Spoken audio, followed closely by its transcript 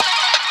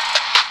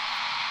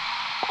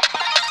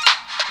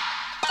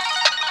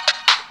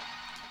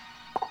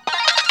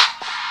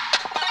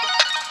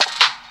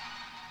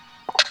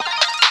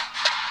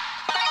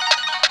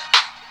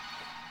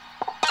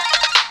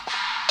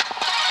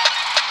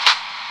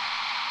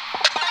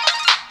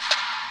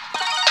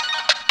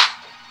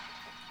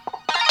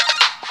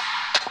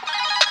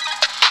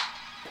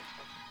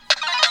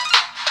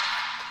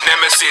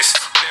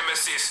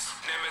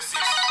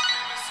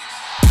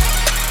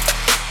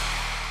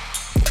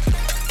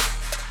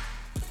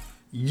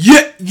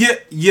Yeah.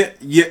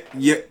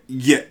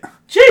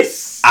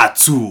 Jeez.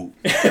 Atu.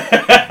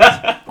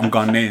 I'm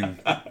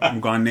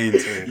Ghanaian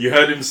today. You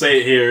heard him say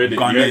it here,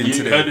 innit? You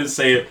today. heard him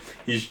say it.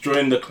 He's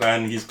joined the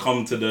clan. He's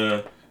come to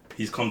the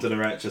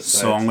righteous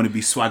side. So I'm gonna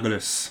be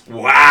swaggerless.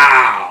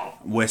 Wow.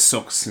 Wear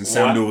socks and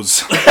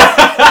sandals.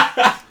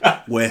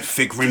 Wear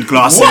thick rimmed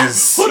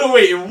glasses. What? Hold on,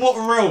 wait. In what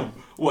realm?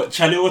 What,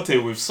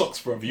 Chaliote with socks,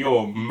 bruv?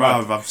 You're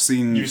mad.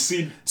 Bruv, You've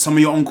seen some of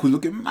your uncles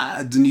looking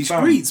mad in these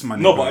streets, man.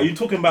 No, but are you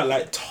talking about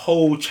like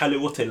tall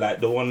Chaliote,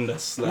 like the one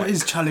that's like... What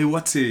is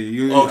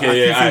Chaliote?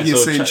 Okay, I think you're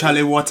saying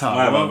Chaliwata.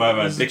 My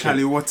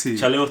Chaliwate.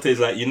 Chaliote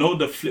is like, you know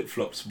the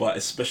flip-flops, but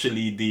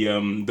especially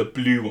the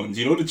blue ones.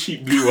 You know the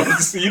cheap blue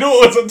ones? You know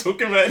what I'm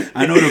talking about?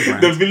 I know the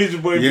brand. The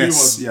Village Boy blue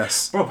ones.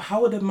 Yes. Bro,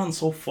 how are the man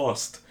so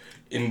fast?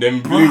 In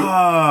them blue,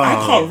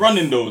 I can't run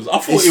in those. I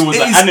thought it was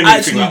an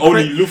anime thing, like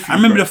only Luffy. I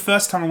remember the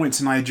first time I went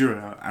to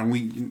Nigeria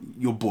and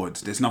you're bored.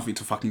 There's nothing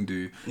to fucking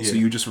do, so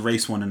you just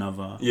race one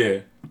another. Yeah.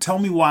 Tell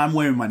me why I'm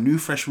wearing my new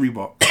fresh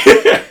Reebok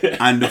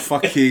and the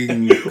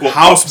fucking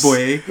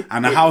houseboy,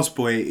 and the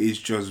houseboy is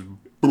just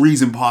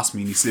breezing past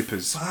me in his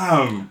slippers.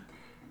 Fam,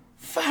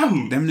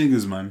 them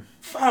niggas, man.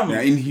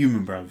 They're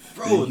inhuman, bruv.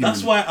 Bro,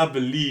 that's why I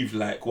believe,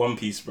 like, One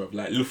Piece, bruv.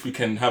 Like, Luffy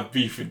can have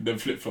beef with them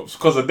flip-flops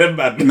because of them,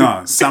 man.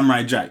 Nah,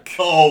 Samurai Jack.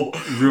 Oh.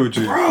 Real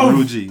G.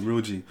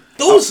 Real G.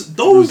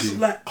 Those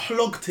like,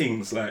 clog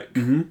things, like...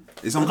 Mm-hmm.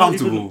 It's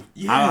uncomfortable.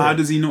 Even, yeah. How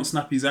does he not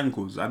snap his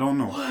ankles? I don't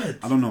know. What?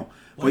 I don't know.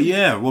 What? But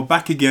yeah, we're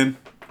back again.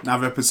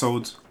 Another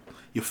episode.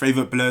 Your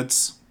favourite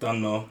bloods.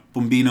 Don't know.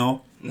 Bumbino.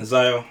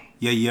 Nazayo.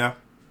 Yeah.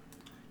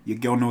 Your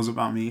girl knows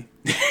about me.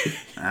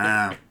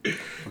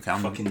 Okay,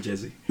 I'm fucking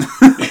Jezzy.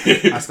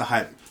 That's the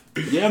hype.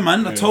 Yeah,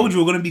 man. I told you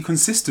we're gonna be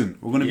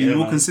consistent. We're gonna be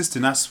more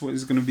consistent. That's what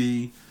it's gonna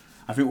be.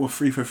 I think we're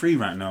 3 for 3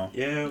 right now.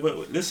 Yeah,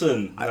 but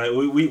listen, like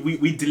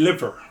we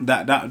deliver.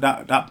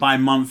 That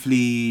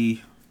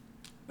bi-monthly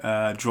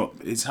drop.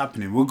 It's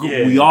happening.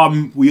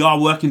 We are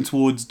working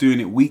towards doing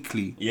it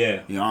weekly.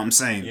 Yeah, you know what I'm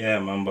saying. Yeah,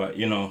 man. But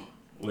you know.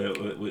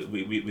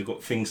 We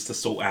got things to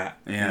sort out.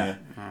 Yeah.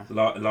 You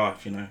know?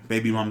 Life, you know.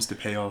 Baby mums to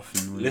pay off.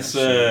 And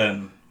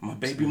listen, my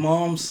baby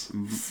mums.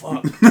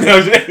 Fuck.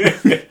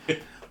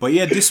 But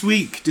yeah, this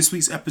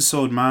week's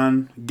episode,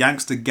 man,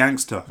 gangster.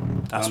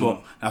 That's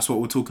what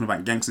we're talking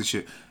about, gangster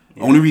shit.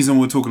 Yeah. The only reason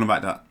we're talking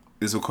about that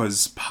is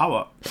because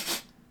power,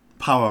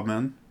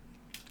 man.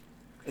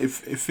 It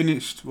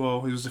finished.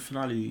 Well, it was the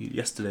finale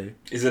yesterday.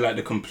 Is it like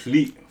the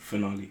complete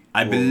finale?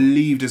 I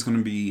believe there's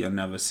gonna be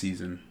another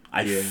season.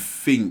 I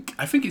think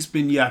it's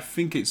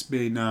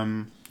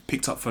been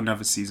picked up for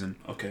another season.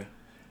 Okay.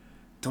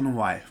 Don't know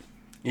why.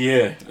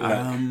 Yeah.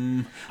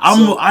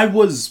 I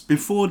was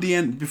before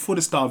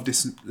the start of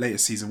this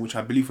latest season, which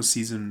I believe was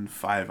season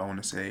 5. I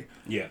want to say.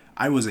 Yeah.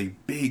 I was a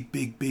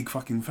big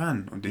fucking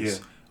fan of this.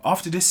 Yeah.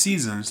 After this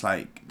season, it's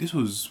like this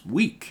was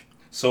weak.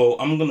 So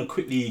I'm gonna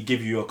quickly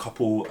give you a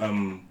couple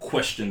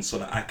questions so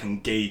that I can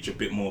gauge a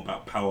bit more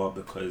about power,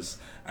 because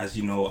as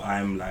you know,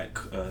 I'm like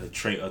a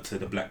traitor to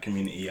the black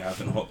community. I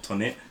haven't hopped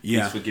on it.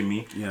 Yeah. Please forgive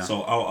me. Yeah.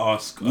 So I'll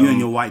ask you and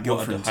your white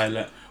girlfriend.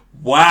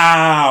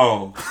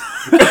 Wow.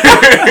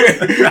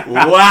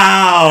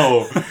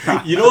 Wow.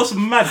 You know what's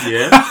mad,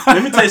 yeah?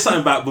 Let me tell you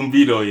something about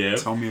Bumbino, yeah?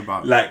 Tell me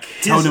about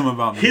Tell them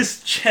about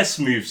his chess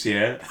moves,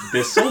 yeah?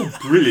 They're so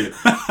brilliant.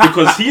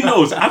 Because he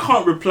knows I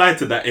can't reply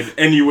to that in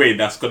any way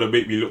that's going to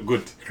make me look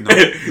good.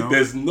 No,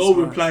 there's no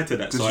reply to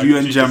that. Just so you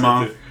and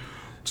Gemma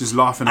just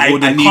laughing at all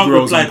the I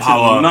Negroes can't reply and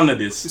power. to none of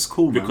this. It's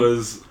cool, man.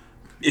 Because...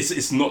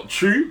 It's not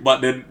true, but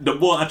then the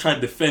more I try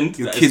to defend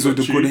your kids with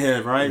the good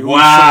hair, right?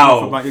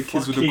 Wow, about your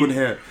kids with the good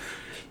hair.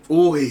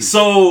 Always.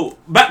 So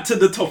back to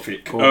the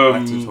topic.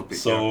 Back to the topic.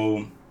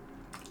 So,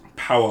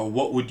 power.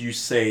 What would you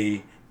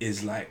say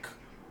is like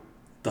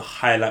the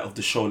highlight of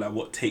the show? Like,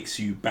 what takes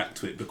you back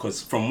to it?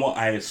 Because from what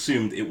I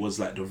assumed, it was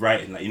like the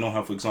writing. Like, you know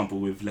how, for example,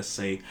 with let's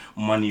say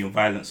Money and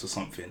Violence or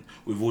something,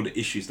 with all the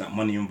issues that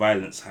Money and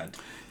Violence had.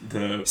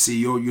 See,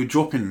 you're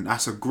dropping.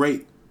 That's a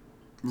great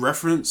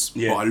reference,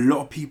 but a lot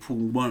of people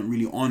weren't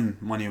really on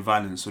Money and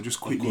Violence. So just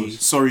quickly,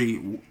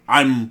 sorry,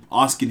 I'm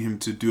asking him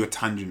to do a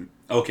tangent.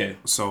 Okay.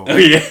 So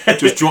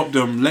just drop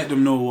them, let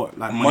them know what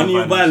like Money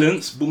and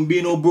Violence.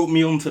 Bumbino brought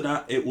me onto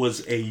that. It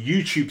was a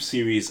YouTube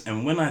series,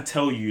 and when I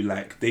tell you,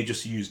 like, they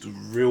just used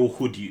real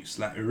hood youths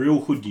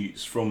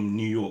from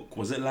New York.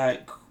 Was it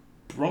like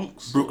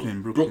Bronx?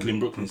 Brooklyn.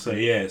 So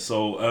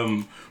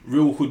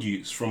real hood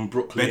youths from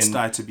Brooklyn.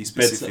 Bed-Stuy to be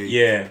specific.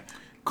 Yeah.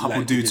 Couple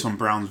like, dudes from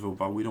Brownsville,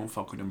 but we don't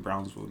fuck with them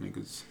Brownsville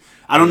niggas.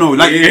 I don't know,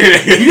 like you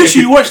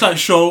literally watch that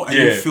show and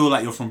you feel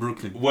like you're from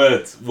Brooklyn.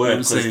 Word,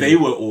 because they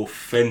were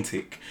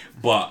authentic,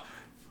 but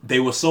they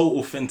were so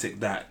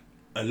authentic that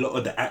a lot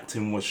of the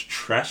acting was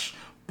trash,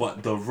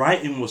 but the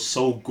writing was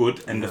so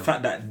good, and the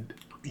fact that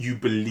you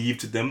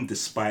believed them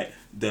despite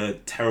the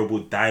terrible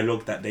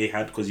dialogue that they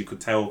had, because you could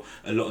tell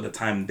a lot of the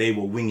time they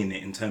were winging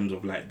it in terms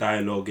of like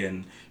dialogue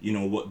and you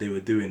know what they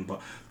were doing,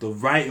 but the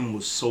writing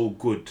was so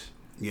good.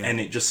 Yeah.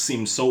 And it just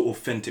seemed so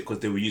authentic because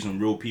they were using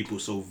real people.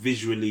 So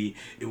visually,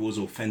 it was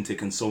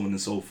authentic and so on and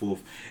so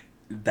forth.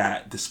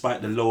 That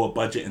despite the lower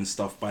budget and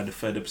stuff, by the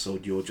 3rd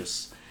episode,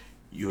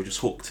 you're just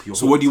hooked.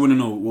 So what do you want to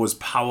know? Was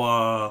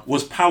Power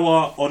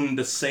on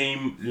the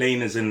same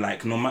lane as in,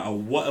 like, no matter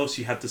what else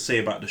you had to say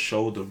about the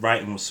show, the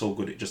writing was so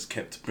good it just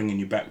kept bringing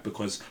you back?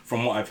 Because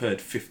from what I've heard,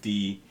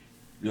 50,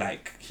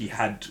 like, he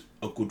had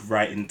a good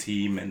writing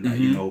team and like,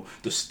 you know,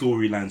 the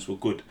storylines were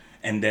good,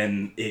 and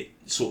then it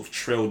sort of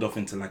trailed off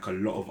into like a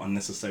lot of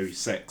unnecessary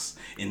sex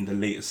in the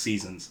later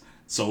seasons.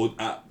 So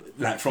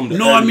like from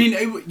the I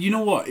mean, you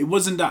know what? It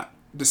wasn't that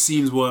the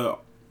scenes were.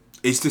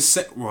 It's the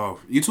sex. Well,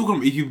 you're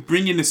talking. If you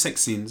bring in the sex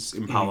scenes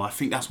in Power, I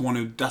think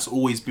that's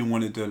always been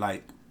one of the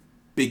like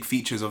big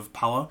features of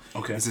Power.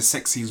 Okay. Is the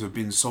sex scenes have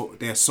been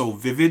they're so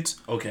vivid.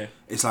 Okay.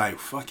 It's like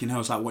fucking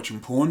hell. It's like watching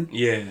porn.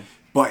 Yeah.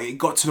 But it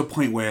got to the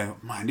point where,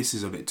 man, this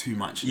is a bit too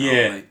much.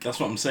 Yeah, like, that's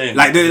what I'm saying.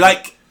 Like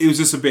it was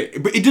just a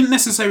bit, but it didn't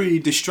necessarily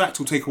distract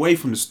or take away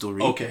from the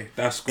story. Okay,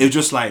 that's cool. It was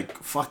just like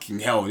fucking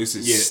hell. This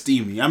is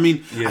steamy. I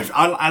mean,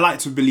 I like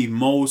to believe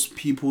most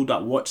people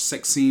that watch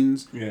sex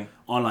scenes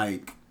are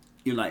like,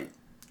 you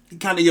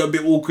kind of get a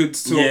bit awkward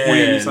to a point.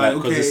 It's like,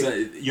 okay, it's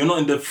like, you're not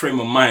in the frame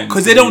of mind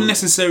because they don't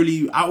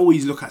necessarily. I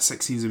always look at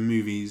sex scenes in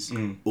movies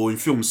or in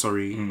films.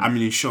 Sorry, I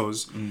mean in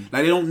shows.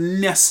 Like they don't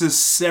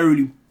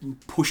necessarily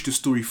push the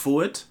story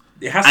forward.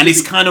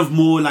 It's kind of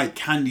more like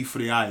candy for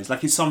the eyes.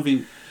 Like it's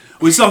something.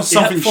 It's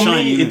something for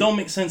shiny. Me, it don't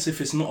make sense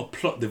if it's not a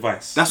plot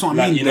device. That's what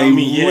I mean. You know what I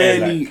mean?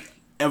 Rarely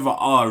ever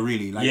are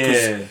really. Like,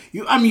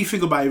 you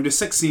think about it. If the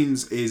sex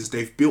scenes is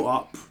they've built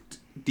up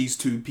these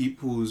two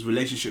people's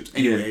relationships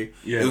anyway.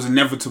 It was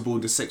inevitable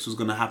the sex was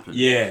gonna happen.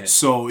 Yeah.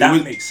 So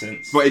that makes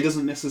sense. But it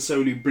doesn't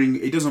necessarily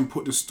it doesn't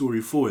put the story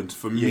forward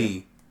for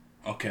me.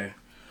 Okay.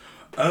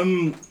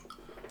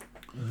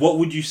 What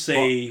would you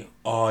say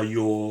are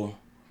your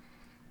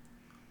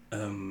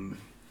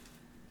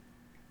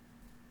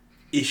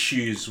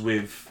issues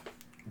with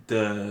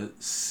the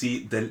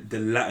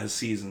latter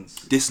seasons?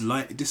 This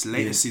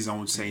later season, I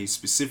would say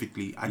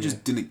specifically, I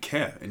just didn't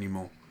care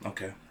anymore.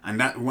 Okay. And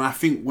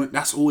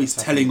that's always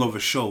telling of a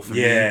show for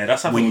me. Yeah,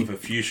 that's happened with a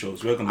few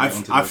shows. We're gonna get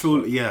onto I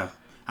feel and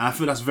I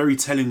feel that's very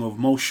telling of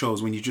most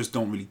shows when you just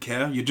don't really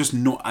care. You're just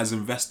not as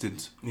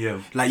invested.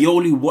 Yeah. Like you're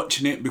only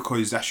watching it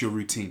because that's your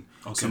routine.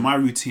 Okay. So my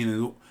routine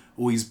has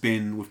always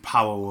been with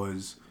Power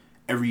was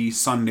every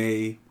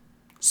Sunday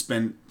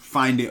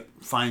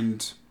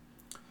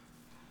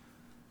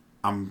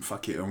I'm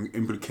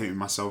implicating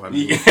myself.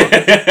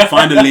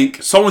 Find a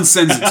link. Someone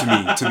sends it to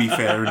me. To be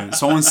fair, innit?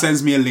 Someone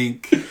sends me a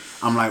link.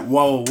 I'm like,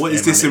 whoa, what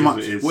is this in my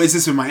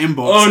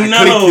inbox?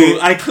 Oh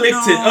I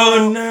clicked it.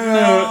 Oh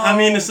no! I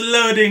mean, it's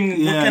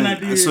loading. Yeah. What can I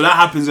do? So that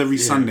happens every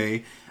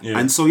Sunday,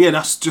 and so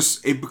that's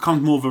just it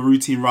becomes more of a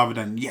routine rather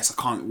than I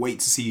can't wait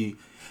to see.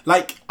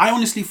 Like I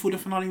honestly thought the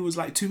finale was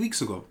like 2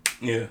 weeks ago.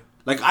 Yeah.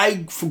 Like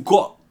I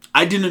forgot.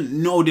 I didn't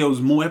know there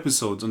was more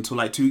episodes until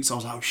like 2 weeks. I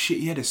was like, oh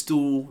shit, there's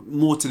still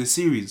more to the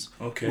series.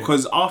 Okay.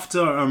 Because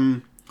after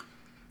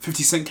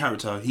 50 Cent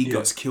character, he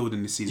gets killed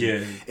in this season.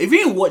 Yeah. If you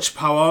didn't watch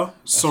Power,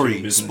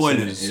 sorry,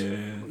 spoilers.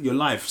 Your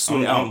life,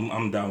 sort it out.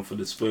 I'm down for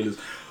the spoilers.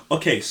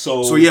 Okay,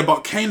 so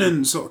but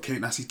Kanan,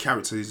 that's his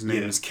character. His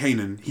name is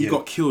Kanan. He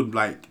got killed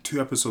like 2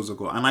 episodes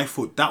ago, and I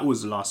thought that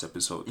was the last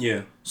episode.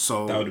 Yeah.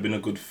 So that would have been a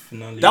good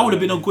finale. That would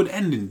have been a good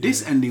ending.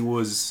 This ending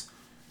was.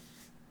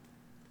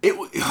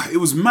 It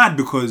was mad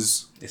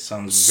because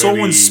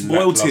someone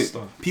spoiled it.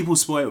 People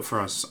spoiled it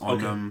for us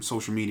on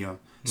social media.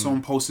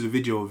 Someone posted a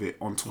video of it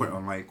on Twitter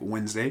on like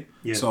Wednesday.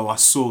 Yeah. So I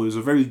saw it was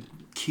a very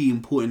key,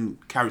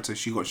 important character.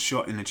 She got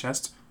shot in the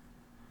chest.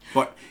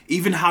 But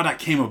even how that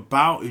came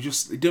about, it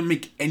didn't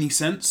make any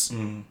sense.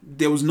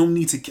 There was no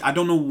need to. I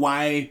don't know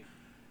why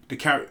the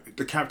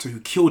character who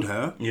killed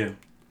her. Yeah.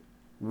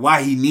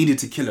 Why he needed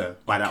to kill her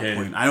by that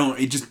point.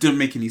 It just didn't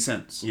make any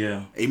sense.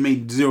 Yeah. It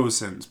made 0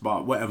 sense,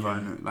 but whatever.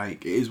 Yeah.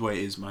 Like, it is what it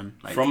is, man.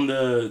 Like,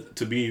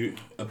 to be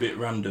a bit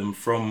random,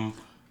 from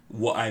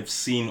what I've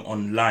seen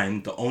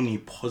online, the only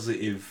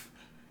positive,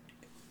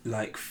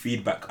 like,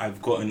 feedback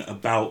I've gotten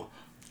about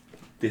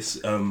this,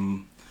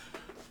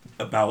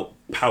 about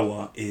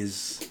Power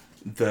is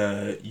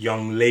the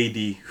young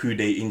lady who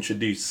they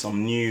introduced,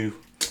 I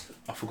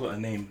forgot her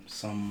name,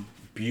 some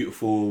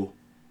beautiful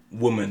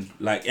woman,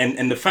 like,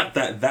 and the fact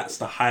that that's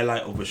the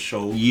highlight of a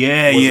show was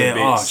a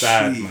bit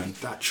sad, man.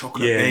 That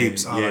chocolate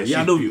babes. I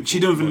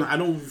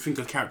don't think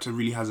a character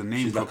really has a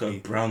name. She's properly. Like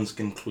a brown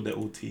skin Claudette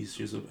Ortiz.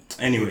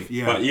 Anyway,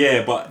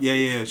 but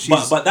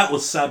but that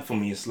was sad for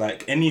me. It's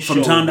like any show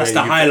from time that's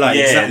the highlight,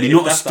 exactly,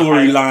 not a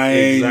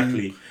storyline,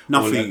 exactly.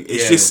 Nothing.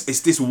 It's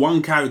this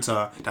one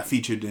character that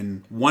featured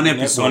in one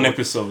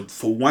episode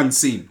for one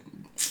scene.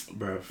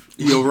 Bruv.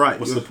 You're right.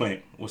 What's the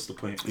point?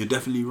 You're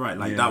definitely right.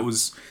 Like that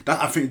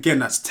I think again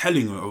that's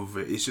telling of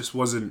it. It just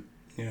wasn't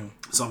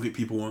something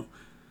people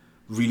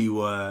really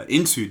were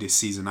into this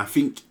season. I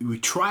think we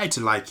tried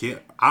to like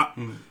it.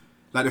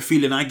 Like the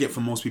feeling I get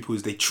from most people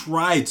is they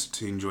tried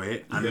to enjoy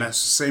it, and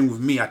that's the same with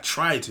me. I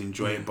tried to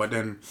enjoy it, but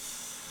then,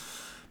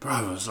 bro,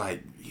 I was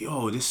like,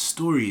 yo, this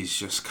story is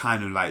just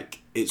kind of like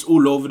it's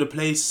all over the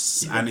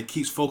place, and it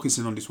keeps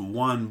focusing on this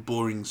one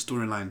boring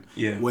storyline.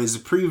 Yeah. Whereas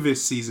the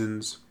previous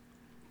seasons,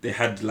 they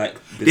had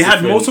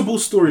multiple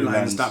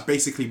storylines that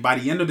basically by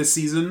the end of the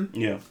season,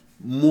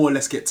 more or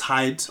less get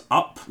tied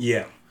up.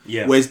 Yeah.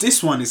 Yeah. Whereas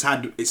this one it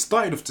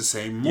started off the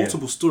same,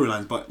 multiple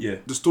storylines, but the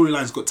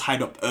storylines got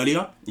tied up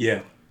earlier.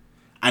 Yeah.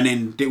 And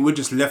then they were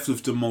just left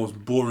with the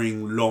most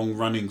boring,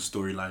 long-running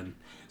storyline.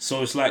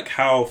 So it's like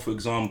how, for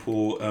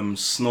example,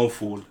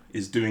 Snowfall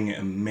is doing it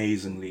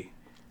amazingly.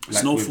 Like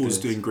Snowfall's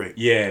doing great.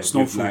 Yeah,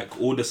 Snowfall. With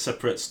like all the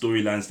separate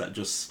storylines that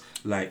just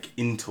like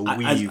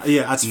interweave.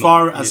 As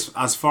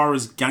far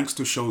as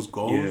gangster shows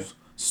goes,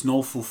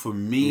 Snowfall for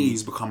me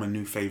has become a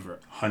new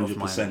favorite.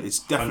 100%. It's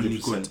definitely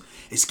 100%. good.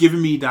 It's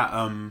giving me that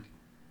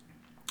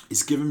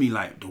it's giving me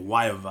like the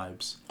Wire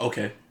vibes.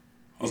 Okay.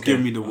 It's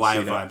giving me the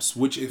Wire vibes,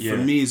 which for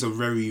me is a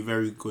very,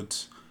 very good.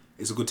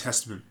 It's a good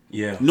testament.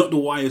 Yeah. Not the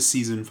Wire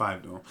season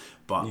 5 though,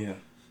 but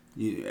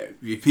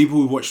if people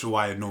who watch the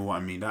Wire know what I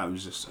mean. That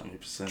was just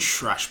 100%.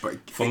 trash.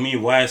 But for me,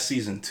 Wire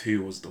season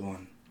 2 was the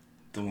one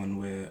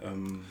where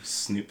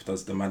Snoop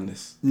does the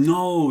madness.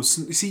 No,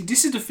 see,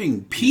 this is the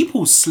thing.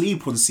 People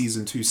sleep on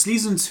season 2.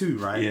 Season 2,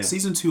 right? Yeah.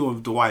 Season 2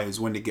 of The Wire is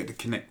when they get the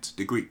Connect,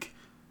 the Greek.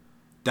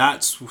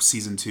 That's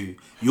season 2.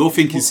 You're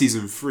thinking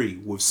season 3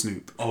 with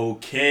Snoop.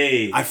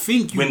 Okay. I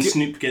think when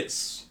Snoop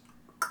gets.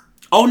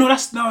 Oh no,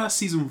 that's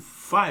season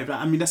 5.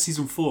 I mean, that's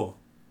season 4.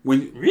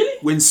 Really?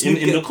 When Snoop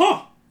in the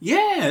car.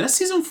 Yeah, that's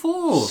season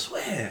 4. I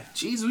swear.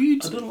 Jeez, what you?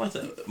 I don't know what's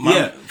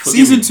that.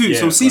 Season 2. Yeah,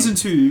 so season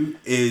 2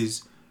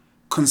 is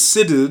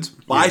considered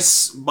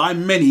by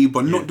many,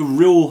 but not the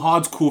real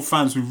hardcore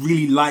fans who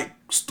really like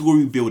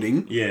story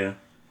building. Yeah.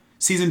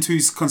 Season 2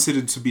 is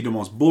considered to be the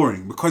most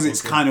boring because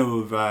it's kind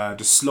of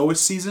the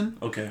slowest season.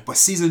 Okay. But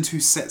season 2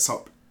 sets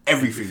up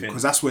everything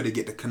because that's where they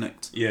get the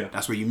Connect. Yeah.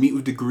 That's where you meet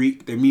with the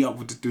Greek. They meet up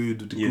with the dude,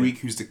 with the Greek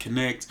who's the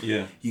Connect.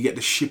 Yeah. You get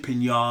the shipping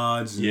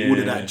yards and all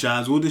of that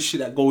jazz, all the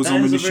shit that goes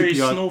on with the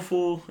shipyard.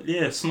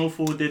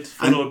 Snowfall did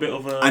follow a bit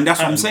of a. And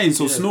that's what I'm saying.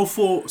 So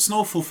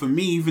Snowfall for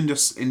me, even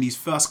just in these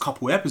first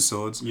couple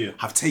episodes,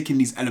 have taken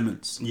these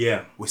elements.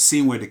 Yeah. We're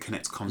seeing where the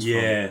Connect comes from.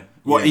 Yeah.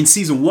 Well, in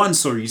season 1,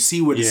 you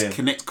see where this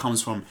Connect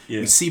comes from.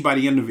 You see by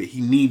the end of it,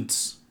 he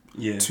needs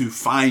to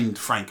find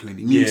Franklin.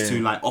 He needs to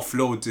like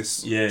offload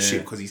this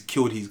shit because he's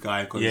killed his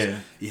guy because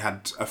he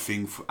had a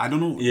thing for, I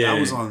don't know. That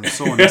was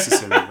so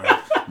unnecessary, bro.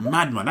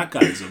 Madman. That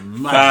guy is a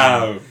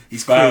madman.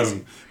 He's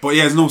crazy. But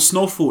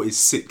Snowfall is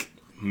sick.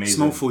 Amazing.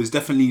 Snowfall is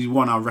definitely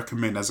one I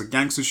recommend as a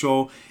gangster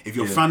show. If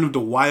you're a fan of The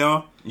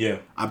Wire,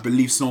 I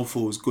believe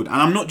Snowfall is good. And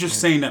I'm not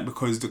just saying that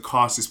because the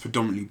cast is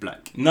predominantly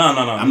black. No.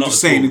 I'm just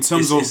saying in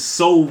terms of it's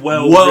so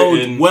world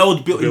building,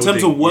 in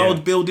terms of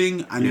world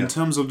building and in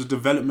terms of the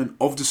development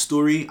of the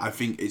story, I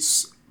think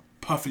it's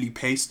perfectly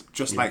paced,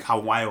 just like how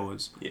Wire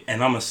was. Yeah.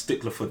 And I'm a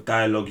stickler for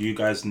dialogue. You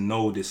guys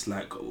know this.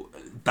 Like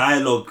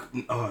dialogue,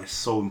 it's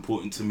so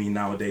important to me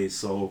nowadays.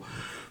 So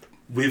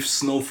with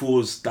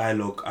Snowfall's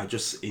dialogue, I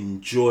just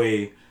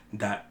enjoy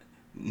that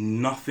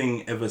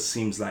nothing ever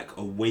seems like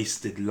a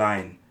wasted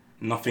line.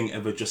 Nothing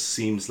ever just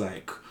seems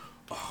like,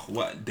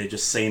 what they're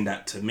just saying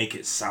that to make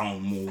it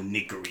sound more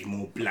niggery,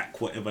 more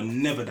black, whatever.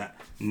 Never that.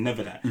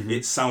 Mm-hmm.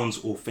 It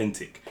sounds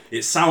authentic.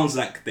 It sounds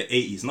like the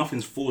 80s.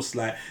 Nothing's forced.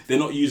 Like they're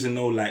not using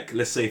no like.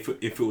 Let's say if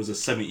it was a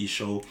 70s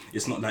show,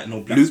 it's not like no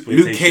black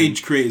exploitation. Luke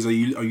Cage creators, are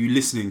you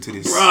listening to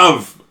this,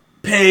 bruv?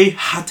 Pay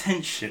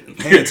attention.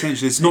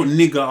 It's not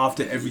nigger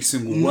after every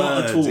single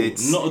word.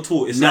 Not at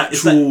all. It's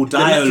natural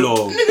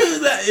dialogue.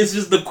 It's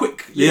just the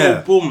quick,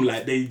 boom.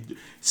 Like they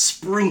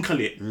sprinkle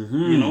it.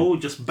 Mm-hmm.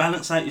 Just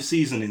balance out your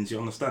seasonings. You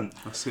understand?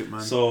 That's it,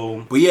 man.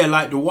 So, but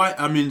like the White.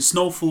 I mean,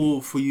 Snowfall.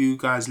 For you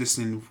guys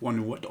listening,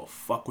 wondering what the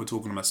fuck we're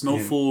talking about.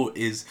 Snowfall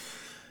is.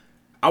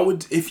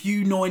 If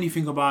you know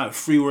anything about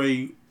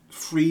Freeway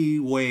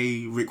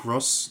Rick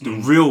Ross, the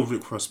real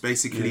Rick Ross,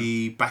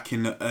 basically back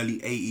in the early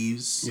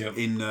 80s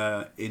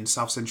in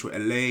South Central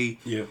LA.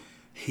 Yeah.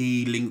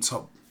 He linked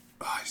up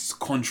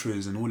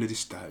Contras and all of this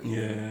stuff.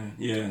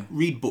 Yeah.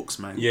 Read books,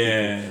 man.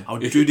 Yeah. I'll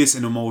do this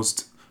in the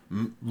most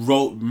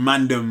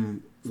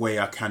random way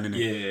I can, innit?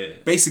 Yeah.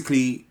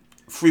 Basically,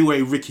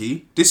 Freeway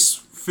Ricky,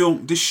 this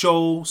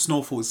show,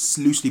 Snowfall, is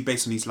loosely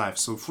based on his life.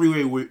 So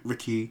Freeway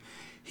Ricky,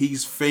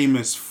 he's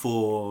famous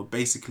for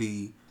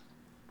basically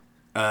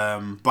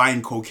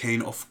buying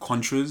cocaine off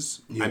Contras,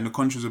 and the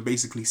Contras are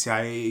basically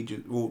CIA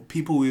agents or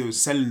people who were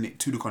selling it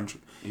to the Contra.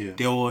 Yeah.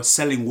 They were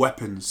selling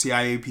weapons.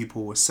 CIA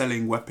people were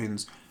selling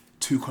weapons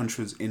to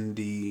Contras in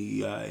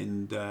the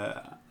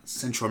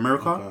Central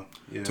America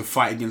to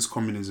fight against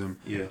communism.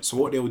 Yeah. So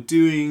what they were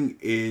doing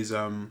is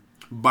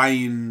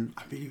buying.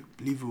 I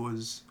believe it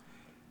was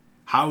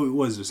how it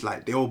was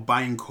like they were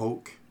buying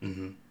coke.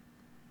 Mm-hmm.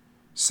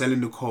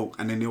 Selling the coke,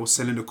 and then they were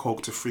selling the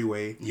coke to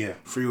Freeway. Yeah.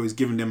 Freeway was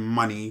giving them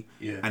money,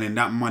 and then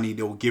that money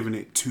they were giving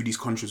it to these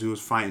countries who was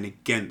fighting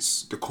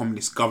against the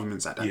communist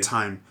governments at that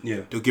time.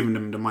 Yeah. They were giving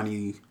them the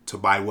money to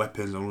buy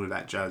weapons and all of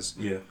that jazz.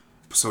 Yeah.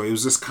 So it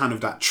was just kind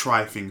of that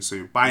try thing. So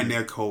you're buying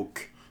their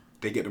coke,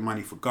 they get the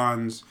money for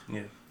guns.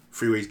 Yeah.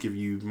 Freeways give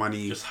you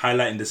money. Just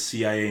highlighting the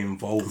CIA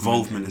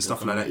involvement and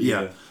stuff like that.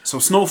 Yeah. So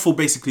Snowfall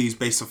basically is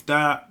based off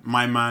that.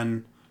 My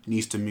man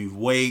needs to move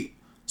weight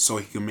so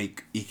he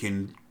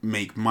can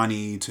make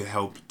money to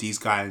help these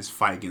guys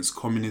fight against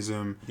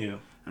communism. Yeah.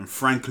 And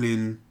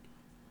Franklin,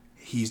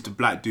 he's the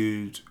black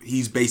dude.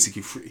 He's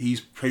basically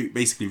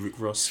Rick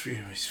Ross.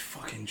 It's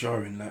fucking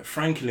jarring. Like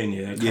Franklin,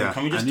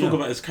 Can we just talk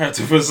about his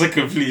character for a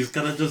second, please?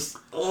 Can I just?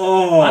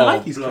 Oh, I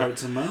like his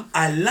character, man.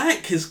 I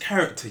like his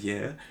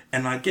character,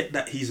 and I get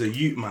that he's a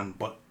Ute man,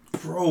 but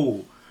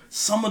bro,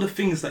 some of the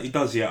things that he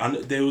does, and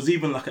there was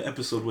even like an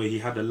episode where he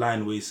had a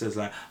line where he says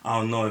like, I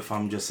don't know if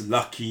I'm just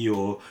lucky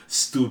or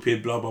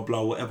stupid, blah blah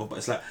blah, whatever. But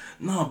it's like,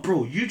 nah,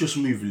 bro, you just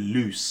move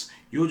loose.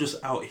 You're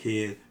just out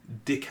here,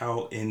 dick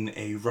out in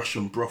a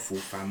Russian brothel,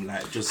 fam.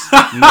 Like, just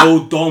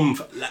no dom.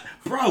 Like,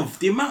 bro,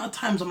 the amount of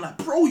times I'm like,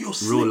 bro, you're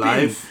slipping. Real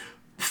life.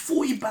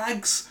 40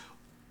 bags,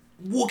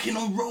 walking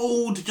on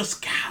road,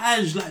 just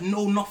cash, like,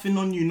 no nothing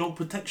on you, no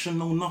protection,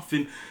 no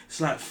nothing.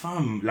 It's like,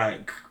 fam,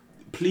 like,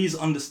 please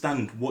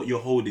understand what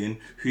you're holding,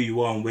 who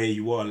you are and where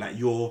you are. Like,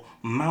 your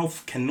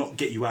mouth cannot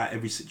get you out of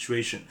every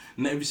situation.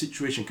 Not every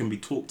situation can be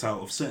talked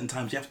out of. Certain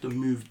times you have to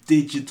move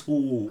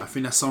digital. I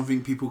think that's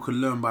something people could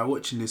learn by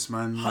watching this,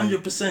 man.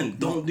 100%.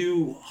 Don't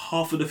do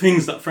half of the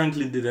things that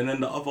Franklin did, and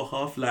then the other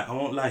half, like, I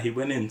won't lie, he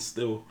went in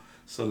still.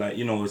 So, like,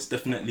 you know, it's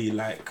definitely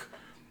like,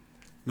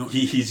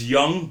 he's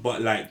young,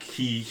 but like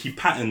he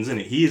patterns,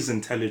 innit? He is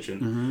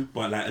intelligent,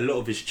 but like a lot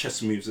of his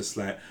chess moves, it's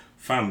like,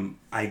 fam,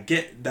 I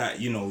get that,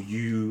 you know,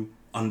 you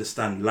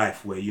understand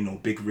life where, you know,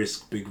 big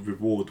risk, big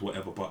reward,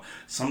 whatever, but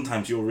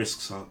sometimes your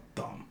risks are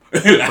dumb.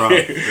 Like, bro,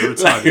 they're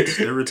retarded.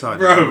 They're retarded.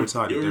 Bro, they're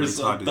retarded. They're your risks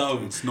are retarded.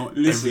 dumb. It's not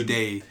Listen, every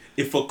day.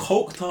 If a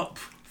coked up,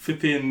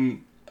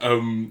 flipping,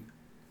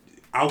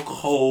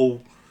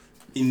 alcohol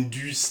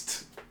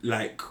induced,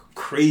 like,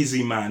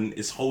 crazy man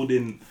is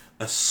holding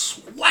a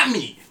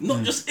swammy,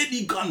 not just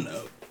any gun,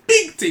 a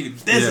big thing,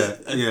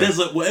 desert,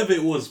 desert, whatever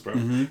it was, bro,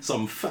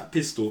 some fat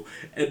pistol,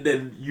 and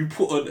then you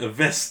put on a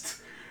vest.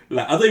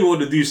 Like, I don't even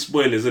want to do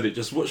spoilers, innit?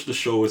 Just watch the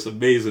show, it's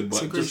amazing. But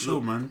it's a good show,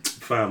 man.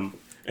 Fam.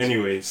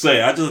 Anyway,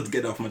 sorry, I just had to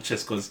get that off my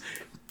chest because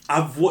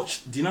I've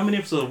watched, do you know how many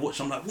episodes I've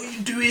watched? I'm like, what are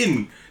you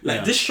doing?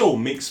 Like, this show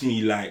makes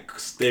me like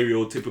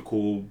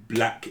stereotypical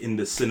black in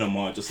the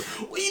cinema. Just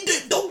like, what are you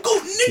doing? Don't go,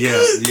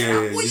 nigga.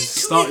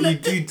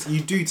 Yeah.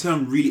 You do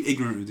turn really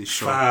ignorant with this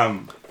show.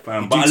 Fam.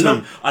 But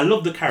I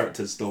love the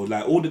characters though.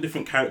 Like, all the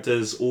different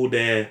characters, all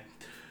their,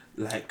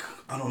 like,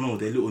 I don't know,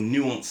 their little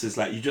nuances.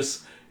 Like,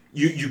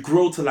 you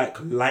grow to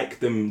like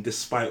them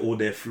despite all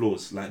their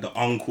flaws. Like the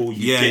uncle,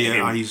 you get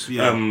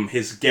him.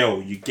 His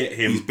girl, you get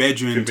him. His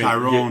bedroom,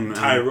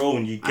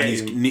 Tyrone, you get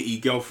his him.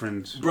 nitty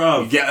girlfriend,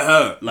 bro. You get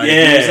her. Like, yeah, you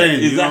know what I'm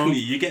saying, exactly.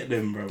 You know? You get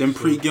them, bro. Them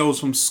pretty girls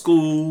from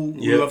school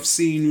who I've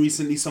seen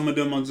recently. Some of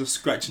them are just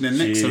scratching their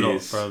necks a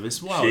lot, bro. It's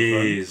wild, bro.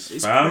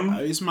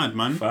 It's mad,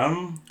 man.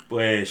 Fam.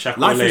 Boy,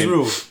 Shackle Life Lane. is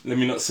real. Let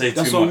me not say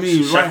that's too what much. I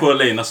mean, right? Shackle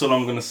Lane. That's all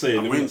I'm gonna say.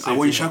 I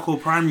went Shackle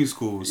Primary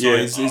School, so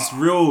it's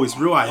real. It's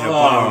real out here.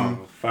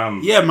 But,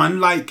 fam. Yeah,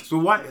 man. Like, so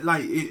what?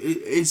 Like,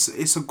 it's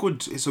a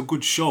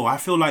good show. I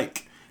feel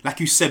like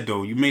you said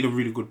though, you made a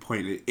really good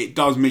point. It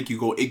does make you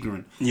go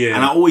ignorant. Yeah.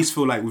 And I always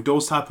feel like with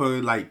those type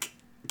of like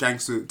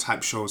gangster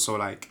type shows, so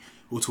like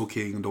we're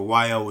talking The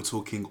Wire, we're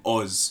talking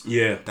Oz.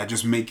 Yeah. That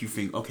just make you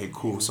think, okay,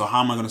 cool. So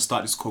how am I gonna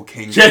start this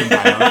cocaine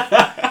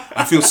empire?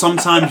 I feel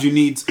sometimes you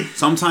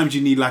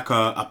need like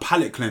a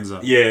palate cleanser.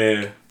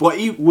 Yeah. But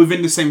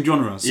within the same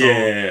genre. So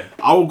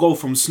I will go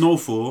from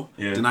Snowfall,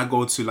 then I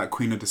go to like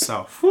Queen of the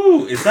South.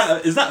 Ooh, is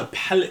that a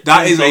palate?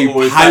 That is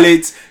a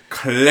palate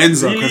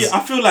cleanser. Really? I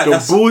feel like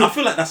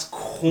that's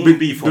corned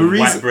beef on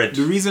white bread.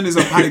 The reason is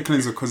a palate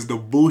cleanser because the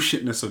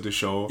bullshitness of the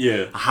show.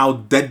 Yeah. How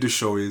dead the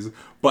show is,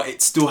 but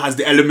it still has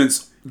the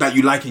elements that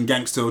you like in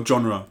gangster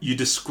genre. You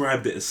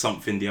described it as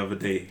something the other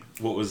day.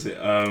 What was it?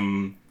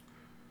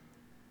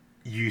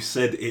 You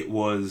said it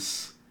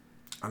was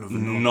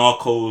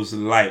Narcos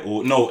Light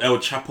or no El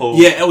Chapo.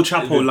 Yeah, El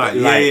Chapo Light.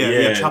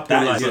 Yeah. Chapo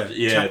Light.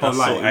 Chapo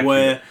Light.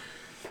 So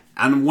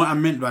and what I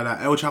meant by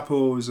that, El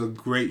Chapo is a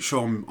great show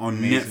on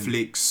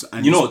Netflix.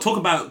 And you know, talk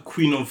about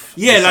Queen of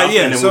the South,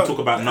 and then we'll talk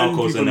about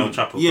Narcos and El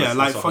Chapo. Yeah,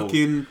 like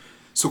fucking.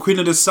 So Queen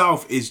of the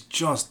South is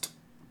just.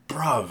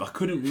 Bruv, I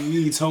couldn't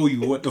really tell you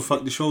what the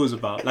fuck the show is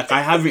about. Like,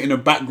 I have it in the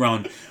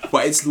background,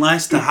 but it's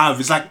nice to have.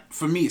 It's like,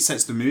 for me, it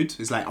sets the mood.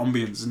 It's like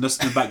ambience. And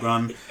just in the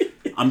background,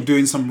 I'm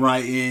doing some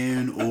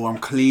writing or I'm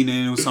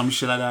cleaning or some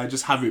shit like that. I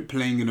just have it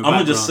playing in the background. I'm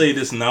going to just say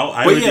this now.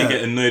 I already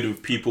get annoyed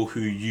with people who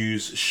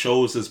use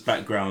shows as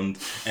background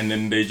and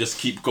then they just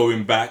keep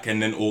going back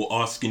and then or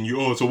asking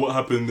you, oh, so what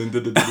happened? And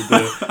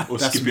or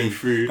skipping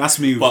through. That's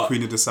me with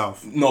Queen of the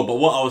South. No, but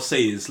what I would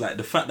say is like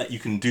the fact that you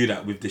can do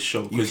that with this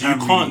show. Because you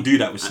can't do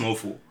that with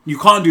Snowfall. You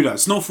can't do that.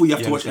 Snowfall, you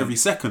have to watch every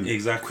second.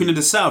 Exactly. Queen of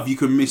the South, you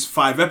can miss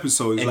 5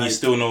 episodes. And you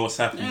still know what's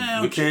happening.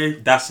 Yeah, okay.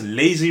 That's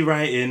lazy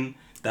writing.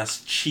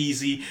 That's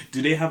cheesy.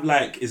 Do they have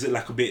like, is it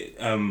like a bit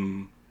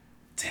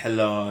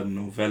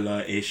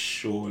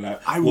telenovela-ish or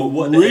like... I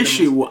wish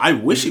it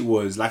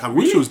was. Like, I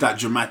wish it was that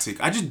dramatic.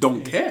 I just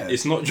don't care.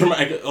 It's not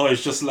dramatic. Oh,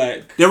 it's just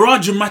like... There are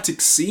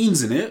dramatic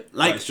scenes in it.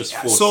 Like, it's just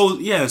forced.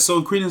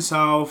 So Queen of the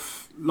South...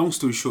 Long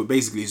story short,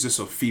 basically, it's just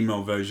a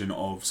female version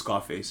of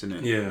Scarface, isn't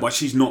it? Yeah. But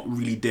she's not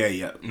really there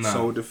yet. No.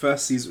 So the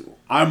first season,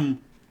 I'm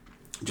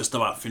just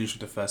about finished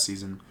with the first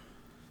season.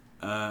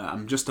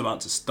 I'm just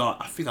about to start.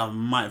 I think I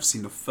might have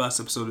seen the first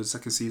episode of the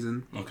second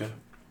season. Okay.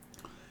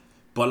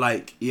 But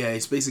like, yeah,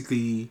 it's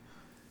basically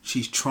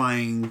she's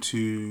trying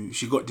to.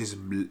 She got this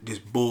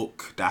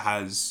book that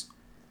has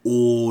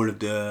all of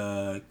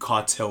the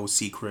cartel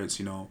secrets.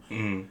 You know,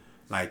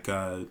 like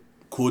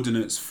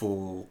coordinates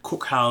for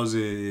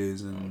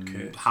cookhouses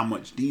and how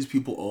much these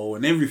people owe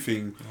and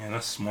everything. Yeah,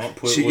 that's smart.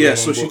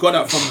 So she got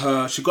that from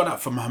her. She got that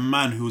from her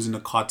man who was in the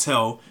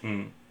cartel.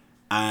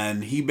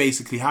 And he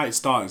basically, how it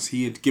starts,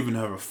 he had given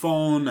her a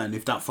phone, and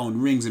if that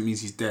phone rings, it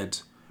means he's dead.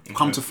 Okay.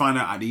 Come to find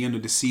out at the end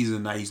of the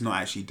season that he's not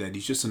actually dead.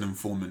 He's just an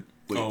informant.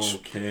 Which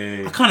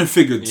I kind of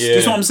figured. Yeah.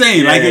 That's what I'm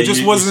saying. Yeah, like, it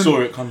just wasn't. You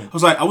saw it coming.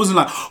 I wasn't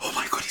like, oh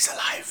my god, he's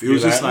alive. It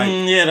was just like,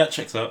 yeah, that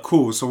checks out.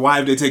 Cool. So why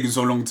have they taken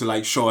so long to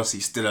like show us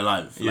he's still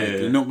alive? Like,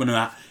 they're not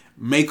gonna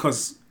make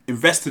us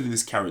invested in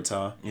this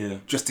character.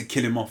 Just to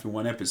kill him off in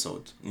one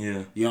episode.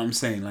 Yeah. You know what I'm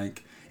saying?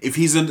 Like, if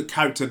he's a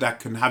character that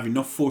can have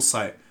enough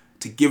foresight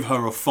to give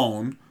her a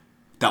phone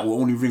that will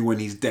only ring when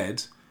he's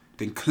dead,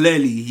 then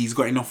clearly he's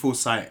got enough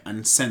foresight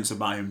and sense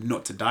about him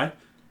not to die.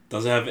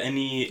 Does it have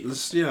any...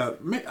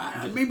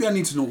 maybe I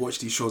need to not watch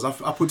these shows. I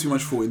put too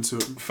much thought into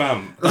it.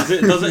 Fam, does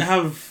it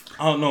have...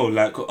 I don't know,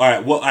 like...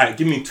 Alright,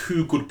 give me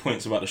 2 good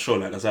points about the show.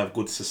 Like, does it have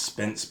good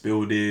suspense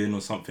building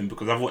or something?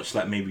 Because I've watched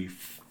like maybe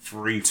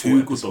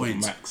 3-4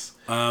 episodes max.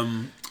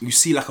 You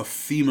see like a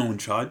female in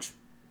charge.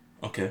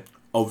 Okay.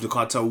 Of the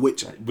cartel,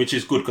 which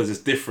is good because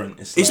it's different.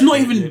 It's like, not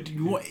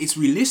even it's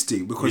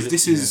realistic because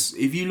this is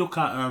if you look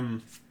at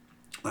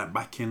like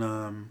back in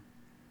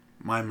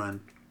my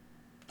man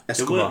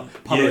Escobar,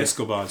 Pablo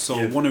Escobar.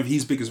 So one of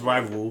his biggest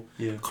rival,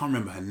 I can't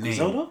remember her name.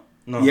 Griselda?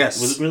 No. Yes.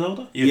 Was it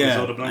Griselda? Yeah,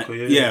 Griselda Blanco.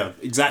 Yeah,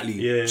 exactly.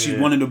 Yeah, she's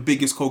one of the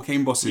biggest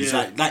cocaine bosses.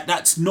 Yeah. Like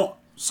that's not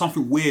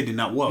something weird in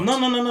that world. No.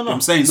 You know what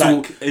I'm saying,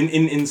 like, so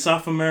in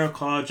South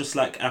America, just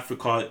like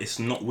Africa, it's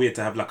not weird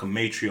to have like a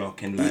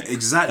matriarch in like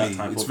exactly.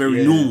 It's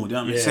very normal. You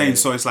know what I'm saying?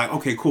 So it's like,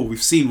 okay, cool,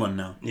 we've seen one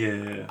now.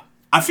 Yeah.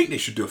 I think they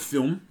should do a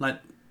film. Like,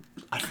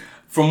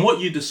 from what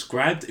you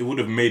described, it would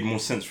have made more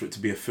sense for it to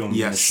be a film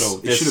than a show.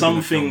 There's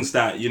some things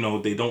that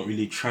they don't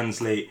really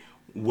translate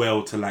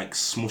well to like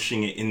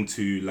smushing it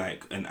into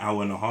like an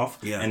hour and a half.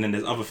 Yeah. And then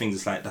there's other things.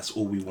 It's like that's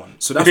all we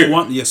want. So that's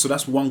one. Yeah. So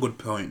that's one good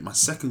point. My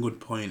second good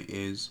point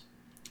is.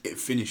 It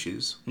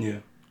finishes. Yeah.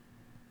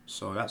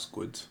 So that's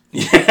good.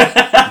 You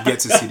get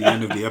to see the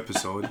end of the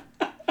episode.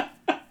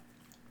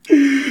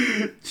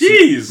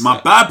 Jeez. So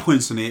my bad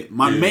points on it,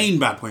 my main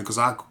bad point, because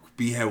I could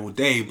be here all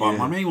day, but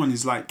my main one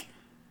is like,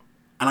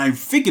 and I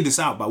figured this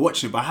out by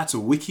watching it, but I had to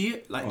wiki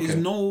it. Like, there's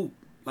no,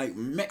 like,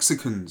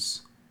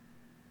 Mexicans.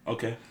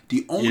 Okay.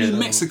 The only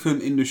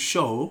Mexican in the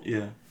show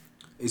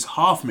is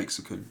half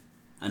Mexican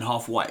and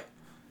half white.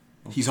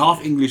 Okay. He's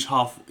half English,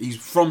 he's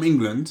from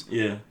England.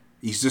 Yeah.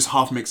 He's just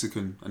half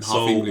Mexican and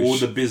half English. So all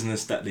the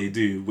business that they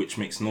do, which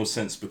makes no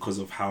sense because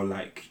of how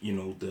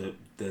the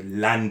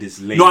land is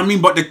laid. No, I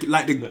mean, but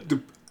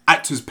the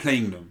actors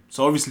playing them.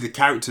 So obviously the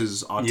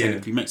characters are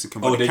technically Mexican.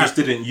 But they just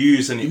didn't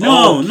use any.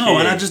 No,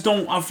 and I just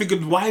don't. I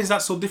figured, why is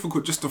that so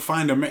difficult just to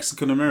find a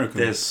Mexican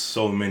American? There's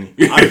so many.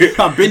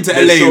 I've been to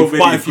LA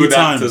quite a few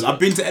times. I've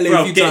been to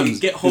LA a few times.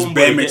 Get home,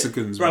 bare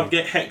Mexicans.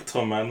 Get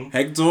Hector, man.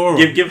 Hector.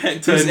 Give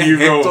Hector a new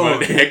role,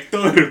 man.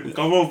 Hector.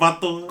 Come on,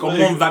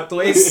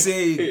 vato. Ese.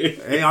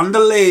 Hey,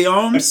 andale,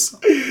 arms.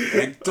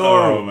 Hector.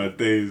 Oh my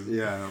days.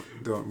 Yeah.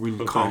 We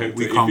can't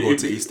go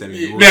to East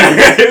anymore.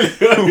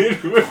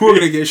 We're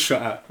gonna get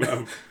shot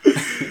at.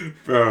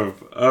 Bro.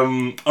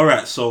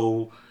 Alright,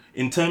 so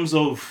in terms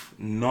of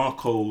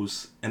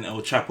Narcos and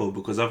El Chapo,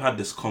 because I've had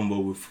this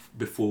combo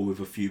before with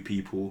a few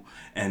people,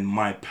 and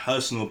my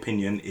personal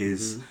opinion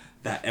is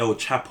that El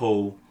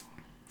Chapo,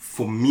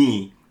 for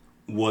me,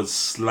 was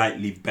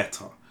slightly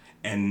better.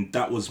 And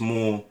that was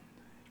more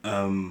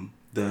the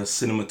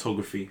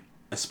cinematography,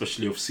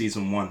 especially of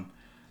season 1.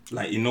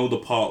 Like, the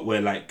part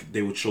where, like,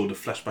 they would show the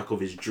flashback of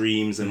his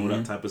dreams and all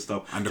that type of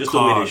stuff. And just the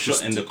car. The way they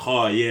shot in the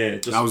car,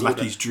 Just that was like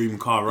his dream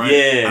car, right?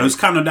 Yeah. And it was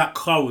kind of, that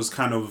car was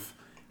kind of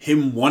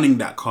him wanting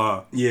that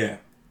car. Yeah.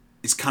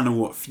 It's kind of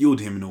what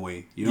fueled him in a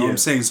way. You know what I'm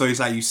saying? So it's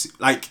like, you see,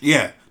 like,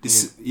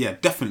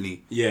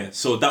 definitely. Yeah,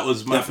 so that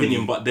was my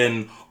opinion. But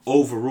then,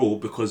 overall,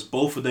 because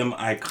both of them,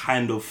 I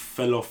kind of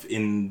fell off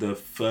in the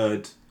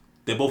third...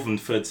 They're both in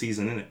the third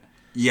season, innit?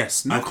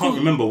 Yes. I can't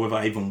remember whether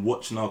I even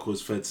watched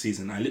Narcos third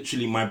season.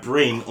 My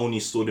brain only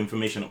stored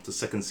information up to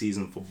second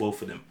season for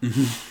both of them.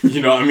 You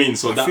know what I mean?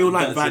 So I feel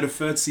like by the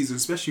third season,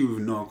 especially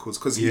with Narcos,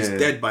 because he's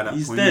dead by that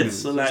point. He's dead.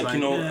 So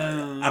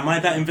am I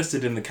that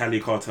invested in the Cali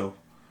cartel?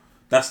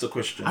 That's the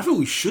question. I think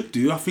we should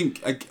do. I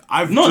think they're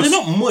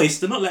not moist.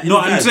 They're not like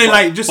I'm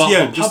saying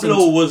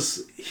Pablo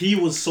was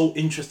so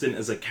interesting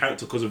as a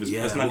character because of his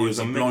personality. He was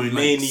a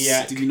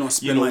maniac. Did he not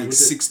spend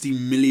 60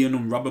 million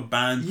on rubber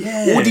bands?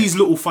 Yeah. All these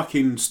little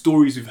fucking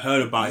stories we've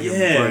heard about him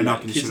growing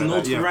up and his shit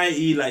like that.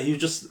 notoriety, like he was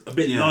just a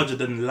bit larger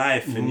than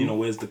life. And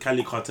whereas the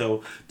Cali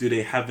cartel, do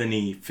they have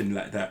anything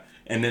like that?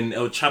 And then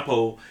El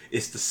Chapo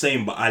is the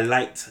same, but I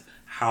liked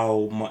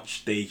how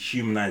much they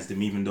humanized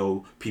him, even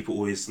though people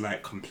always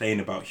like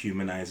complain about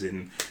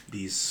humanizing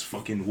these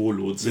fucking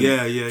warlords. And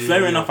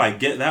fair enough, I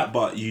get that,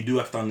 but you do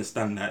have to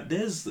understand that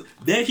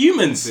they're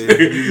humans.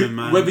 They're human,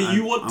 man. Whether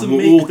you want to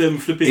make them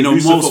flipping in a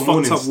most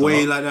fucked up star,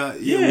 way like that,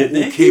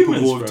 we're all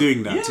capable of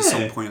doing that to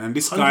some point. And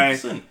this 100%. guy,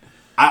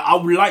 I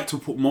would like to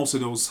put most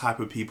of those type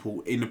of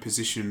people in a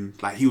position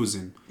like he was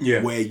in,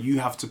 where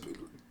you have to.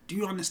 Do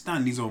you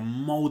understand? These are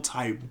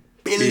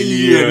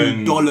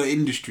multi-billion dollar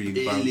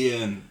industries, bro.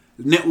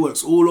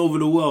 Networks all over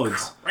the world,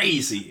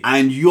 crazy,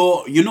 and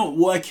you're not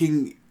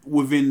working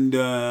within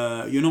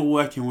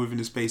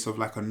the space of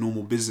like a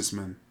normal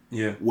businessman,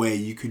 where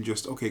you can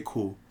just okay,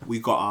 cool, we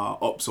got our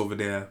ops over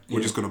there,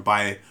 we're just gonna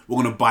buy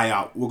them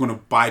out, or we're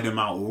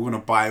gonna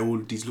buy all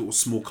these little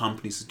small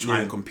companies to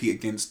try and compete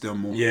against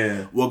them, or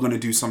we're gonna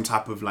do some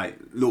type of like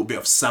little bit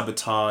of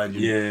sabotage,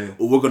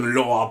 or we're gonna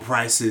lower our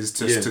prices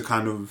just to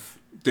kind of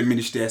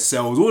diminish their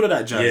sales, all of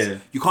that jazz.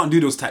 You can't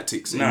do those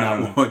tactics in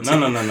that world.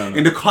 No.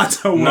 In the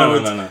cartel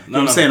world,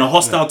 I'm saying a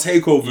hostile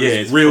takeover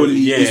is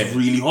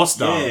really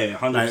hostile. Yeah,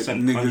 100%. Like,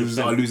 niggas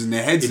are losing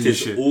their heads and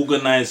shit. It is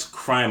organised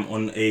crime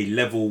on a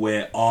level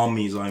where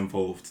armies are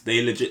involved.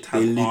 They legit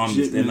have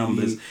armies, their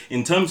numbers.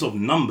 In terms of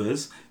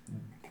numbers,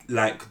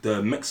 like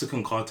the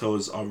Mexican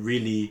cartels are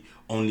really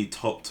only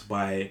topped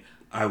by,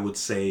 I would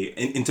say,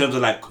 in terms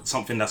of like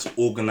something that's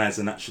organised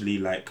and actually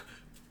like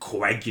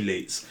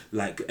coagulates,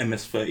 like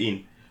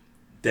MS-13.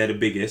 They're the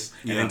biggest.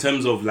 And in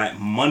terms of like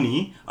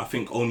money, I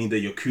think only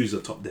the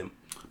Yakuza top them.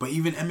 But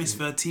even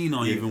MS-13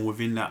 are even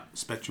within that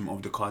spectrum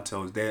of the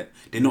cartels. They're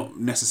not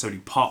necessarily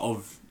part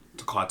of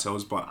the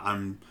cartels, but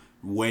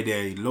where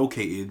they're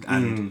located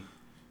and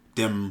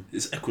them.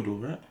 It's Ecuador,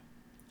 right?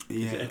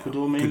 Yeah, is it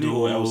Ecuador mainly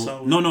or El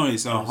Salvador? No,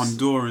 it's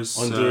Honduras.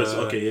 Honduras,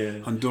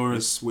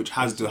 Honduras, which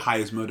has the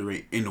highest murder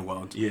rate in the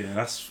world. Yeah,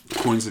 that's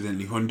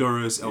coincidentally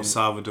Honduras, El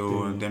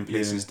Salvador, and them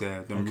places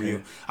there.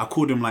 Real. I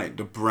call them like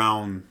the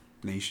brown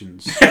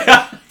nations,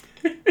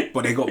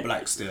 but they got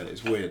blacks there.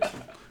 It's weird.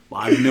 But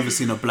I've never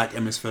seen a black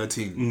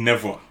MS-13.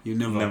 Never. You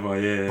never.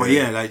 Yeah. But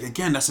like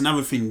again, that's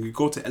another thing. You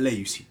go to LA,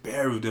 you see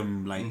bare of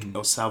them, like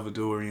El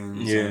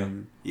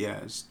Salvadorians.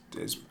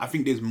 I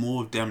think there's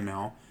more of them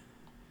now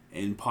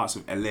in parts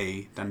of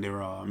LA than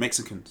there are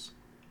Mexicans.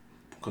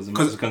 Because the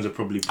Mexicans are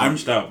probably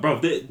branched out, bro.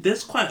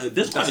 There's quite a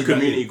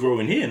community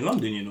growing here in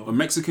London, you know. A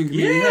Mexican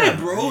community,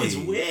 bro. Hey. It's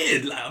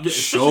weird. Like,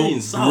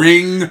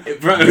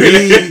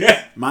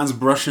 man's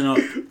brushing up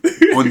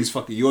on his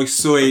fucking yo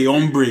soy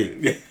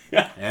hombre.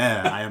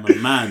 Yeah, I am a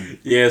man.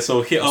 Yeah,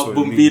 so hit up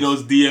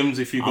Bombido's DMs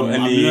if you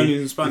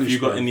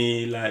got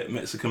any like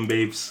Mexican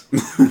babes.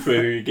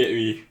 So get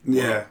me.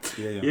 Yeah,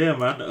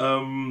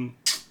 man.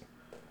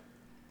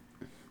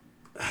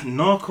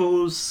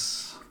 Narcos.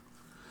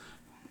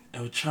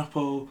 El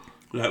Chapo,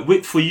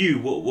 like, for you,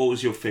 what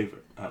was your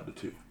favourite out of the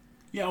two?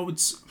 Yeah, I would.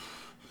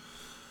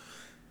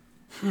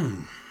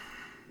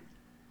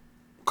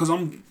 Because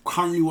I'm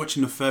currently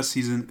watching the third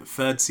season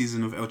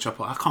of El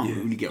Chapo. I can't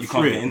really get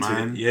through it,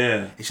 man.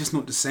 It's just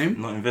not the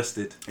same. Not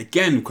invested.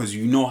 Again, because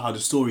you know how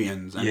the story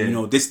ends, and you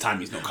know this time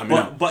he's not coming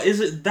out. But is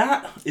it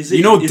that? Is it?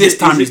 You know this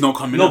time he's not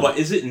coming out. No, but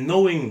is it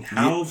knowing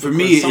how? Yeah, for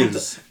me, it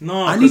is.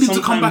 No, I needed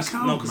to come back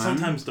out. No, because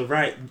sometimes the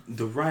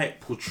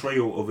right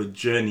portrayal of a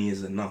journey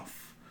is enough.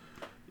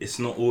 It's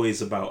not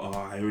always about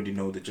I already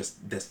know the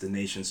just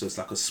destination, so it's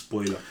like a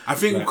spoiler. I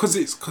think because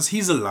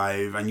he's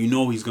alive and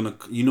he's gonna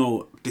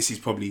this is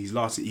probably his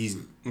last. He's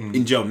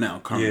in jail now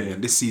currently,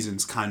 and this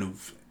season's kind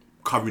of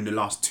covering the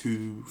last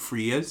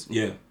 2-3 years.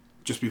 Yeah,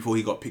 just before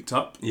he got picked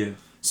up. Yeah,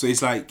 so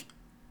it's like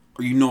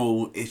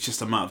it's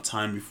just a matter of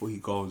time before he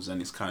goes,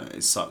 and it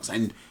sucks.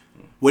 And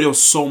where there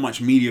was so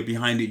much media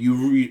behind it,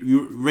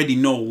 you already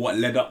know what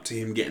led up to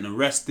him getting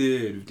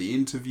arrested, the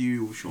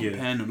interview with Sean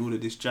Penn and all of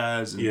this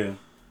jazz. And,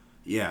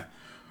 yeah.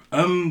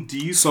 Do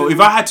you? So if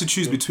I had to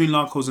choose between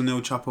Narcos and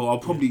El Chapo, I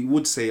probably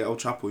would say El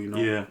Chapo.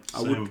 Yeah,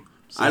 I would.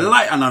 Same.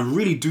 I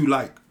really do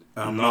like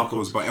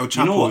Narcos, but El Chapo.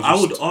 You know what? I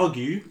would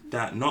argue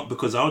that not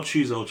because I would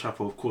choose El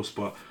Chapo, of course,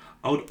 but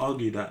I would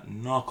argue that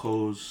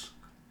Narcos,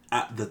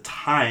 at the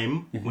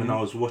time when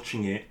I was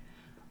watching it,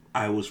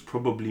 I was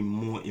probably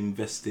more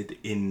invested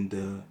in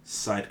the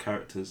side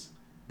characters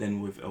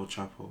than with El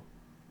Chapo.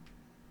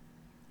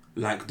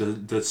 Like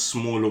the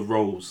smaller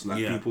roles,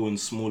 like people in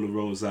smaller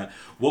roles. Like,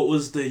 what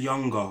was the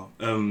younger?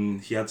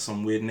 He had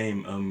some weird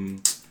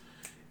name.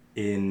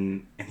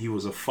 And he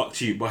was a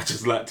fuck you, but I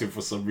just liked him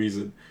for some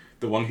reason.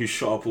 The one who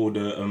shot up all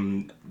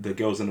the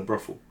girls in the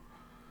brothel.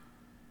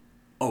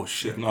 Oh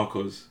shit!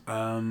 Narcos.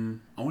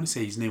 I want to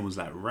say his name was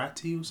like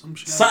Ratty or some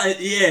shit.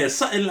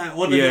 Something like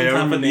one of them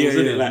type of names,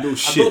 isn't it? Like, I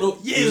don't know.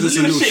 Yeah, he was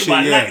a little shit, but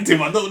I liked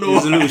him. I don't know. He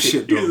was a little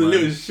shit, though. He was a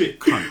little shit.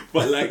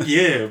 But like,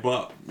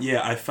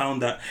 I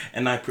found that,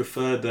 and I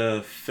prefer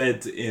the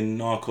Fed in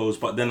Narcos.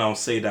 But then I'll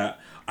say that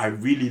I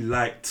really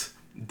liked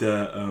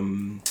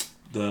the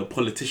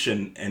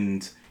politician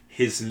and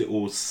his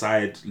little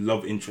side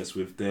love interest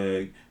with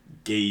the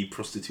gay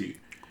prostitute.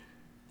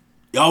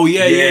 Oh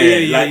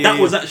yeah. Like that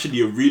was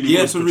actually a really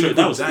good portrayal. Really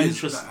that was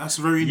interesting. That's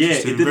very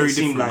interesting. Yeah, it didn't very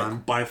seem like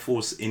man. by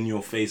force in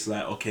your face.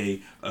 Like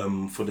okay,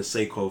 for the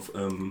sake of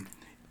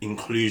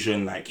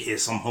inclusion, like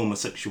here's some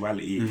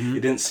homosexuality.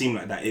 It didn't seem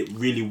like that. It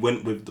really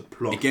went with the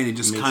plot. Again, it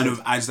just kind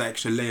of adds that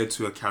extra layer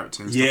to a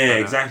character. And stuff yeah,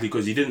 like exactly.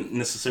 Because you didn't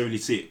necessarily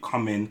see it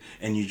coming,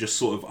 and you just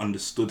sort of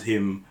understood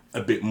him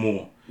a bit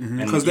more.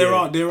 Because there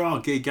are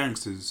gay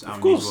gangsters out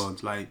in these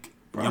worlds, like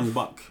Young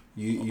Buck.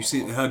 You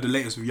heard the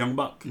latest of Young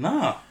Buck?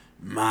 Nah.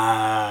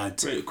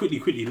 Mad. Wait,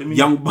 quickly, let me...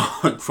 Young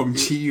Buck from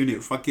G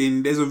Unit.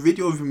 Fucking, there's a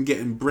video of him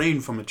getting brain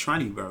from a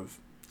tranny, bruv.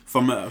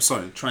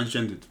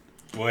 Transgendered.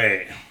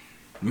 Wait.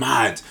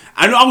 Mad.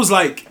 And I was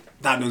like,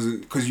 that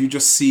doesn't... Because you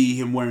just see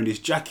him wearing this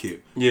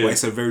jacket. Yeah. But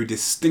it's a very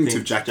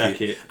distinctive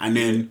jacket. And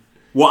then...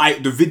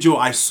 the video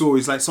I saw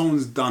is like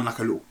someone's done like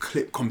a little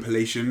clip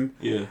compilation.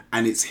 Yeah.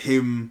 And it's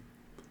him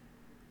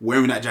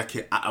wearing that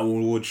jacket at an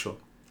award show.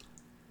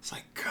 It's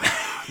like, God,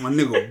 my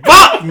nigga,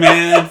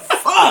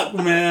 fuck,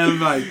 man.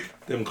 Like,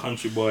 them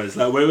country boys.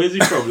 Like, where's he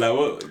from? Like,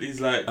 what?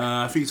 He's like...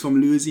 I think he's from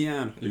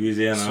Louisiana.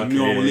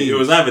 Okay. It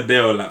was either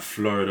there or like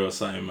Florida or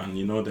something, man.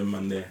 You know them,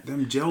 man, there.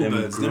 Them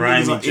jailbirds. Them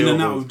niggas are in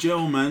and out of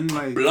jail, man.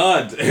 Like,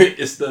 blood.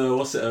 It's the,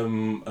 what's it,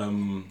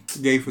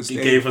 Gay for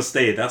Stay. Gay for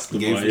Stay, that's the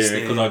one. Yeah,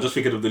 because I was just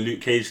thinking of the Luke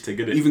Cage to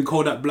get it. Even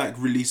Kodak Black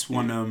released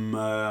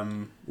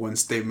one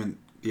statement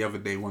the other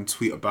day, one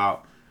tweet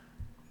about,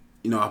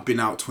 I've been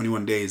out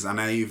 21 days and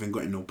I ain't even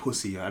got no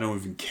pussy. I don't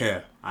even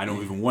care. I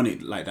don't even want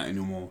it like that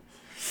anymore.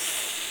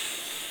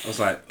 I was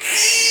like,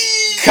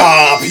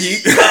 copy.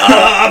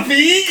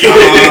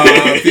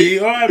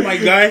 Alright, my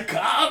guy.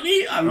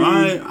 Copy. I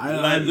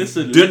mean,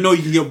 listen. Didn't know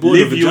you can get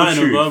bored of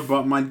vagina, bro.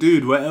 But my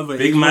dude, whatever.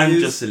 Big man,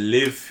 just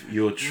live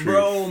your truth.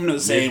 Bro, I'm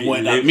not saying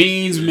what that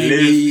means.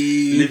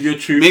 Maybe live your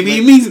truth. Maybe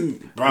he means,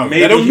 bro.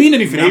 That don't mean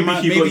anything.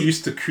 Maybe he got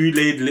used to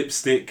Kool-Aid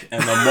lipstick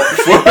and a mop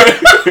for it.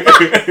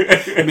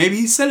 Maybe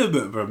he's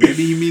celibate, bro.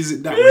 Maybe he means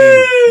it that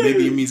way.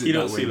 Maybe he means it that way. You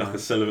don't see like a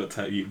celibate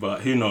type,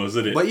 but who knows,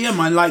 isn't it? But yeah,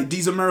 man, like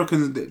these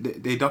Americans,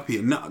 they duppy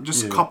it. No,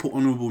 just a couple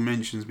honourable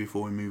mentions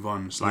before we move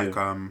on. It's like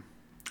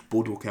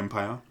Boardwalk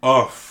Empire.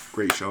 Oh,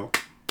 great show.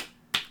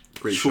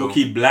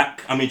 Chalky White.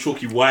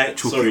 Chalky White.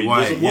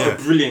 What a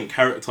brilliant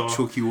character.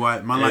 Chalky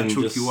White. Man, like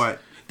Chalky White.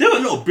 There were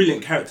a lot of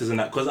brilliant characters in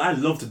that because I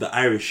loved the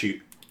Irish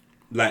shoot.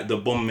 Like the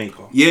bomb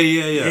maker.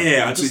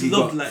 Yeah, I just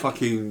loved like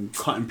fucking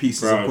cutting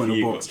pieces bro, up in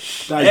a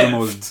box. That is the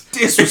most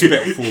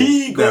disrespectful.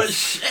 He got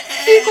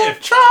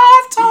chefed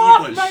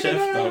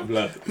up,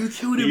 blood. Who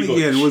killed him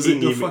again? Was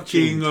it the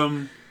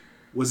fucking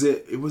was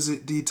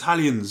it the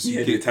Italians?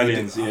 Yeah, the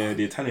Italians.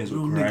 The Italians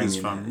were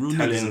grimy.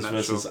 Italians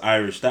versus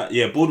Irish.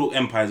 Boardwalk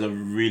Empire is a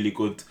really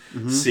good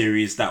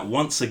series that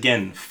once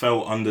again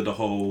fell under the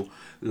whole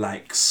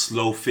like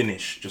slow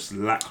finish, just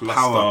lackluster.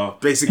 Power.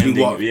 Basically,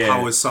 ending. what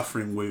Power is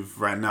suffering with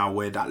right now,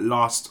 where the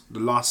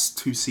last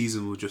 2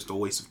 seasons were just a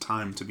waste of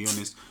time, to be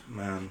honest.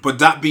 Man. But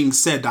that being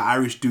said, that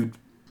Irish dude,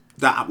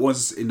 that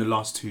was in the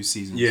last 2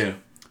 seasons. Yeah.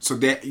 So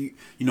there,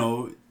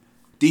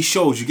 these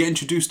shows you get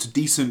introduced to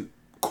decent,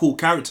 cool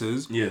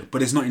characters. Yeah. But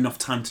there's not enough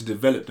time to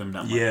develop them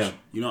that much. Yeah.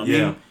 You know what I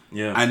mean?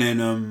 Yeah. And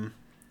then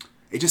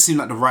it just seemed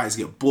like the writers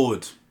get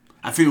bored.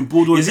 I think in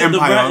Boardwalk Is it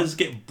Empire, the writers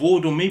get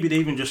bored, or maybe they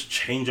even just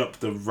change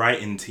up the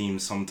writing team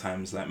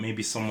sometimes? Like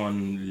maybe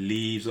someone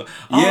leaves.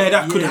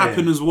 That could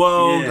happen as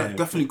well. Yeah. That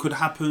definitely could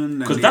happen.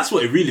 Because that's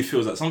what it really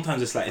feels like.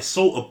 Sometimes it's like it's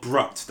so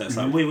abrupt that it's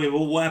like, wait,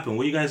 what happened?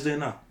 What are you guys doing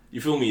now?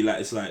 You feel me?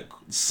 Like it's like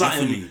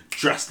something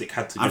drastic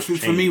had to just change.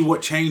 For me,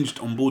 what changed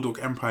on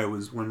Boardwalk Empire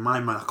was when my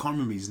man, I can't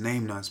remember his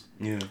name now.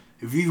 Yeah.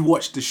 If you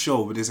watched the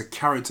show, but there's a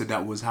character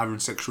that was having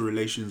sexual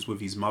relations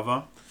with his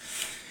mother.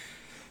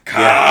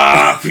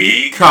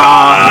 Copy.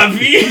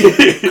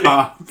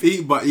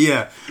 But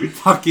yeah,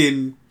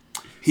 fucking,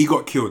 he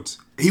got killed.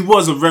 He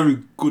was a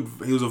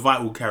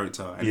vital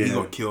character, and he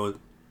got killed.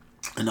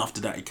 And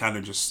after that,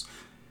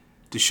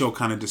 the show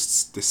kind of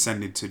just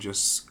descended to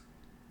just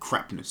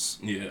crapness.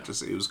 Yeah, it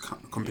was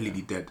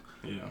completely dead.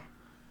 Yeah,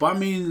 but I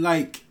mean,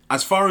 like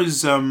as far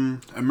as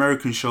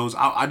American shows,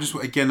 I just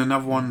again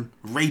another one,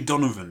 Ray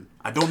Donovan.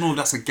 I don't know if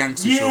that's a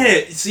gangster show.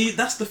 Yeah, see,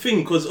 that's the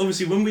thing, because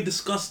obviously when we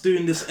discussed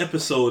doing this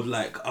episode,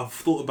 like, I've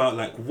thought about,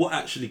 like, what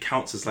actually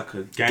counts as, like,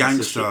 a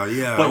gangster show.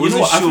 Yeah. But you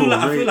know what,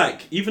 I feel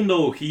like, even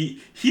though he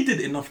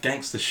did enough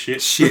gangster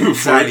shit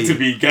for it to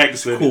be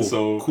gangster.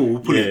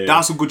 Cool.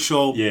 That's a good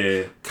show.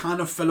 Yeah. Kind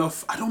of fell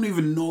off. I don't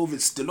even know if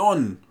it's still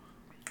on.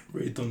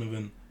 Ray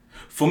Donovan.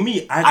 For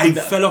me, I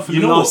fell off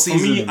in the last season.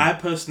 For me, I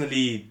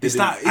personally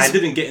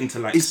didn't get into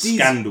like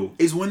Scandal.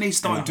 It's when they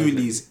start doing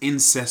these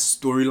incest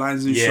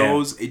storylines in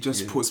shows, it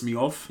just puts me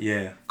off.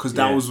 Yeah, because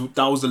that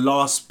was the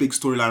last big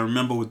storyline I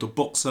remember with the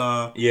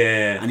boxer.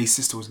 Yeah, and his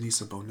sister was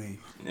Nisa Bonet.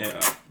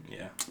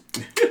 Yeah.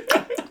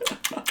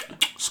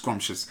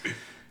 Scrumptious.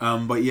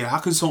 But yeah, how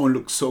can someone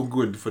look so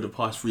good for the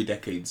past 3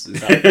 decades? Is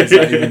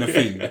that even a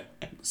thing?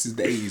 This is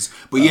the 80s.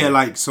 But yeah,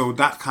 like, so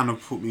that kind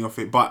of put me off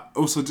it. But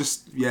also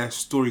just,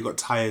 story got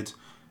tired.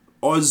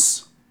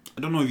 Oz,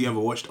 I don't know if you ever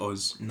watched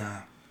Oz.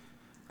 Nah.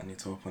 I need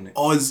to open it.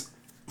 Oz,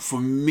 for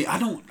me,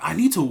 I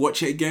need to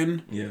watch it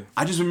again. Yeah.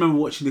 I just remember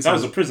watching this. That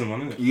was a prison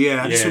one, isn't it?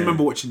 Yeah, I just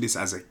remember watching this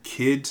as a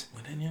kid.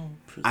 Well, then, yeah,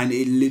 and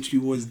it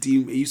literally was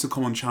deemed. It used to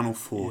come on Channel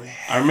 4. Yeah.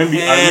 I remember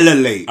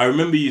late. I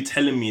remember you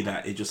telling me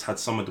that it just had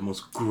some of the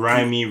most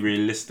grimy,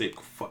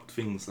 realistic, fucked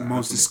things. That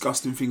most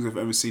disgusting things I've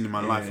ever seen in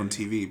my life on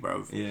TV,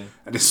 bro. Yeah.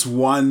 And this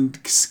one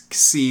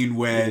scene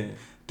where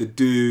the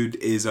dude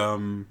is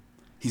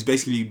he's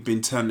basically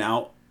been turned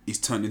out. He's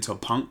turned into a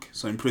punk.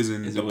 So in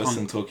prison, is it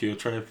Western Tokyo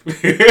Tribe?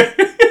 Because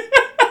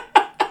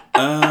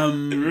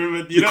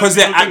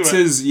they're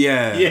actors,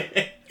 yeah.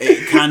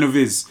 It kind of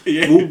is.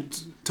 Yeah. Well,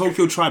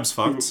 Tokyo Tribe's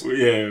fucked.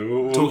 Yeah.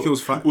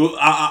 Tokyo's fucked. Well,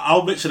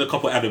 I'll mention a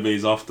couple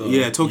animes after.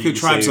 Yeah, Tokyo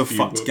Tribes are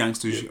fucked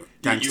gangster. You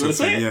wanna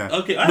say it? Yeah.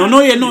 Okay. I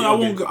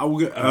won't. I will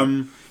get.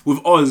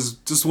 With Oz,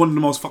 just one of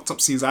the most fucked up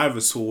scenes I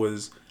ever saw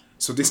was,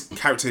 so this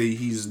character,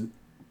 he's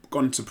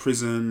gone to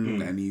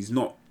prison and he's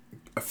not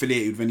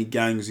affiliated with any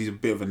gangs. He's a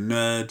bit of a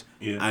nerd,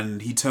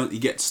 and he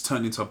gets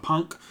turned into a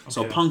punk. Okay.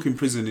 So a punk in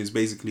prison is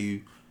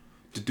basically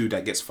the dude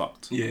that gets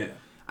fucked. Yeah.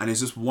 And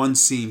it's just one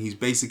scene. He's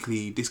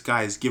basically, this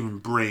guy is giving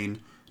brain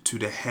to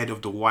the head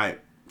of the white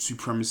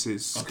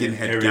supremacist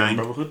skinhead gang.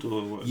 Brotherhood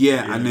or what?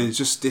 Yeah, and then it's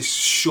just this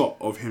shot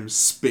of him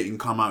spitting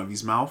come out of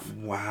his mouth.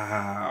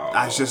 Wow.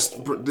 That's just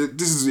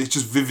it's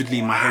just vividly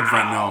in my head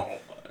right now.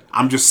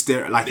 I'm just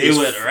staring like they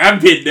went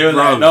rampant. They were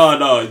like,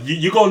 no,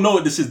 you gonna know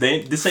what this is.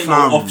 This ain't no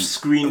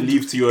off-screen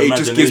leave to your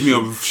imagination. It just gives me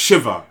a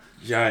shiver.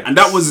 Yikes. And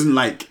that wasn't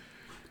like,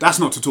 that's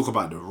not to talk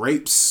about the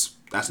rapes.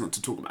 That's not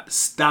to talk about the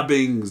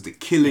stabbings, the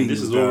killings. And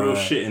this is all real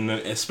shit,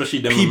 especially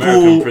them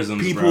American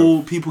prisons,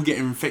 people get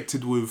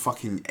infected with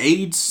fucking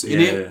AIDS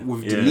in it,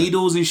 with the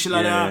needles and shit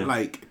like that.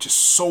 Like, just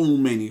so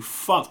many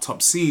fucked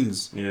up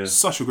scenes. Yeah.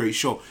 Such a great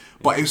show.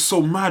 But it's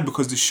so mad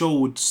because the show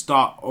would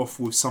start off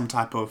with some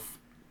type of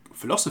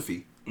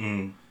philosophy.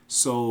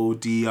 So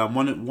the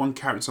one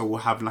character will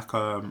have like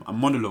a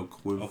monologue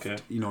with,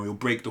 he'll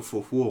break the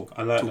fourth wall.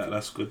 I like that.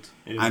 That's good.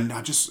 Yeah. And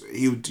I just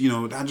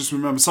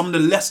remember some of the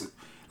lessons.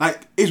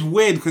 Like, it's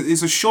weird because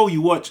it's a show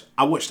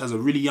I watched as a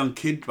really young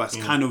kid, but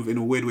it's kind of in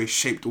a weird way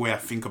shaped the way I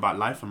think about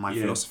life and my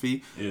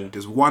philosophy. Yeah.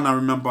 There's one I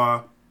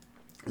remember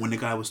when the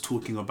guy was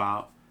talking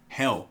about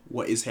hell.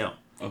 What is hell?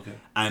 Okay.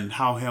 And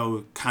how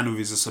hell kind of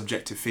is a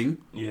subjective thing.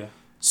 Yeah.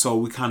 So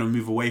we kind of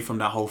move away from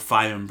that whole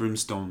fire and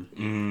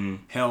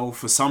brimstone. Hell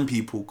for some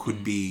people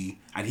could be,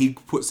 and he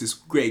puts this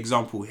great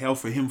example. Hell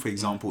for him, for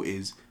example,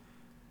 is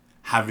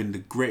having the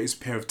greatest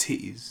pair of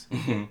titties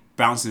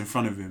bouncing in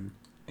front of him.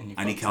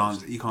 And he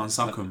can't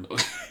suck them.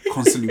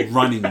 Constantly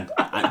running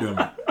at them.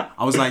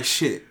 I was like,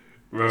 shit.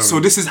 Right. So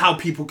this is how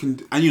people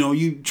can, and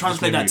you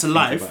translate that to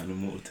life.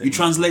 You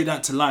translate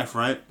that to life,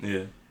 right?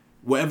 Yeah.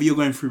 Whatever you're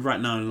going through right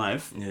now in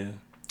life, you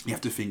have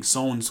to think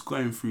someone's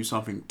going through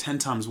something 10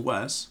 times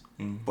worse,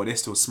 but they're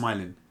still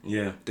smiling.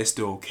 Yeah. They're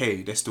still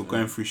okay. They're still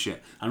going through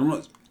shit.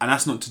 And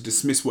that's not to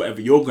dismiss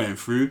whatever you're going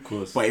through,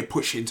 but it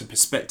puts it into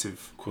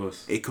perspective. Of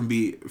course. It can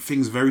be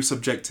things very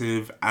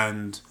subjective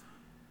and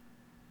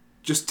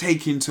just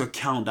take into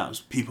account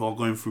that people are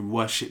going through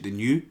worse shit than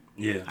you.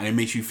 Yeah. And it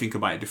makes you think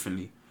about it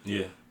differently.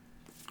 Yeah.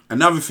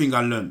 Another thing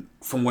I learned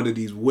from one of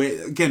these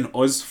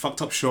Oz,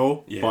 fucked up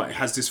show, but it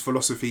has this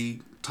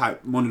philosophy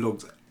type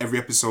monologues every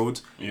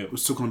episode. Yeah. It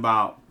was talking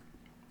about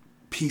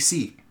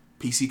PC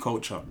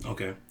culture.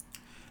 Okay.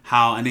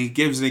 And he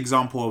gives an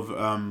example of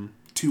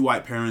two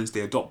white parents,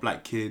 they adopt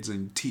black kids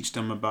and teach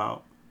them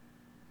about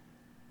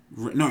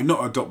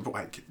not adopt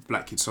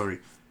black kids, sorry.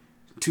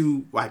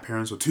 Two white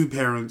parents or two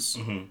parents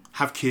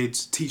have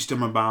kids, teach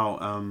them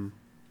about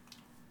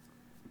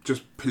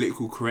just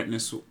political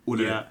correctness, all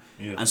of that.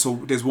 Yeah. And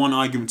so there's one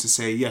argument to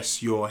say,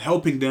 yes, you're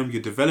helping them,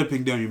 you're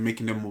developing them, you're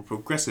making them more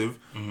progressive,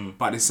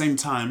 but at the same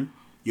time,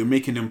 you're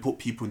making them put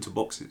people into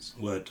boxes.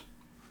 Word.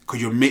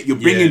 Because you're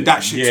bringing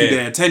that shit to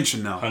their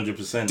attention now.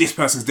 100%. This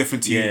person's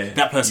different to you.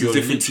 That person's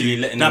different to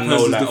you. Letting them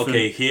know, like,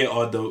 okay, here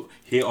are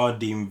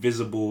the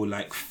invisible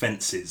like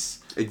fences.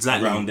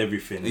 Exactly. Around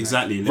everything.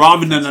 Exactly. Like,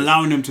 rather than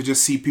allowing them to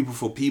just see people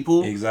for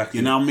people.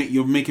 Exactly.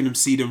 You're making them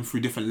see them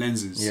through different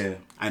lenses. Yeah.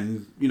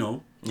 And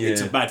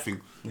it's a bad thing.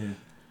 Yeah.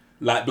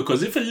 Like,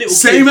 because if a little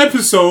same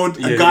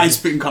episode, a guy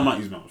spitting come out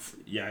his mouth.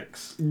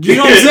 Yikes. Do you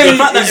know what I'm saying? The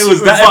fact that it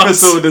was that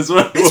episode as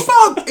well. It's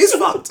fucked. It's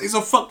fucked. It's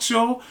a fucked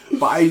show.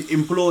 But I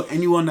implore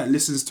anyone that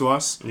listens to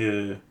us,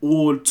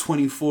 all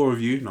 24 of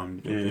you, no,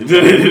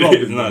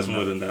 it's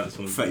more than that.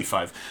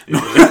 35.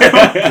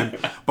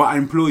 But I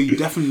implore you,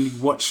 definitely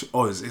watch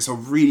Oz. It's a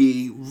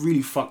really,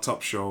 really fucked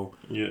up show.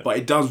 Yeah. But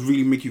it does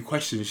really make you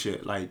question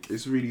shit. Like,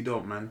 it's really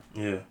dope, man.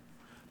 Yeah.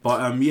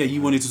 But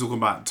you wanted to talk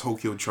about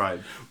Tokyo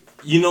Tribe.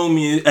 You know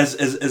me as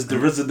the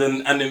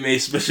resident anime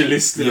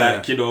specialist,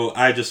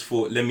 I just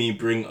thought, let me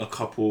bring a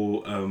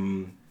couple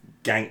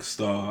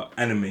gangster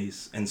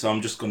animes, and so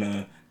I'm just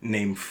gonna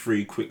name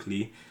 3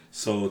 quickly.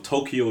 So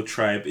Tokyo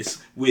Tribe, it's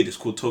weird, it's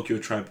called Tokyo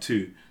Tribe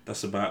 2.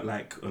 That's about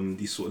like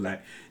these sort of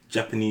like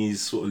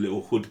Japanese sort of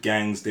little hood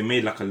gangs. They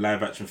made like a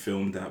live action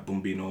film that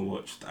Bombino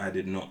watched. I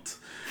did not.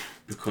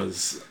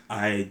 Because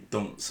I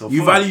don't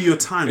You value your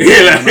time.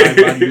 I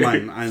value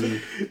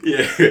mine.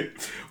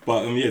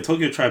 But yeah,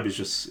 Tokyo Tribe is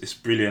just, it's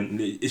brilliant.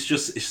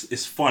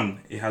 It's fun.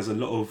 It has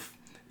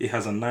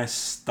a nice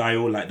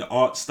style. Like the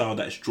art style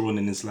that's drawn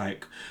in is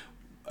like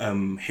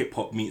hip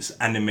hop meets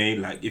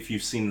anime. Like if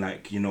you've seen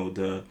like, you know,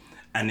 the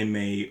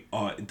anime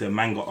art, the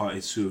manga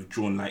artists who have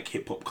drawn like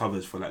hip hop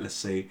covers for like, let's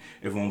say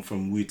everyone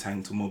from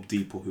Wu-Tang to Mobb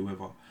Deep or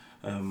whoever.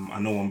 I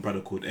know one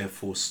brother called Air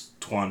Force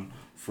Twan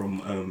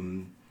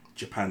from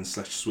Japan /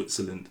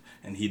 Switzerland,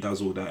 and he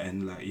does all that.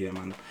 And like, yeah,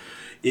 man,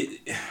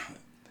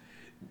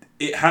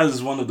 it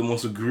has one of the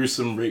most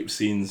gruesome rape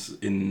scenes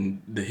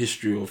in the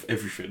history of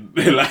everything.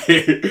 Like,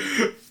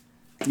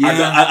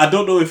 yeah. I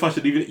don't know if I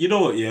should even... You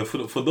know what, yeah,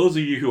 for those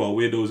of you who are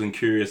weirdos and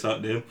curious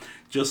out there,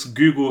 just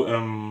Google,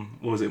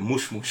 what was it,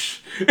 Mush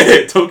Mush.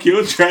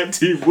 Tokyo Tribe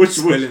Team Mush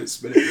Mush.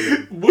 Spell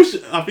it. Mush,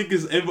 I think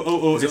it's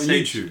M-O-O-S-H. Is it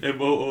on YouTube?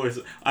 M-O-O-S.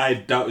 I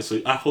doubt it,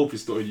 so I hope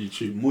it's not on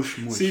YouTube. Mush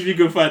Mush. See if you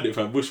can find it,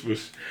 fam. Mush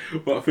Mush.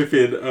 But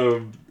flipping,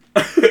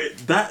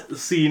 that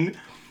scene...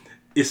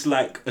 It's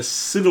like a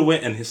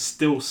silhouette and it's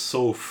still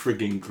so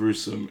frigging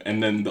gruesome.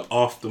 And then the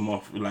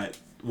aftermath, like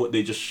what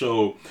they just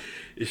show,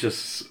 it's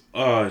just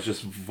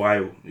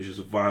vile. It's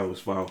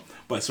vile.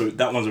 But so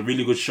that one's a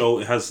really good show.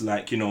 It has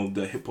like, you know,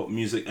 the hip hop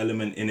music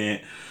element in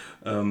it.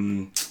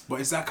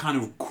 But is that kind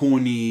of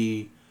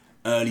corny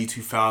early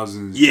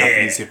 2000s Yeah.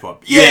 Japanese hip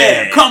hop?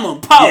 Yeah. Come on,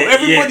 power.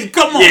 Everybody,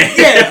 come on.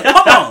 Yeah,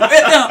 come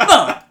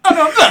on.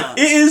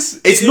 It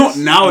is. It's not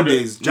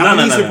nowadays.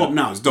 Japanese hip hop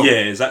now is dope. Yeah,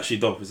 it's actually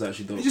dope. It's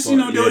just, you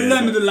know, they were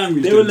learning the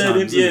language. They were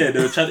learning. Yeah,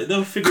 they were trying. They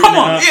were figuring Come it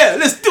on, out. yeah,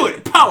 let's do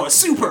it. Power,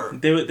 super.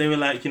 They were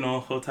like, you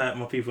know, hold tight,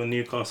 my people in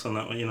Newcastle.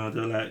 And that, you know,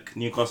 they're like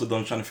Newcastle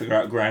done trying to figure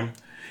out grime.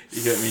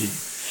 You get me?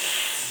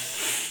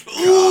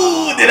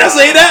 Ooh, did I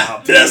say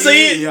that? Did I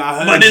say it? Yeah, I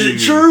heard but is you. it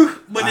true?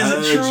 But is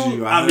it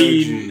true? I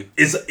mean,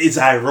 is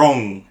I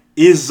wrong?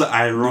 Is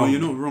I wrong? No,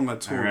 you're not wrong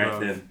at all. All right bro.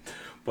 then.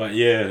 But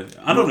yeah,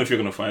 I don't know if you're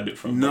gonna find it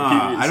from.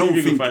 Nah, I don't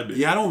think.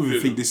 Yeah, I don't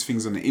even think this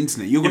thing's on the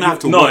internet. You're gonna have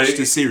to watch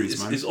the series,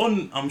 man. It's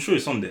on. I'm sure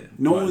it's on there.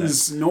 No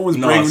one's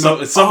braving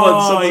up.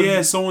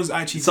 Someone's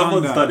actually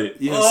done it.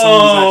 Yeah,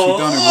 someone's actually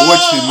done it. We're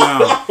watching it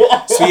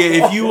now. So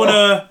yeah, if you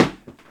wanna.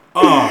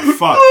 Oh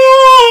fuck!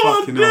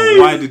 Fucking hell!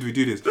 Why did we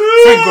do this?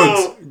 Thank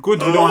God.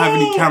 Good, we don't have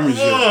any cameras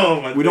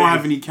yet. We don't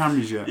have any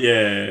cameras yet.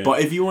 Yeah. But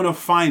if you wanna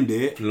find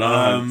it,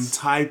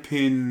 type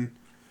in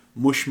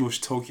Mush Mush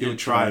Tokyo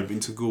Tribe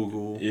into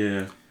Google.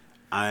 Yeah.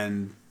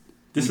 And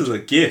this is a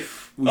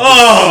GIF. We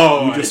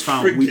just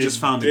found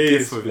a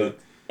GIF of it.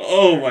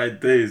 Oh my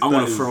days! I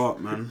want to throw up,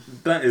 man.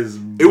 That is.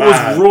 It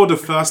was raw the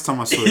first time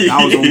I saw it.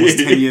 That was almost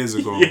 10 years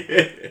ago.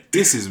 Yeah.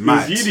 This is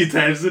mad. It was uni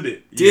times, isn't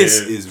it?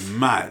 This is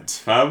mad,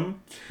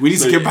 fam. We need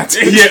to get back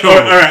to the show.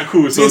 All right,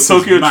 cool. So This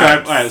Tokyo is mad.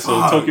 Tribe. All right, so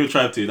Fuck. Tokyo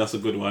Tribe 2. That's a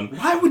good one.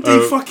 Why would they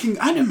fucking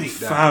animate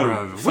that,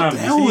 bro? What the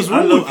hell was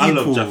wrong with people? I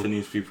love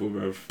Japanese people,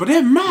 bro. But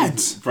they're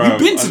mad. Bro, You've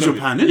been to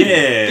Japan, innit?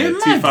 Yeah, They're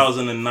mad.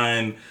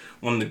 2009.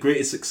 One of the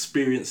greatest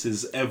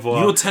experiences ever.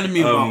 You were telling me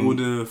about all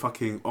the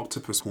fucking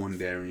octopus porn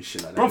there and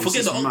shit like that. Bro,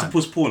 forget the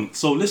octopus porn.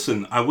 So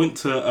listen, I went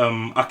to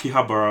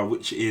Akihabara,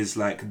 which is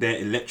like their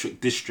electric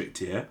district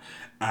here,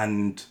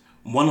 and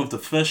one of the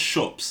first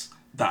shops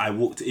that I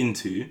walked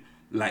into,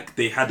 like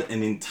they had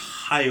an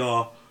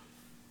entire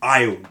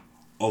aisle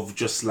of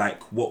just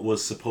like what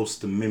was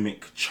supposed to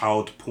mimic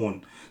child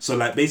porn. So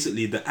like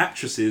basically the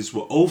actresses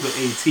were over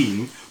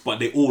 18, but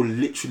they all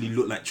literally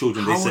looked like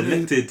children. They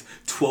selected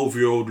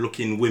 12-year-old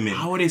looking women.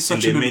 How are they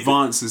such an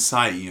advanced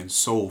society and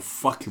so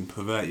fucking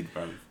perverted,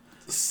 bro?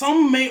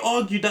 Some may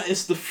argue that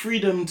it's the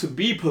freedom to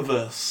be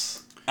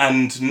perverse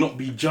and not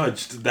be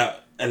judged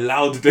that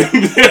allowed them.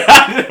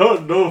 I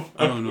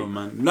don't know,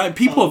 man. Like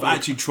people have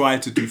actually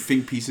tried to do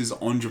think pieces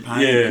on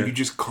Japan, and you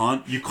just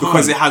can't. You can't.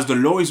 Because it has the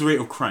lowest rate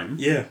of crime.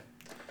 Yeah.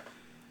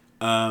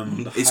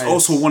 It's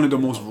also one of the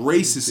most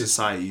racist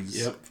societies.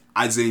 Yep.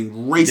 As in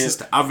racist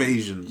to other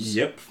Asians.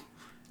 Yep.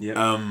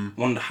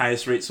 One of the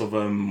highest rates of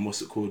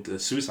what's it called?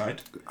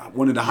 Suicide.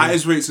 One of the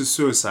highest rates of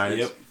suicide.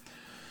 Yep.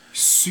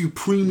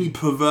 Supremely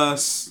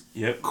perverse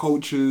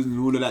cultures and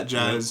all of that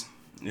jazz.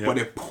 Yep. But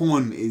their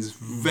porn is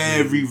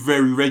very,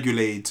 very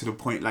regulated to the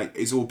point like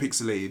it's all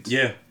pixelated.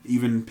 Yeah.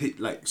 Even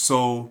like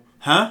so.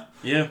 Huh?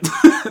 Yeah.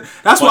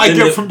 That's what I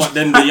get from. But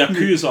then the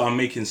Yakuza are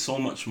making so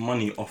much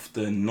money off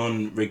the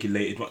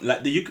non-regulated one.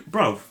 Like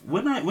bro,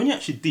 when you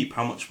actually deep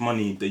how much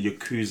money the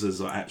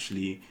Yakuzas are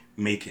actually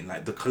making,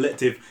 like the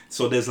collective.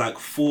 So there's like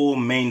 4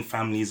 main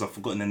families. I've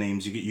forgotten the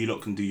names. You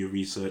lot can do your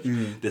research.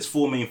 There's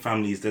 4 main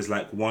families. There's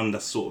like one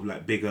that's sort of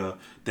like bigger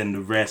than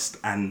the rest,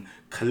 and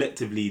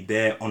collectively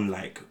they're on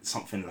like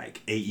something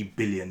like 80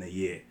 billion a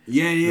year.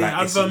 Yeah.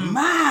 Like, it's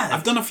mad.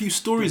 I've done a few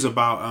stories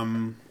about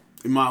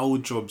in my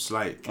old jobs,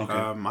 like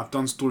I've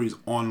done stories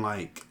on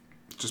like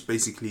just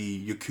basically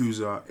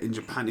Yakuza in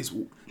Japan. It's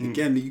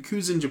again, the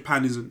Yakuza in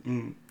Japan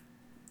isn't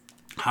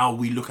how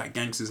we look at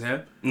gangsters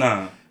here.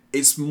 Nah,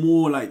 it's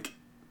more like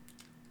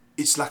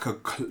it's like a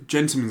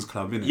gentleman's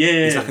club, isn't it?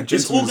 Yeah, it's like a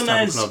gentleman's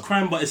organised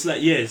crime, but it's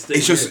like it's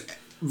just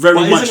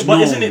very much.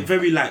 But isn't it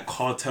very like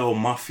cartel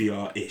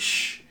mafia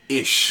ish?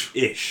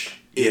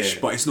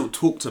 But it's not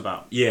talked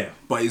about. Yeah,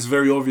 but it's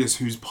very obvious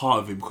who's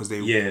part of it because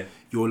they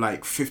you're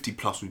like 50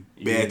 plus with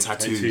bare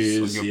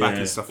tattoos on your back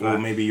and stuff like that.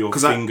 Or maybe your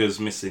fingers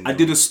missing. I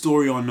did a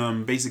story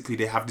on basically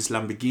they have this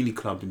Lamborghini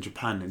club in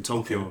Japan, in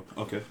Tokyo.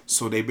 Okay.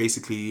 So they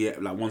basically,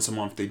 like once a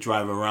month, they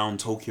drive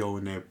around Tokyo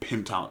and they're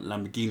pimped out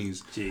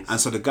Lamborghinis. Jeez. And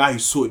so the guy who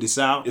sorted this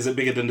out... Is it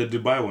bigger than the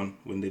Dubai one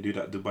when they do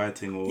that Dubai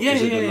thing? Or Yeah,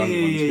 is it the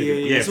London one?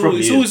 yeah. It's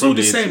all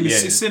the same.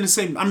 It's in the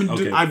same. I mean,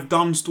 I've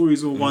done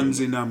stories of ones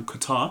in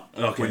Qatar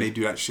when they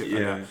do that shit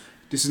like that.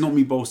 This is not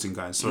me boasting,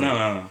 guys. Sorry.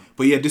 No.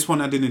 But yeah, this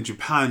one I did in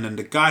Japan, and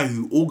the guy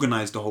who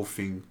organised the whole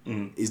thing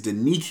is the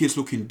neakiest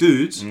looking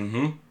dude.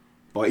 Mm-hmm.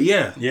 But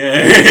yeah.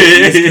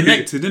 He's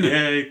connected, isn't it?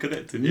 Yeah, he's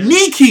connected. Yeah.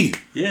 Neaky!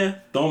 Yeah,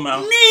 don't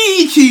matter.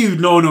 Neaky!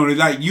 No,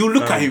 like, you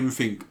look at him and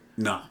think,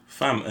 nah.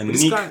 Fam,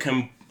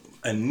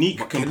 a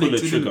neek can pull a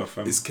trigger,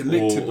 fam. It's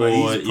connected, but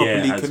he's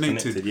properly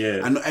connected.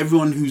 Yeah. And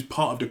everyone who's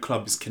part of the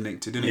club is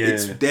connected, isn't it? Yeah.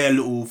 It's their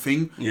little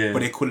thing, but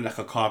they call it like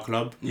a car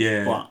club.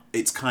 Yeah. But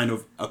it's kind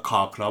of a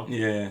car club.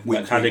 Yeah. Wink,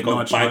 like how they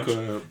got nudge,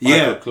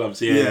 biker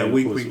clubs. Yeah,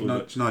 wink,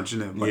 nudge,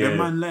 innit? But they're,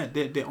 man,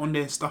 they're on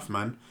their stuff,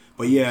 man.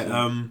 But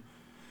yeah,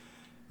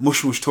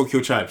 Mush Tokyo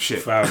Tribe,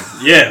 shit. Fam.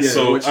 Yeah,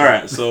 so,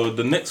 alright, so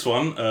the next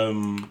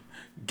one,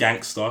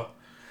 Gangster.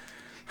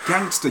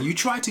 Gangster, you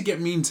tried to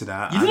get me into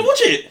that. You didn't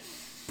watch it?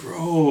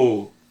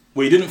 Bro.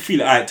 Well, you didn't feel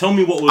it. Alright, tell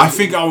me what was... I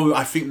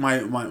think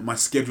my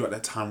schedule at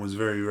that time was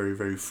very, very,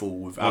 very full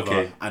with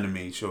other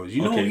anime shows.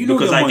 You know,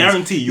 because I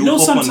guarantee you'll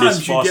hop on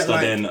this faster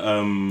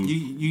than...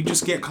 You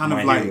just get kind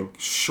of like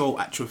show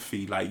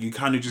atrophy. Like, you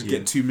kind of just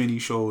get too many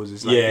shows.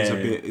 It's like,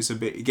 it's a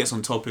bit... It gets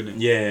on top, innit?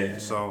 Yeah.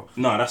 So...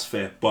 No, that's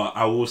fair. But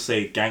I will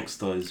say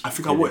Gangster is... I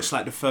think I watched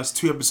like the first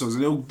 2 episodes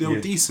and they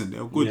were decent. They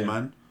were good,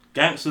 man.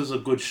 Gangster's a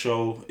good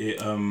show.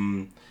 It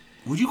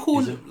would you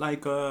call it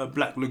like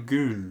Black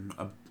Lagoon?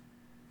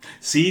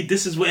 See,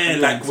 this is where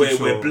like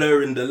we're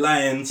blurring the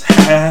lines.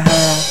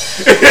 This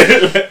is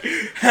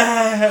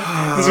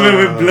where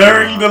we're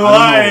blurring the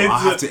lines. I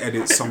have to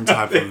edit some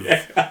type of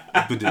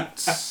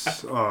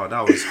bidits. Oh,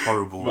 that was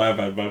horrible. My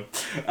bad, man.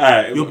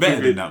 Alright, you're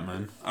better than that,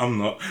 man. I'm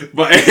not.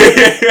 But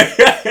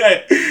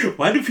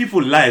why do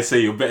people lie and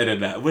say you're better than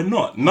that? We're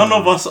not. None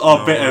of us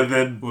are better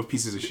than... We're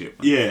pieces of shit,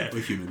 man. Yeah.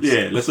 We're humans.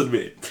 Yeah, let's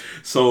admit it.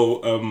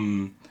 So,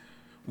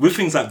 with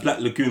things like Black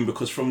Lagoon,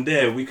 because from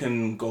there we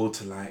can go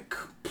to like...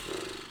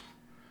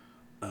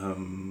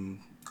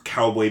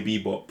 Cowboy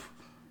Bebop.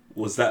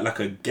 Was that like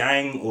a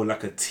gang or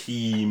like a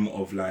team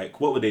of like,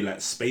 what were they,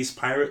 like space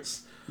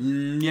pirates?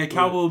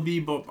 Cowboy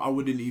Bebop, I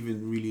wouldn't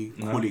even really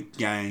call it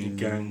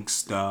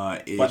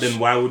gangster-ish. But then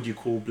why would you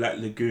call Black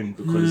Lagoon?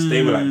 Because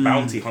they were like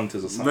bounty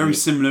hunters or something. Very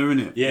similar,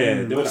 innit?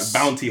 Yeah, they were like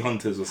bounty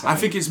hunters or something. I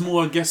think it's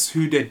more, I guess,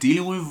 who they're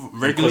dealing with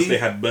regularly. Because they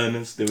had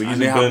burners. They were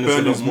using burners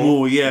a lot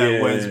more.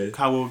 Whereas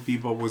Cowboy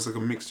Bebop was like a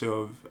mixture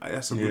of...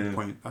 That's a good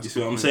point. You see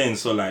what I'm saying?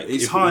 So like...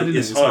 It's hard,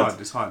 isn't it?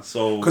 It's hard.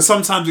 So... Because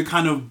sometimes it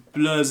kind of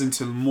blurs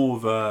into more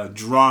of a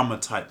drama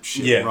type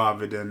shit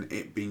rather than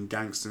it being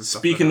gangster and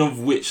stuff. Speaking of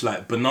which,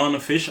 like Banana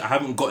Fish, I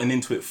haven't gotten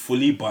into it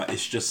fully, but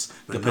it's just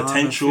the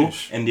potential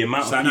and the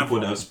amount of people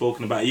that have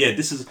spoken about it. Yeah,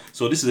 this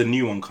is a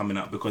new one coming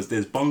out because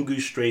there's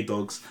Goosh Stray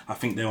Dogs. I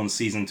think they're on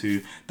season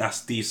 2.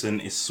 That's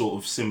decent. It's sort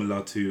of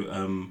similar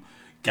to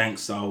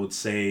Gangster, I would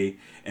say,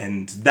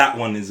 and that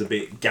one is a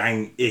bit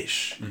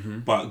gang-ish.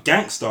 But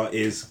Gangster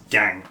is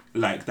gang.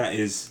 Like that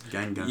is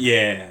gang.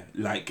 Yeah,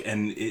 like,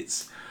 and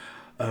it's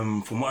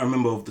from what I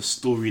remember of the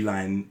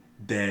storyline,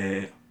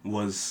 there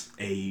was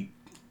a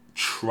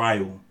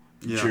trial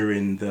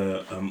during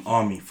the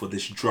army for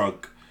this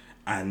drug,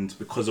 and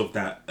because of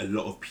that, a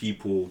lot of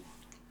people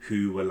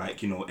who were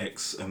like, you know,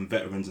 ex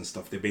veterans and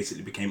stuff, they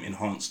basically became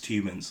enhanced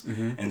humans,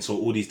 and so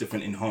all these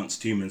different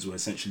enhanced humans were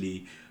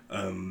essentially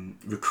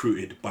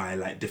recruited by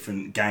like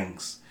different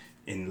gangs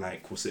in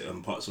like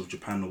parts of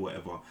Japan or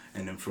whatever,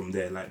 and then from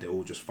there like they're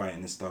all just fighting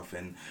and stuff,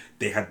 and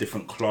they had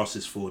different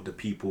classes for the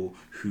people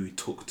who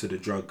took to the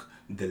drug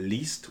the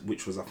least,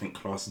 which was I think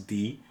class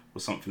D or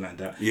something like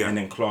that. And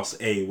then class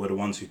A were the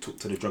ones who took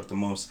to the drug the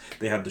most.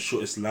 They had the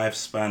shortest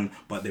lifespan,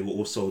 but they were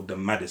also the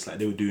maddest. Like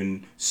they were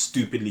doing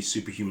stupidly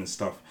superhuman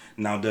stuff.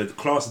 Now the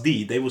class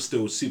D, they were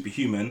still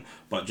superhuman,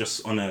 but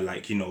just on a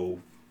like, you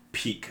know,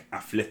 peak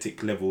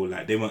athletic level.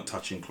 Like they weren't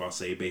touching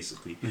class A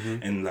basically.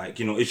 And like,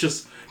 you know, it's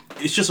just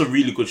a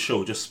really good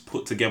show. Just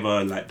put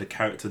together like the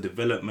character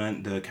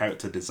development, the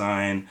character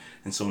design,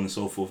 and so on and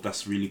so forth.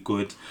 That's really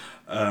good.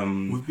 I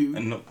mean,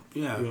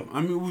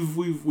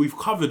 we've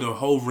covered a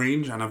whole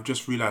range, and I've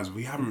just realised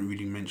we haven't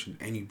really mentioned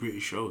any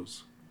British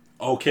shows.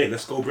 Okay,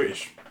 let's go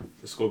British.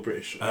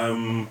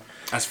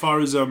 As far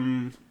as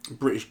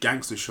British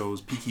gangster shows,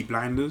 Peaky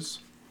Blinders.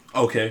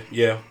 Okay,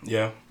 yeah.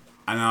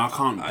 And I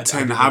can't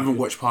pretend I haven't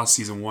watched past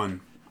season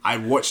 1. I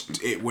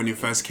watched it when it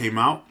first came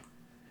out.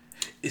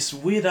 It's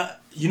weird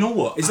that you know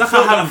what? It's I like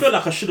feel I feel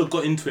like I should have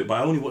got into it, but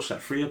I only watched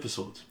like 3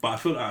 episodes. But I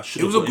feel like I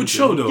should. It was a good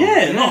show though.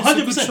 Yeah, no, 100%.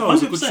 It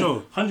was a good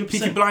show. 100%.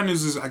 Peaky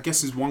Blinders is, I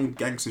guess, is one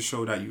gangster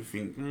show that you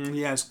think,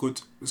 yeah, it's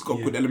good. It's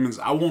got good elements.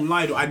 I won't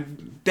lie though. I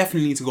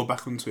definitely need to go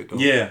back onto it though.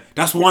 Yeah,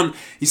 that's one.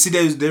 You see,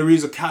 there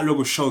is a catalogue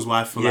of shows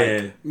where I feel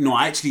like,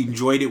 I actually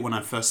enjoyed it when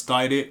I first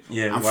started it.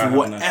 Yeah, and for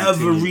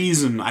whatever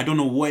reason, I don't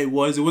know what it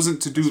was. It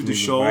wasn't to do with the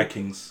show.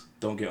 Vikings,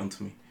 don't get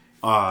onto me.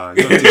 You're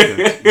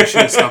different. You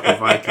should have stuck with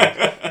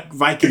Vikings.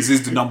 Vikings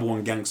is the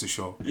 #1 gangster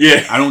show.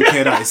 Yeah, I don't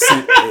care that it's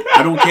set.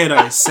 I don't care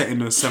that it's set in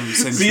the 7th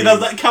century. See, does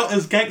that count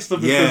as gangster?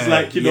 Because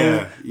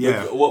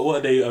what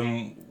are they?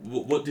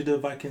 What did the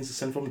Vikings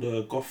descend from?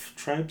 The Goth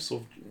tribes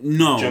of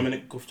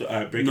Germanic Goth.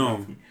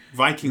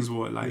 Vikings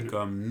were like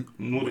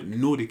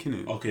Nordic,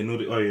 innit? Okay,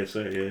 Nordic. Oh yeah,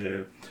 sorry,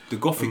 yeah. The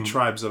Gothic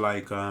tribes are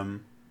like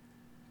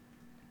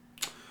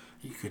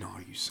you could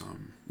argue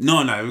some.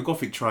 No, the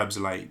Gothic tribes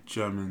are like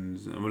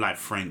Germans, like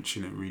French,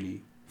 innit?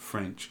 Really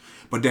French.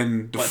 But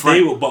then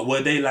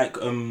were they like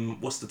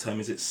what's the term?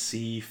 Is it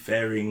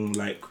seafaring,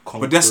 like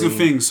conquering? But that's the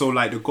thing. So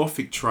like the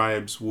Gothic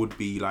tribes would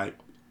be like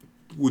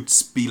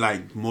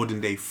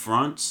modern day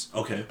France.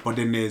 Okay. But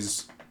then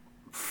there's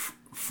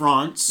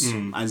France,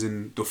 as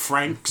in the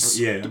Franks.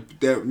 Yeah.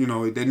 They're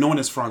known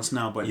as France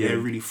now, but they're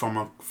really from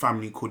a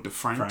family called the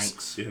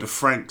Franks. The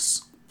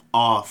Franks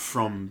are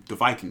from the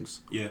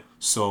Vikings. Yeah.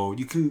 So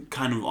you can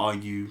kind of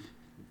argue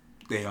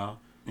they are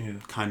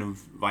kind of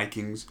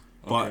Vikings.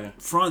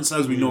 But France,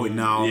 as we know it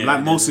now,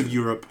 most of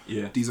Europe,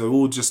 these are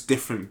all just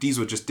different. These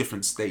were just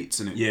different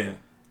states, innit? Yeah.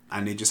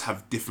 And they just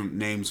have different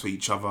names for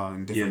each other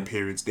in different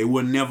periods. They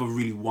were never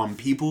really one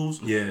peoples,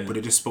 but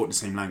they just spoke the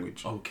same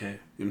language. Okay. You know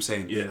what I'm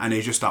saying? Yeah. And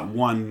they're just that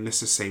one,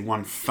 let's just say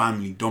one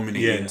family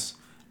dominated.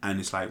 And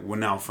it's like, we're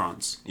now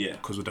France. Yeah.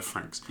 Because we're the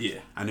Franks. Yeah.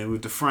 And then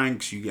with the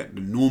Franks, you get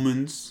the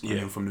Normans. And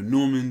then from the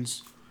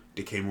Normans,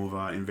 they came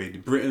over,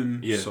 invaded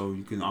Britain. Yeah. So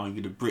you can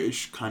argue the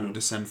British kind of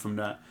descend from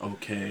that.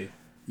 Okay.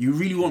 You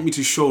really want me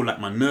to show like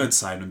my nerd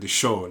side on the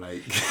show,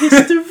 like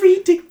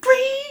history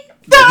degree.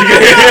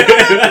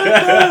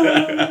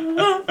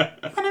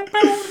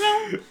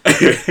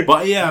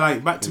 But yeah,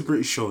 like back to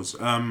British shows.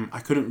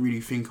 I couldn't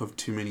really think of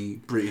too many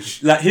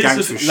British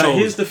gangster shows.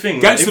 Here's the thing.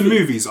 Gangster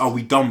movies, are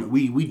we dumb?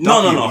 We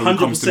no, when it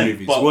comes to 100%,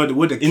 movies.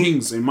 We're the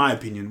kings, in my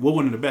opinion. We're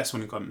one of the best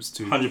when it comes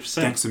to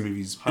 100% gangster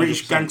movies.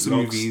 British gangster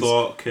movies.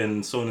 Stock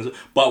and so on and so.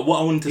 But what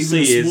I wanted to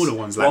say is,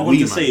 ones like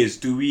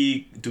do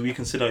we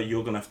consider?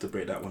 You're gonna have to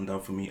break that one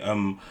down for me.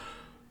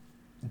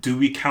 Do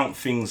we count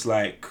things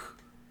like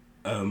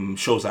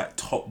shows like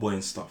Top Boy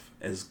and stuff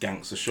as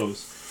gangster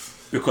shows?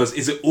 Because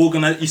is it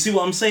organized? You see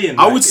what I'm saying?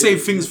 I would say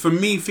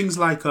things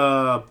like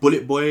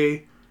Bullet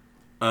Boy,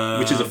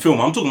 which is a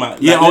film. I'm talking about.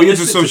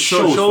 Just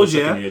shows.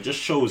 Just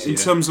shows. In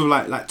terms of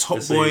like Top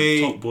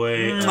Boy.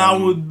 I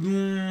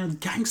would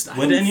gangster.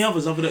 Were there any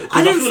others other than?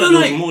 I feel like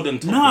there was more than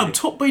Top Boy. No,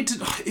 Top Boy.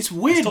 It's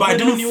weird, but I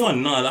don't feel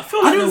one. No, I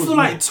feel like I don't feel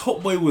like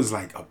Top Boy was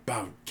like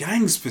about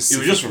gang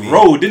specifically. It was just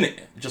road, didn't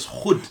it? Just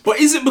hood. But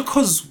is it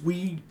because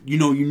we, you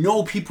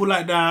know people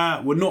like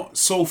that? We're not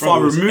so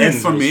far removed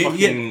from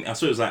it. I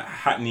saw it was like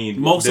Hackney.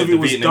 Most of it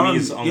was done.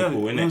 Uncle, you know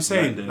what I'm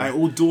saying? Like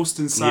all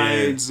Dawston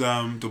sides,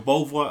 the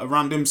Bolva,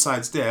 around them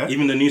sides there.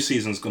 Even the new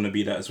season's gonna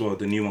be that as well.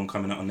 The new one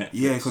coming out on Netflix.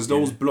 Yeah, because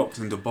those blocks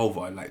in the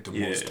Bolva are like the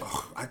most.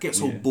 I get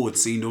so bored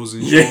seeing those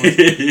in shows.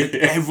 Like,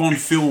 everyone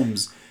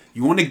films.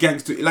 You want a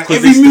gangster like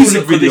every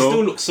music video. They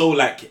still look so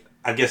like.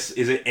 I guess,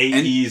 is it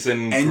 80s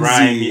and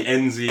grimy,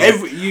 NZ?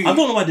 I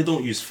don't know why they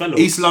don't use fellows.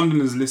 East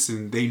Londoners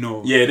listen, they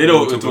know. Yeah, they know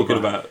what we're talking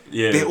about.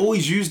 Yeah. They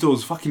always use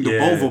those fucking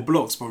Devolver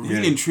blocks, but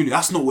really and truly,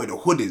 that's not where the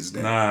hood is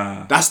there.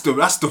 Nah. That's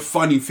the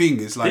funny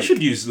thing. It's like... They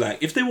should use,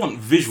 like, if they want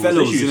visuals,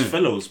 they should use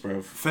fellows,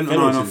 bro.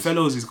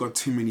 Fellows has got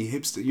too many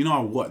hipsters. You know,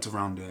 I worked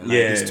around there. Like,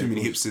 there's too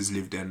many hipsters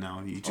live there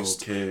now. You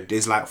just...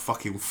 There's, like,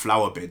 fucking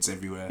flower beds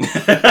everywhere.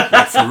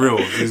 Like, for real.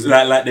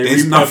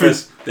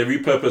 They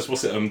repurpose,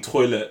 what's it,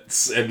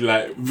 toilets and,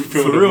 like...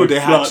 For real, they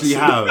actually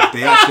have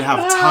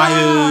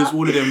tires,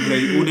 all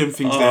them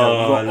things there.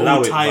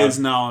 All tires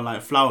now,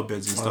 like flower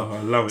beds and stuff.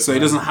 I love it. So it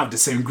doesn't have the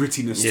same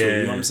grittiness to it,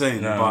 you know what I'm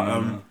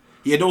saying?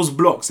 Yeah, those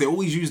blocks, they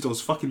always use those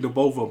fucking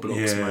Devolver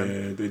blocks,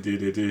 man. Yeah, they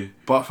do.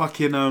 But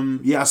fucking,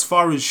 as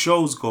far as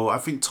shows go, I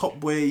think Top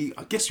Boy,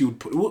 I guess you would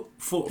put,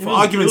 for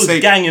argument's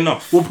sake, gang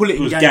enough. We'll put it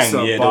in gangster.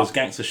 Gang, there was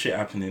gangster shit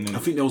happening. I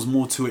think there was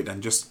more to it than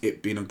just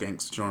it being a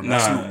gangster genre.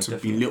 That's not to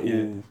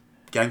belittle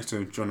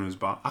gangster genres,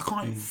 but I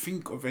can't even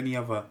think of any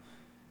other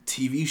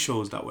TV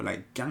shows that were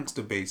like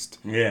gangster based.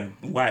 Yeah,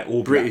 white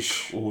or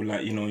British black, or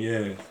like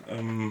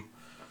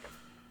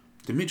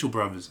the Mitchell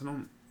Brothers. I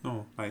don't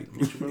know, like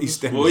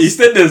EastEnders. Well,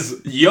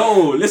 EastEnders,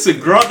 yo, listen,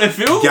 Grant the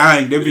film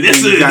gang. They were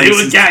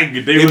gang.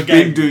 They've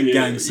been doing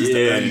gang since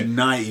the early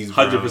 90s.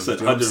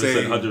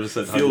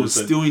 100%. Phil's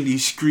still in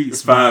these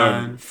streets,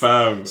 fam.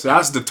 So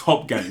that's the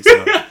top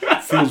gangster.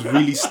 Phil's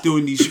really still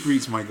in these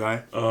streets, my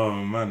guy. Oh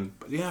man.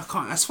 But yeah, I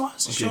can't. As far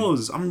as the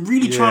shows, I'm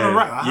really trying to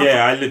rap.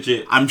 I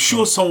legit. I'm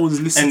sure someone's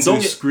listening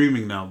to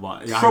screaming now,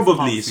 but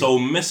probably. So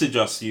message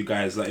us, you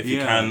guys, like if you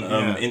can.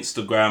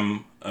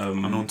 Instagram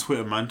And on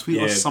Twitter, man, tweet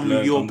yeah, us some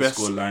of your best.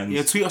 lines.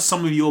 Yeah, tweet us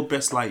some of your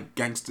best like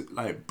gangster,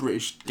 like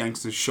British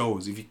gangster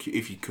shows if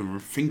you can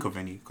think of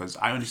any, because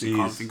I honestly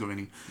can't think of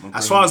any.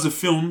 As far as the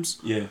films,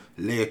 yeah,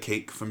 Layer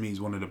Cake for me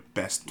is one of the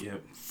best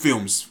Yep.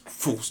 films.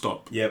 Full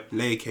stop. Yep.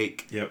 Layer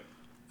Cake. Yep.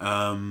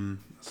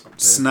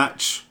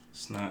 Snatch.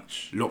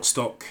 Lock,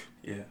 Stock.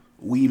 Yeah.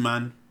 Wee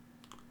Man.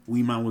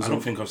 Wee Man was. I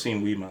don't think I've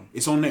seen Wee Man.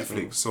 It's on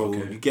Netflix, so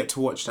okay. you get to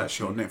watch that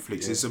show on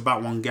Netflix. Yeah. It's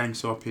about one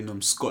gangster up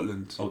in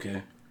Scotland.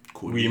 Okay.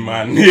 Called Wee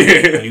Man. And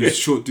he was a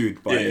short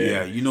dude, but Yeah.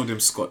 yeah, you know them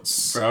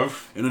Scots. Bruv.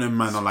 You know them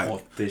man are like,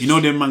 Scottish. you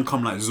know them man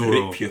come like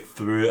Zorro. Rip your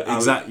throat out.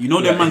 Exactly. You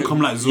know them man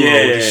come like Zorro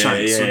Yeah, with the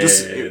shanks. So yeah,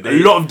 just yeah. a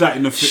lot of that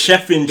in the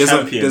Chefing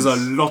champions. there's a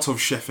lot of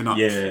chefing up.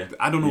 Yeah.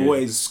 I don't know Yeah. what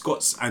is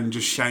Scots and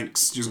just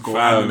shanks just go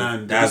Fam, hand in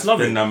hand. that's Just love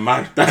been it. a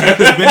Magda.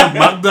 There's been a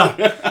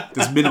Magda.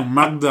 There's been a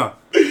Magda.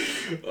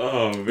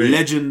 Oh, man.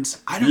 Legend.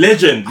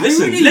 Legend.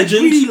 Listen, really,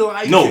 Legend. Really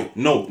like no. it.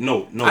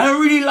 No. I don't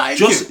really like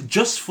it.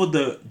 Just for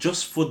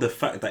the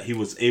fact that he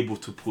was able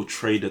to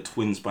portray the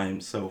twins by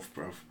himself,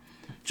 bruv.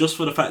 Just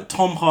for the fact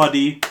Tom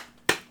Hardy,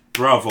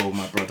 bravo,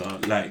 my brother.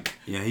 Like,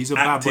 yeah, he's a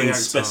bad boy acting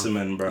actor.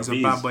 specimen, bruv. He's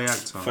a bad boy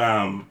actor.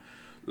 Fam,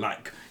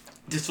 like,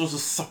 this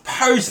was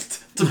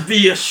supposed to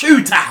be a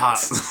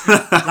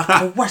shootout,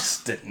 like a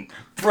western,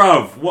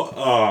 bruv. What?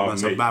 Oh,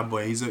 He's mate. a bad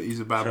boy. He's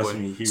a bad Trust boy.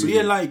 me, he So really-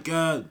 yeah, like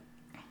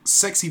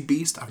Sexy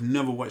Beast. I've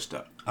never watched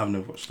that. I've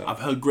never watched that. I've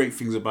heard great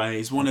things about it.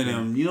 It's one of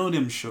them, you know,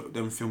 them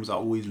films are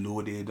always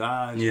lauded.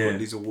 It's Yeah. got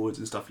these awards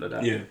and stuff like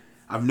that. Yeah.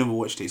 I've never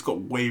watched it. It's got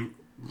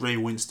Ray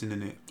Winston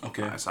in it.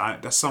 Okay. So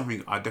that's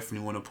something I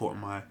definitely want to put on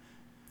my.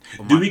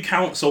 Do we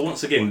count? So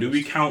once again, do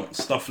we count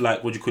stuff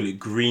like, what do you call it,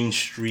 Green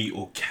Street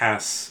or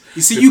Cass?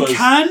 You see, Because- you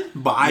can,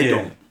 but I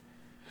don't.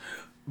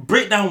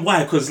 Break down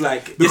why, because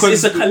like Because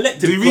it's a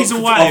collective. The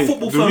reason why,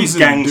 football the firms, reason,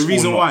 gangs the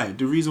reason or why, not.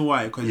 the reason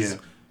why, because Yeah.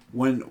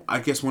 when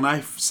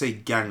I say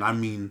gang, I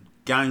mean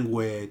gang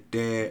where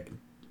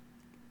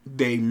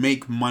they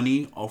make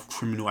money off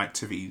criminal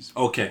activities.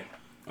 Okay.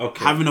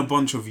 Having a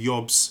bunch of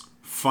yobs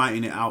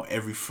fighting it out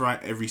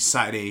every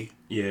Saturday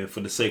Yeah, for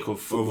the sake of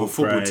of football, a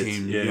football pride.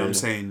 team. Yeah. You know what I'm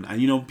saying?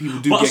 And you know people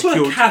do But I get swear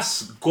killed.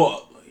 Cass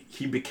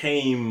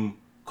became,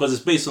 because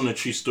it's based on a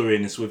true story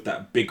and it's with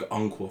that big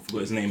uncle. I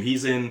forgot his name.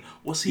 He's in,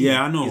 what's he?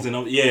 Yeah, I know. He's in,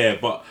 yeah,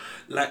 but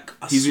like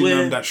He's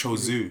swear, in that show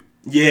Zoo.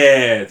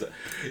 Yeah,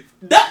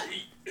 that.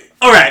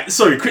 All right,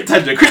 sorry. Quick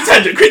tangent. Would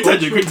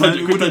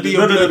it be a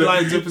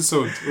Bloodlines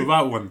episode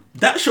without one?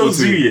 That show Or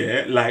Zoo, two?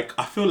 yeah, like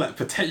I feel like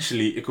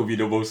potentially it could be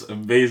the most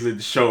amazing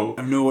show.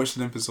 I've never watched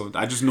an episode.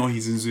 I just know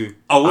he's in Zoo.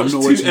 I watched I'm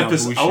not two watching that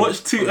episodes. I bullshit.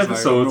 watched two I was like, I'm not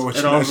episodes,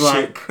 watching and I was that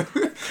like,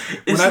 shit.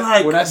 it's When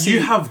I like see- you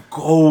have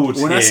gold.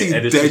 When I here, see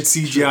and it's dead just-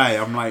 CGI,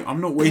 I'm like,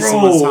 I'm not wasting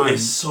bro, my time.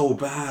 it's so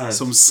bad.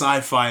 Some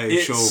sci-fi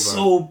It's show, bro.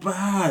 so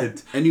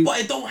bad. And But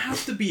it don't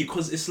have to be,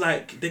 because it's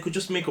like they could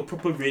just make a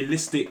proper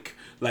realistic,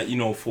 like, you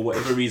know, for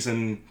whatever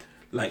reason,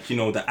 like, you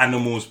know, the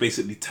animals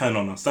basically turn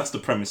on us. That's the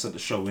premise of the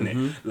show,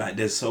 innit? Like,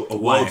 there's a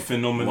world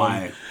phenomenon.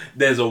 Why?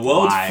 There's a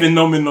world Why?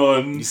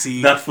 phenomenon You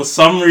see? that for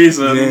some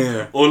reason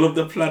Yeah. all of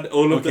the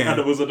Okay.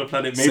 animals on the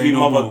planet, Say maybe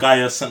no Mother more.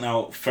 Gaia sent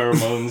out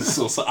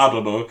pheromones or so, I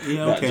don't know.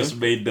 Yeah, that okay. just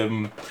made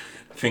them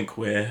think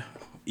we're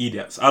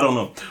idiots. I don't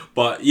know.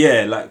 But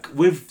yeah, like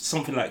with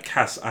something like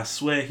Cass, I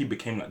swear he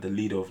became like the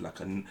leader of like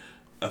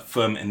a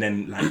firm, and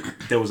then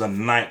like there was a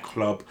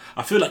nightclub.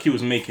 I feel like he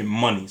was making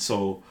money,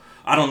 so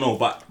I don't know,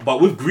 but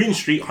with Green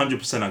Street,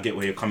 100% I get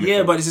where you're coming from.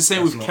 Yeah, but it's the same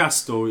That's with not-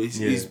 Cass though.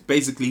 Yeah. He's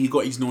basically, he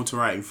got his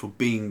notoriety for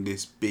being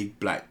this big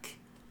black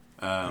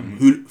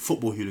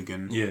football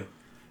hooligan. Yeah.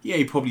 Yeah,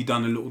 he probably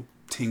done a little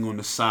thing on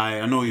the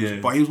side. I know he was, Yeah.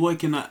 but he was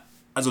working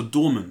as a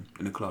doorman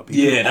in the club.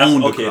 He Yeah, didn't that's own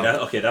the okay.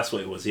 club. That's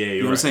what it was. Yeah, you're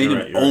You know what I'm right. saying? He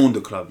You're didn't right, you're own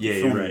the club. Yeah, you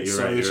you're feel right, me? you're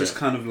So right, it's you're just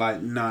kind of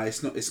like, nah,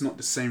 it's not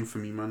the same for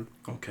me, man.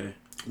 Okay.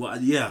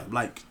 Well, yeah,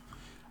 like,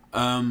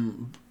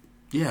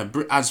 yeah,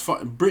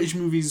 British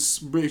movies,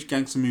 British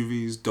gangster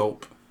movies,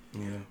 dope.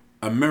 Yeah.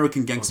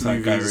 American gangster Like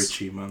movies, Guy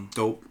Ritchie, man.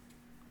 dope.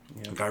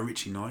 Yeah. Guy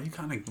Ritchie, no, he's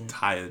kind of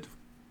tired.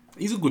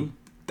 He's a good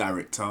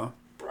director.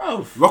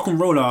 Bro. Rock and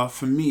Roller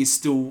for me is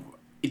still,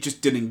 it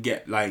just didn't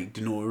get like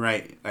the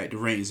notoriety, like the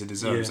ratings it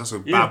deserves. Yeah. That's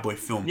a Yeah. bad boy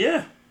film.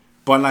 Yeah.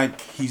 But like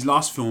his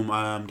last film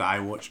that I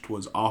watched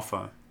was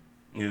Arthur.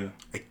 Yeah.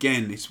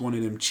 Again, it's one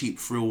of them cheap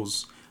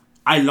thrills.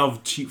 I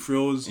love cheap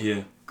thrills.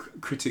 Yeah.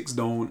 Critics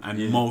don't, and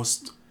Yeah.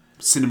 most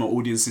cinema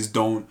audiences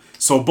don't.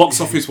 So box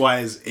office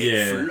wise, it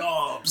Yeah.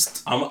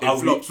 flops. I'll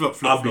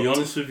be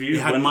honest with you.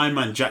 It had when- my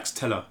man Jax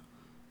Teller.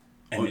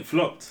 and it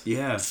flopped.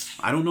 Yeah,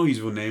 I don't know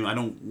his real name. I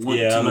don't want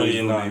Yeah, to I know know his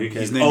you real know. name. Who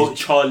cares? His name Oh, is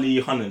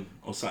Charlie Hunnam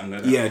or something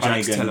like that. Yeah,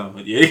 Jax Hunnigan. Teller.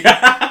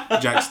 Yeah.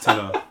 Jax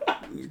Teller,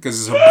 because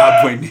it's a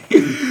bad boy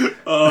name.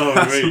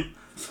 Oh, great.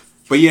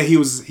 But yeah, he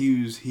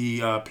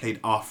played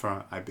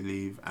Arthur, I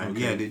believe, and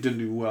Okay. yeah, they didn't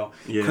do well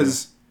Yeah.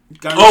 because.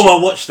 Oh,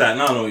 I watched that.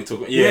 Now I know what you're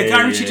talking about. Yeah,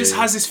 Guy Ritchie just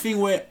has this thing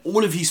where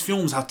all of his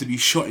films have to be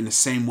shot in the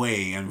same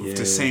way and with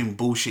the Yeah. same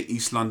bullshit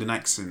East London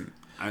accent,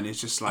 and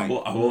it's just like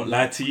I won't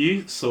lie to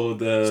you. So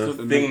the not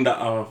the thing that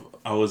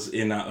I was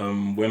in at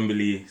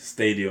Wembley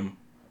Stadium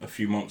a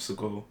few months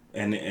ago,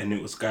 and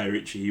it was Guy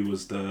Ritchie. He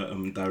was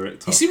the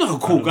director. He seemed like a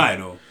cool guy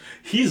though.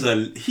 He's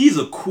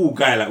a cool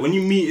guy. Like when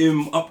you meet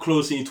him up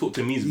close and you talk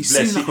to him, he's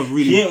blessed. Like a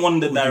really he ain't one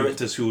of the cool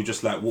directors who will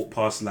just like walk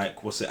past like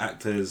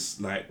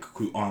actors like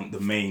who aren't the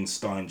main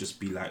star and just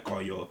be like, oh,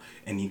 you're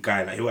any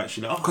guy. Like he'll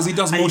actually because he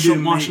does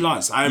martial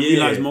arts. I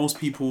realise most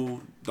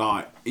people that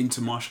are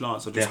into martial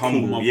arts are just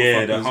humble.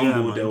 Yeah, they're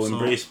humble. They'll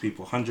embrace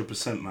people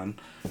 100%, man.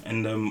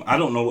 And I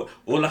don't know.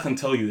 All I can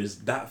tell you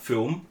is that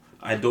film.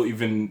 I don't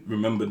even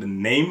remember the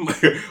name,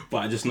 but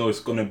I just know it's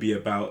gonna be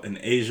about an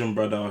Asian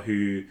brother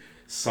who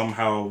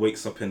somehow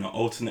wakes up in an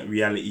alternate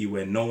reality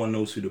where no one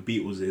knows who the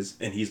Beatles is,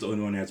 and he's the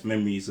only one who has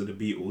memories of the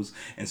Beatles,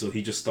 and so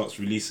he just starts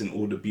releasing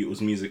all the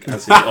Beatles music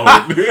as his own.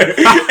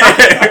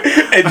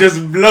 It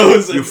just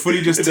blows. You're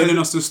fully just telling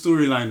us the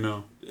storyline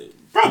now.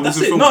 Bro,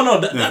 that's it. No,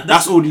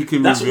 that's all you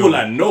can. That's reveal. all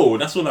I know.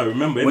 That's all I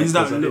remember. When's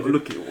that?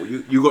 Look,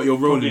 you got your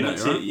role in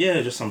that, right?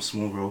 Yeah, just some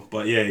small role.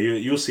 But yeah,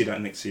 you'll see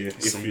that next year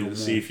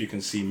see if you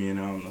can see me. And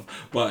I don't know.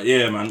 But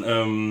yeah,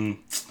 man.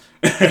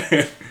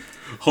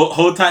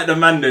 Hold tight, the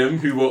man them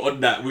who were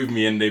on that with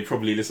me, and they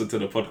probably listen to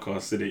the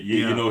podcast. So that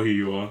you know who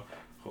you are.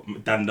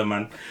 Dan the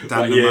man.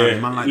 Dan the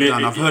man. Man like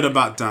Dan. I've heard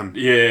about Dan.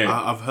 Yeah.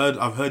 I've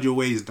heard your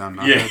ways, Dan.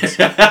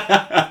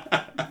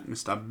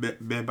 Mr.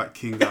 Bareback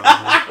King.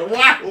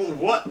 Wow,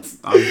 what?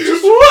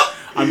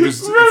 I'm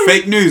just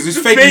fake news. It's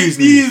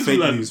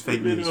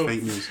fake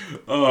news.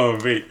 Oh,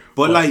 mate.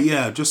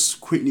 But just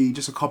quickly,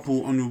 just a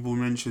couple honourable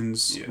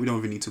mentions. Yeah. We don't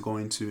even need to go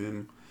into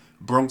him.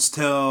 Bronx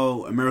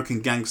Tale,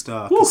 American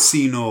Gangster,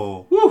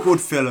 Casino,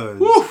 Goodfellas,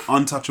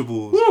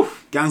 Untouchables,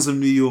 Gangs of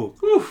New York,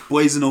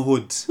 Boys in the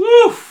Hood,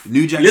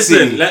 New Jack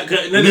City.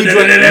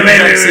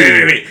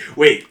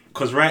 Wait,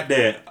 because right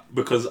there,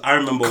 because I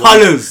remember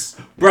Colours,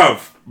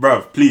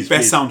 bruv, please.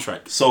 Best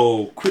soundtrack.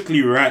 So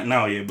quickly right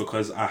now,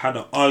 because I had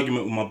an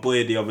argument with my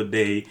boy the other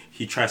day.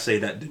 He tried to say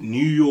that the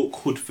New York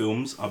hood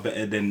films are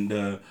better than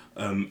the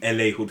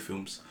LA hood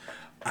films.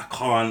 I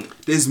can't.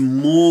 There's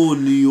more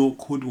New York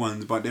hood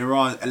ones, but there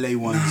are LA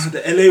ones.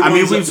 The LA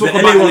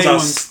ones are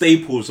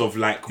staples of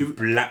like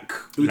black,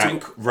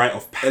 rite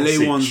of passage.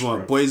 LA ones were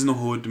Boys in the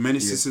Hood,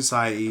 Menace to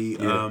Society,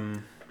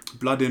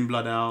 Blood In,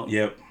 Blood Out.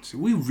 Yep. So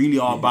we really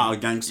are about a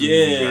gangster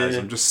movie, guys.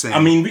 I'm just saying. I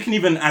mean, we can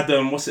even add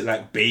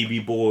Baby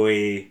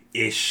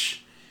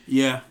Boy-ish.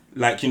 Yeah.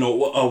 Like,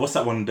 what's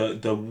that one? No,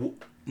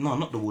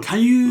 not The Wood.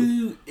 Can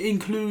you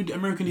include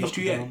American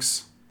History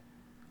X?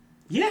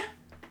 Yeah.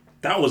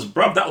 That was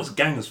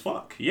gang as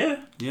fuck. Yeah.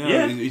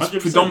 It's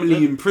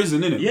predominantly in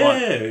prison, isn't it? Yeah,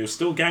 it was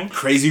still gang.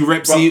 Crazy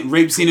rape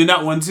scene in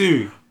that one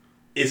too.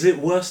 Is it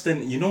worse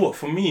than, you know what,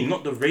 for me,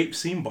 not the rape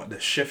scene, but the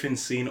chefing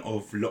scene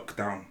of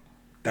Lockdown.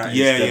 That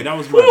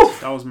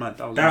was mad.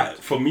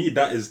 For me,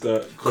 that is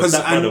the... Because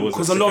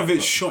a lot of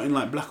it's shot in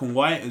like black and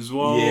white as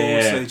well.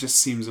 Yeah. So it just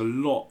seems a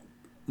lot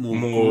more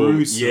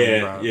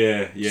gruesome, bro.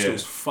 Yeah. So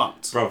it's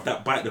fucked. Bro,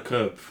 that bite the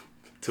curb.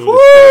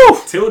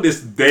 Till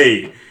this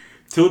day,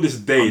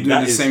 I'm doing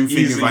the same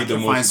thing if I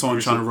can find someone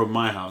trying to rob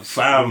my house.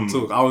 Fam,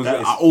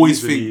 I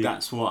always think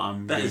that's what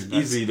I'm doing. That is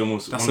easily the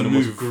most gruesome. That's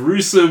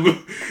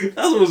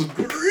the most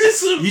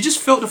gruesome. You just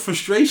felt the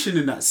frustration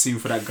in that scene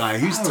for that guy.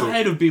 He's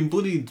tired of being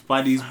bullied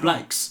by these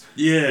blacks.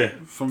 Yeah.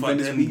 From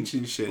Venice Beach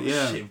and shit.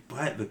 Yeah.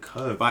 Bite the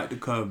curb.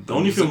 The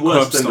only thing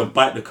worse than the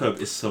bite the curb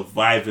is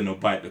surviving a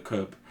bite the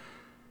curb.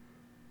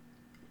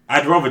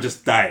 I'd rather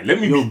just die. Let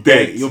me be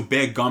dead. You're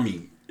bare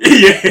gummy.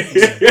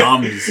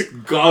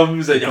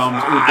 Gums and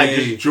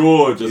just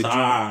jaw,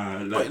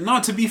 but no,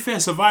 to be fair,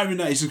 surviving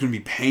that is just gonna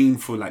be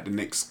painful like the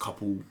next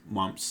couple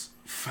months,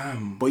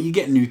 fam. But you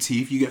get new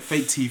teeth, you get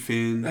fake teeth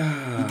in,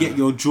 you get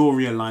your jaw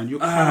realigned, you're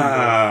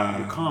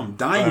calm. You're calm.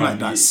 Dying like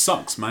that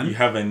sucks, man. You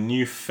have a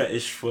new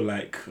fetish for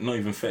like, not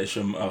even fetish,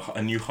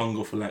 a new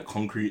hunger for like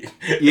concrete.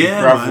 Yeah,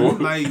 gravel.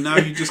 Man. Like now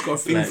you just got a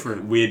thing like for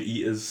it. Weird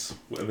eaters,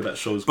 whatever that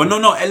show's. But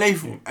called.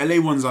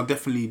 LA ones are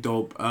definitely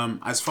dope.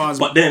 As far as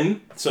let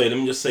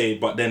me just say,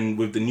 but then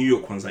with the New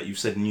York ones, like you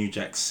said, New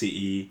Jack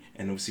City,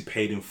 and obviously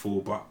Paid in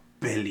Full, but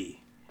Belly.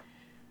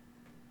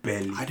 I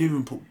didn't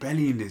even put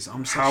Belly in this.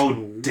 I'm such a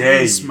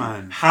waste,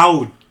 man.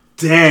 How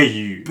dare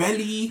you?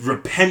 Belly.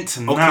 Repent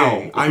now.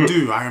 Okay, I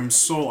do.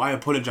 I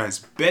apologize.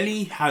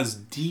 Belly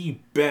has the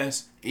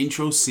best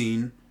intro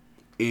scene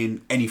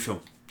in any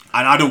film.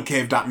 And I don't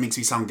care if that makes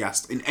me sound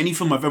gassed. In any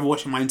film I've ever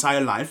watched in my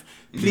entire life,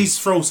 please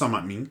throw some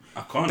at me.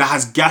 I can't. That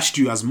has gassed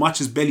you as much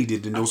as Belly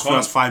did in those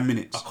first 5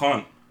 minutes. I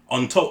can't.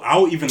 On top,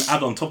 I'll even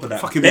add on top of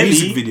that. Fucking Belly,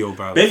 music video,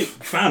 bro. Belly,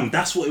 fam,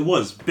 that's what it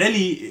was.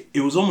 Belly,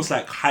 it was almost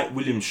like Hype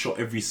Williams shot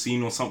every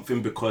scene or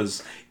something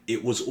because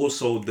it was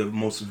also the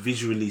most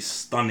visually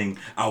stunning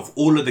out of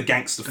all of the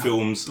gangster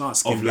films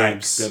of like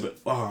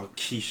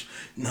Keisha.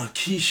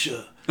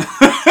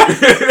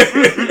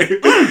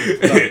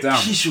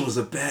 Keisha was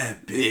a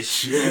bad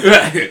bitch.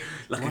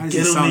 Like a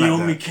ghetto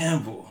Naomi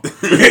Campbell.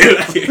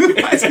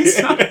 Why does he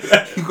sound?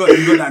 You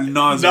got that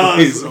Nas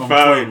voice on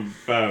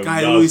point.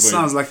 Guy always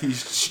sounds like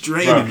he's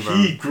straining, bro.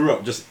 He grew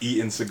up just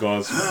eating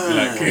cigars.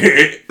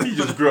 He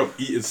just grew up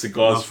eating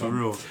cigars. For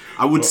real.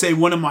 I would say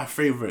one of my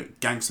favourite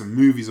gangster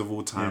movies of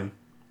all time,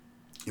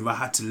 if I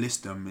had to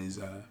list them, is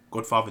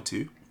Godfather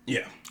 2.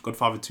 Yeah.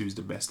 Godfather 2 is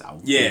the best out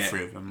of Yeah. all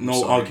three of them.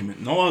 No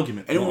argument. No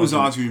argument. Anyone no was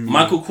argument. arguing with me.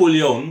 Michael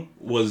Corleone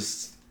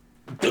was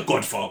the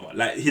Godfather.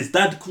 Like, his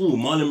dad, cool.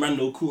 Marlon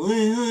Brando, cool.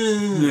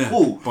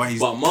 Cool.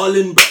 But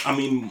Marlon, I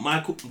mean,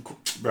 Michael,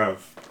 bruv.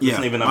 Yeah,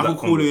 Michael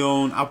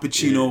Corleone, Al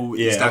Pacino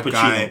is that Al Pacino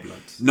guy.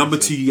 Blood. Number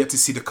 2, you get to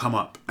see the come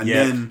up. And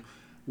then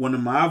one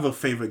of my other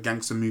favourite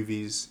gangster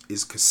movies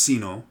is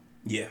Casino.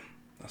 Yeah.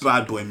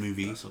 Bad boy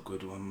movie. That's a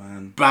good one,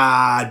 man.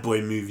 Bad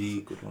boy movie.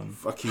 That's a good one.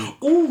 Fucking.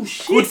 Oh,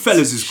 shit.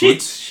 Goodfellas is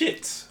good.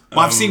 Shit. But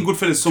I've seen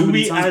Goodfellas so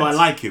many times, but I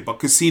like it. But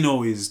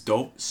Casino is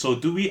dope. So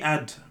do we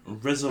add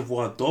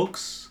Reservoir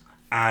Dogs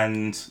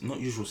and not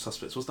Usual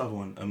Suspects? What's the other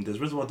one? There's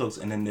Reservoir Dogs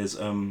and then there's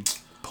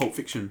Pulp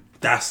Fiction.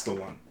 That's the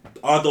one.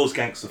 Are those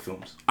gangster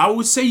films? I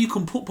would say you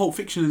can put Pulp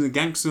Fiction in the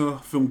gangster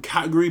film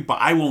category, but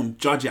I won't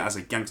judge it as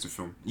a gangster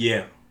film.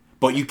 Yeah.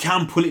 But you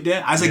can pull it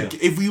there as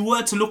if we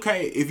were to look at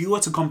it, if you were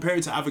to compare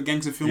it to other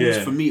gangster films,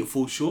 for me it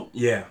falls short.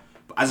 Yeah.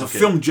 But as a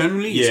film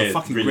generally, it's a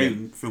fucking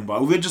great film.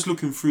 But if we're just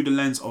looking through the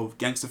lens of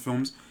gangster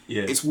films,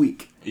 it's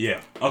weak.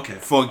 Yeah. Okay.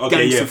 For a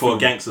gangster film. For a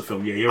gangster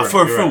film. Yeah, you're right.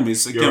 For a film,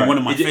 it's again one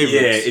of my favorites.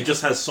 Yeah, it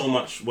just has so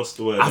much. What's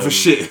the word? Other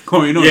shit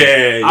going on.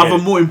 Other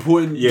more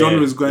important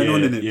genres going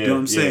on in it. You know what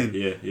I'm saying?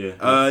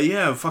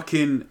 Yeah.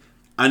 Fucking,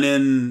 and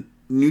then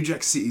New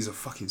Jack City is a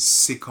fucking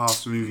sick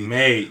ass movie,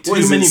 mate. What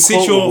is it?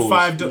 $6 or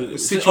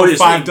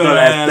 $5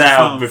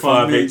 down before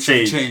I make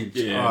change.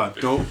 Yeah.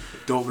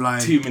 Dope line.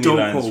 Too many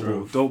lines,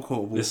 bro. Dope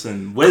quotable.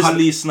 Listen,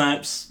 Wesley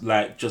Snipes,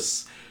 like,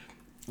 just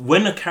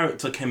when a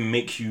character can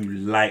make you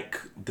like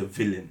the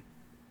villain.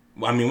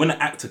 I mean, when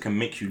an actor can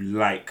make you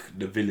like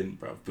the villain,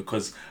 bro,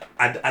 because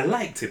I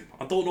liked him.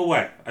 I don't know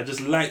why. I just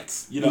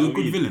liked, you know. He's a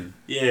good villain.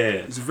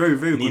 Yeah. He's a very,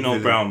 very good villain.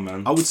 Nino Brown,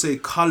 man. I would say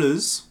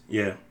Colours.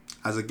 Yeah.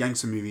 As a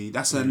gangster movie,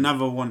 that's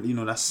another one. You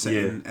know, that's set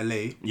in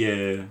LA.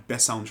 Yeah.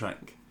 Best soundtrack.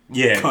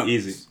 Yeah,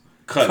 easy.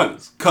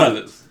 Colours.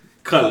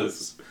 Bro,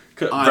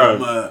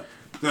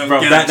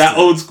 that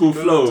old school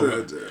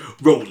flow.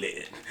 Roll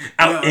it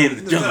out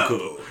in the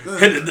jungle.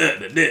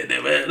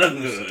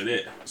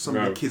 Some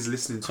of the kids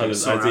listening to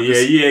Colours.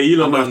 it. You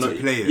don't know.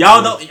 Play it.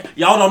 Y'all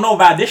don't know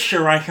about this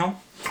shit right here.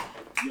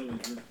 I'm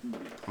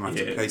gonna have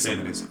to play some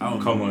of this.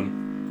 Come on.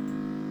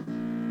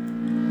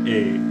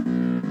 Hey.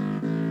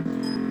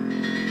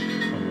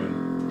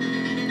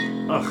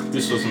 Ugh,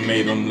 this was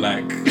made on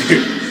like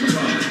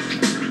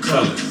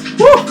Colours.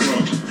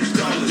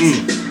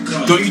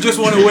 Don't you just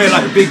want to wear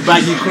like big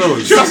baggy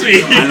clothes? Trust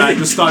me. And like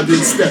just start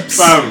doing steps.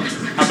 Bam.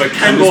 Have a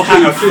Kango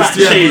hat, a fat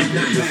chain.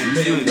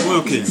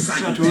 Working.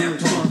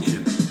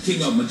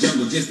 King of my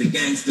jungle, just a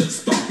gangster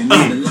stalking.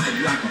 Living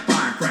life like a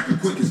firecracker,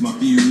 quick as my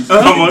fuse.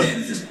 Come on.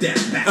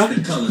 That's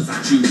the colours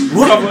I choose.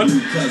 Come on.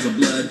 Because of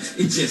blood,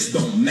 it just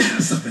don't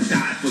matter. Something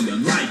died for your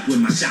life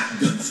when my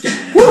shotgun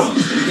scattered.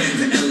 The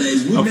gangs in LA,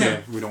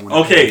 we don't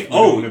want to pay.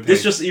 Oh,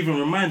 this just even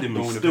reminded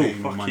me. Still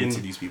fucking to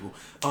these people.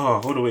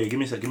 Oh, hold on, wait. Give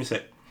me a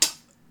sec.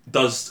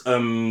 Does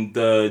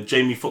the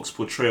Jamie Foxx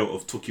portrayal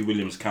of Tookie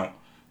Williams count?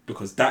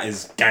 Because that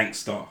is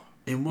gangster.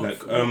 In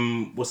what?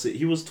 Like what's it?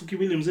 He was Tookie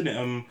Williams, isn't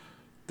it?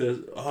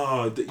 Leader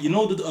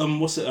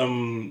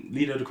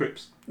of the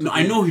Crips. No,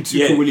 I know who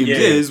Tookie Williams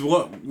is.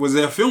 What was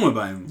there a film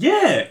about him?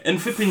 Yeah,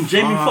 and flipping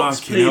Jamie Foxx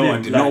played him.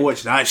 I did not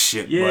watch that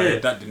shit. Yeah,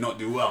 that did not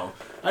do well.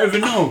 I don't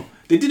even know.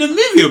 They did a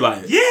movie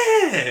about it.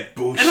 Yeah,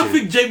 bullshit. And I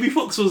think Jamie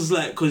Foxx was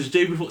like, because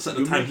Jamie Foxx at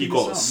the time he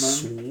got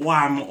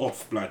swam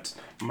off, blood.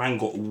 Man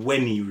got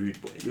wenny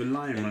rude boy. You're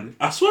lying, man.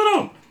 I swear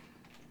down.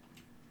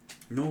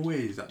 No way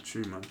is that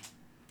true, man.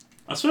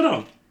 I swear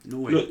down. No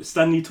way. Look,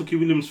 Stanley Tookie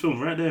Williams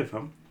film right there,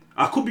 fam.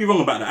 I could be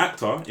wrong about the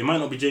actor. It might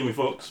not be Jamie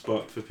Foxx,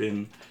 but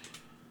flipping,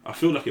 I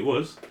feel like it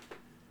was.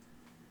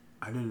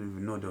 I don't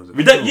even know there was a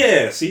film.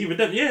 Yeah, see,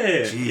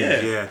 Redemption,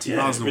 yeah,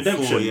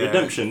 2004,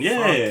 Redemption,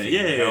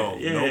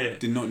 yeah.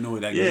 Did not know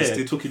that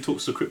existed. Tookie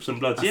talks to Crips and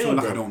Bloods. I feel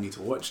like I don't need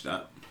to watch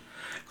that.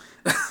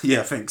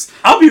 Yeah, thanks.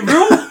 I'll be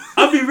real.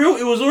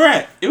 It was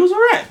alright.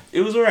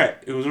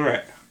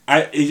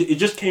 It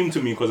just came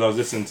to me because I was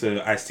listening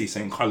to Ice-T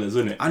saying Colours,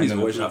 innit? I need to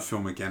watch that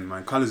film again,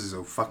 man. Colours is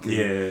a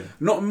fucking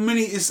not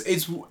many. It's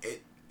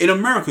in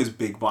America it's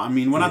big, but I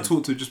mean when I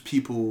talk to just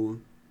people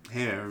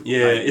here,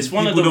 it's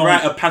one of the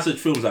rite of passage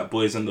films like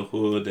Boys in the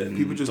Hood, and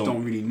people just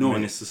don't really know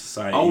it.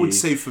 Society. I would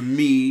say for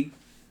me,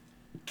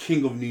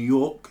 King of New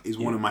York is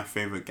one of my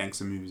favorite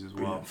gangster movies as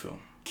well. Brilliant film.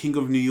 King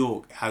of New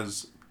York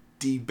has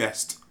the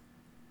best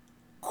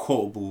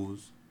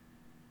quotables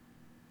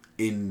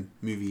in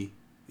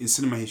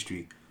cinema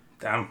history.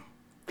 Damn,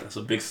 that's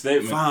a big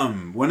statement.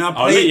 Fam, when I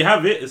play, I'll let you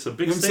have it. It's a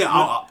big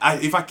statement.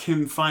 If I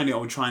can find it,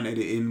 I'll try and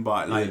edit in.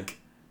 But like,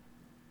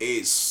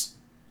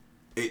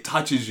 it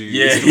touches you.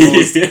 Yeah.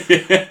 It's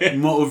the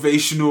most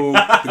motivational.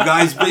 The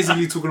guy's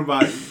basically talking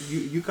about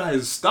you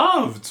guys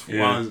starved.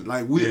 Yeah.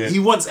 He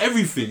wants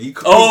everything.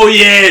 The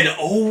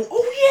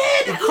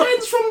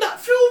lines from that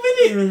film,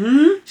 innit?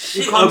 Mm-hmm.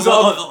 Shit.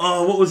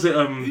 What was it?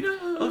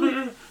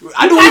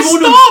 I don't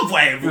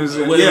even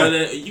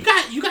starve.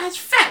 You guys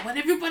fat when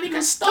everybody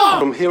got starved.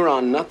 From here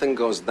on, nothing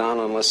goes down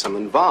unless I'm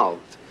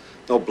involved.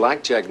 No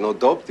blackjack, no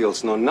dope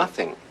deals, no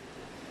nothing.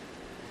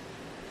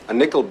 A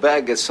nickel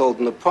bag gets sold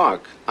in the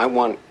park. I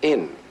want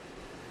in.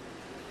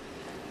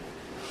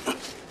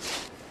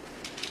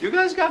 You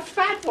guys got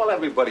fat while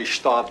everybody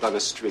starved on the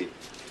street.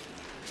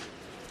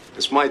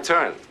 It's my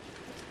turn.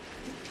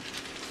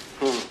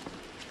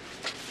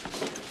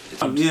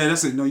 Yeah,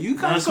 that's it. No, you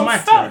guys That's got my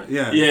fat. turn.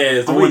 Yeah,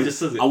 Yeah, the way he just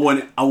says it. I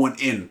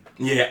want in.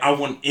 Yeah, I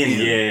want in.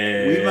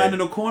 Yeah. We man in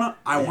the corner.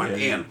 I want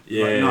in.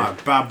 Yeah.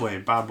 Like, nah,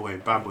 bad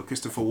boy.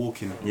 Christopher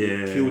Walken.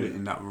 Yeah. Killed it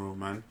in that role,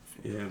 man.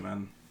 Yeah,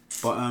 man.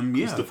 But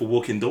yeah. Christopher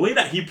Walken, the way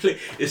that he play,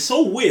 it's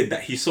so weird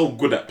that he's so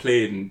good at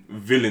playing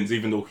villains,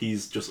 even though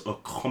he's just a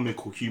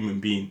comical human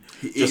being.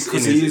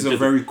 Because he is a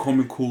very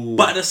comical.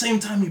 But at the same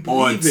time, you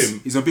believe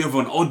him. He's a bit of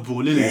an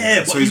oddball, isn't he? Yeah,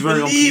 but so he's you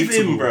very believe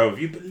him, unpredictable. bro.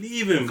 You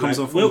believe him. Comes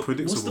like, off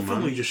unpredictable, what's the film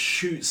man. where he just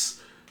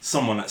shoots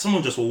someone, like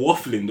someone just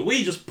waffling? The way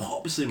he just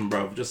pops him,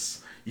 bro.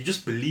 You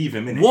just believe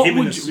him.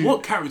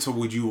 What character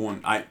would you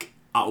want? Like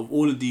out of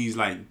all of these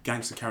like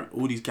gangster characters,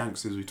 all these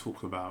gangsters we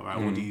talked about, right?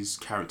 All these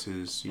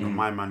characters, you know,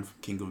 my man from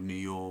King of New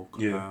York,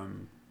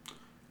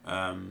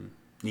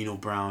 Nino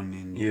Brown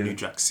in New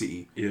Jack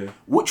City. Yeah.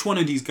 Which one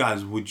of these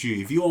guys would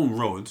you, if you're on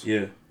road,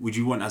 Yeah. would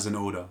you want as an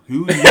older?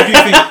 Who do you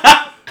think?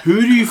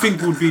 Who do you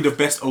think would be the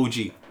best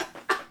OG?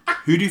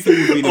 Who do you think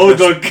would be the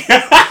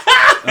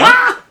best?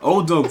 Dog.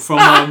 Old dog from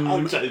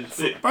I'm trying to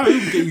say. bro,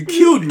 he'll get you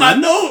killed, man. I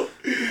know.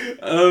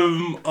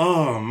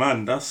 Oh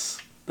man,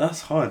 that's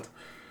hard.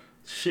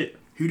 Shit.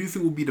 Who do you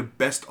think would be the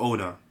best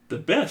older? The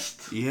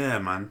best. Yeah,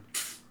 man.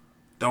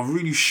 They'll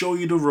really show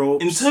you the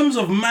ropes. In terms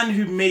of man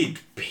who made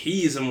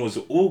peas and was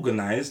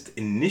organised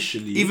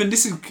initially. Even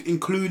this is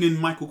including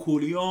Michael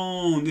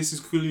Corleone. This is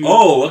including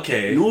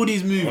Okay. in all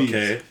these movies.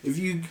 Okay. If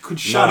you could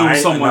shadow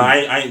someone,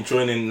 I ain't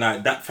joining.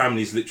 Like, that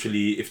family's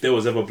literally. If there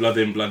was ever blood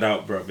in, blood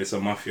out, bro, it's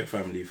a mafia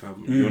family.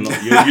 You're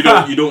not.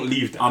 You don't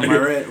leave that.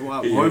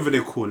 whatever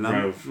they're called,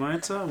 Bruv.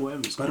 whatever.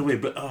 It's By the way,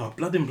 but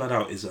Blood in, Blood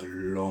Out is a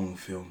long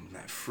film.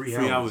 Like 3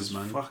 hours,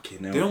 man.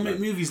 Fucking hell. They don't make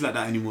movies like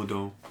that anymore,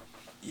 though.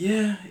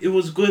 Yeah, it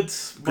was good.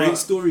 Great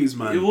stories,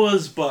 man. It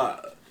was,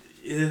 but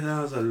yeah,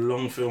 that was a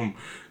long film.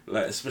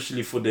 Like,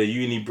 especially for the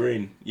uni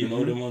brain, you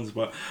know them ones.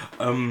 But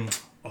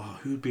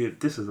who'd be?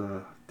 This is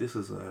a.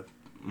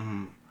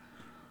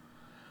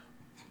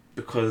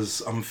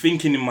 Because I'm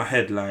thinking in my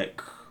head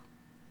like,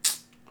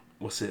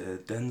 what's it? A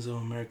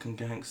Denzel American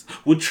Gangster.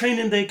 Would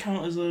Training Day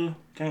count as a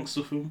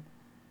gangster film?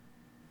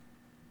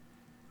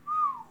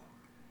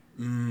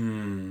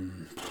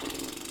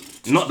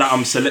 Not that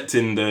I'm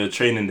selecting the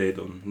Training Day,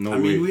 though. No way. I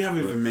mean, we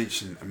haven't even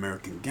mentioned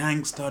American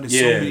Gangster. There's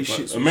so Yeah, many but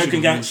shits.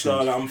 American Gangster.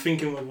 Like, I'm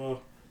thinking whether.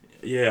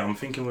 Yeah, I'm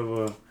thinking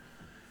whether.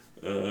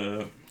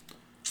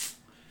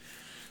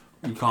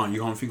 You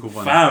can't think of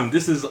one. Fam,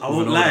 this is. I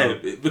won't an lie,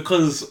 older.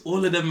 because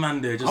all of them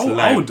man, they're just I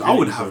would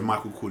brilliant, have bro.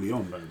 Michael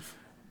Corleone, Bro,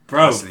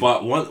 personally.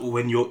 but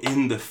when you're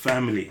in the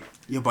family,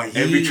 Yeah, but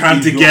every time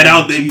to get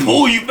out, they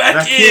pull you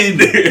back in.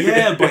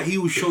 Yeah, but he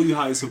will show you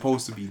how it's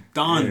supposed to be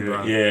done,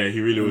 bro. Yeah, he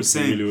really I'm would.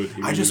 saying, He really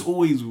would. I just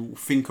always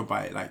think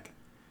about it, like,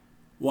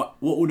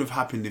 what would have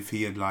happened if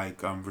he had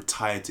like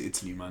retired to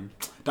Italy, man?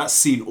 That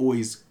scene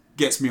always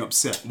gets me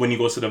upset. When he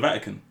goes to the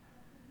Vatican,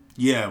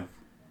 Yeah,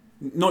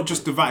 not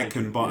just the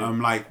Vatican, but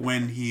like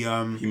when he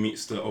he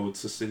meets the old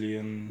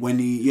Sicilian. when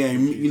he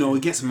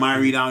gets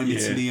married out in Yeah.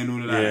 Italy and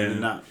all of that,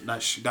 Yeah.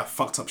 and that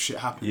fucked up shit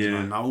happens, Yeah.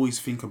 man. I always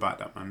think about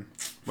that, man.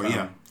 But Fam.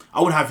 yeah,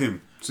 I would have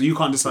him. So you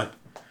can't decide.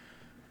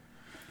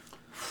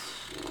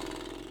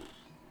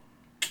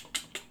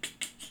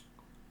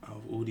 Out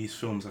of all these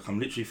films, like I'm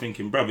literally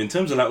thinking, bruv, in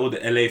terms of like all the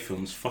LA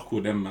films, fuck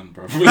all them, man,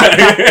 bruv.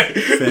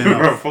 Fair enough.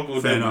 Bruv, fuck all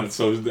Fair them, man. enough.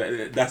 So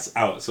that's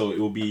out. So it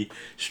will be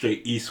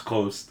straight East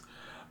Coast.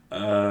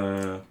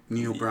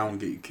 Nino Brown will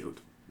get you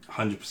killed.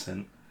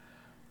 100%.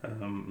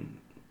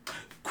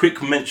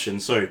 Quick mention,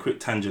 quick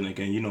tangent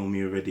again, you know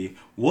me already.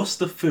 What's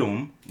the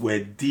film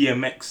where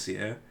DMX,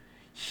 yeah,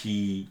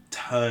 he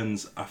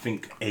turns, I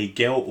think, a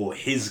girl or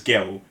his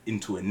girl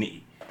into a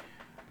nitty?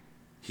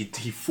 He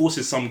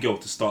forces some girl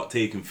to start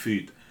taking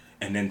food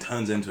and then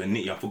turns her into a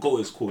nitty. I forgot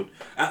what it's called.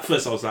 At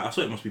first I was like, I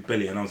thought it must be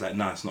Belly, and I was like,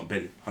 nah, it's not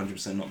Belly.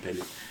 100% not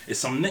Belly. It's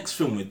some next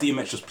film where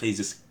DMX just plays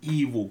this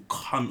evil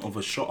cunt of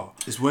a shotter.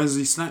 Is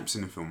Wesley Snipes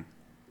in the film?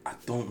 I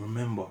don't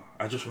remember.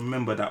 I just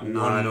remember that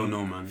No, one. I don't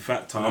know, man.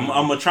 Factor. I'm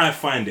gonna try and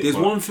find it. There's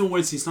but one film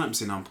Wesley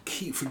Snipes in. I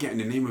keep forgetting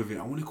the name of it.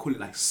 I want to call it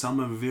like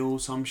Somerville,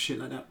 some shit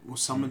like that, or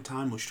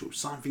Summertime, or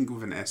something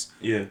with an S.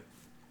 Yeah.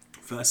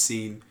 First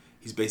scene,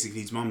 he's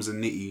basically his mum's a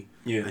nitty,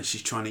 Yeah. and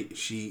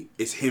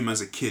it's him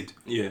as a kid,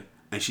 Yeah.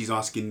 and she's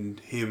asking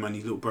him and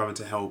his little brother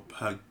to help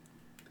her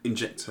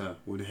inject her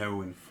with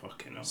heroin.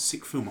 Fucking hell.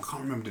 Sick film. I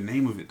can't remember the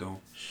name of it though.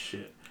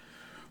 Shit.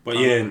 But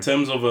yeah, in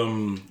terms of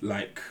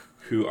like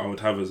who I would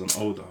have as an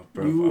older,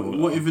 bro.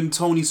 What even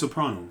Tony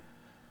Soprano?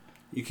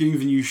 You can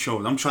even use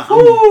shows. I'm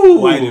Ooh.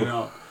 widening it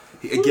out.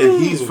 Again,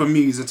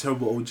 he's a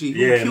terrible OG. He'll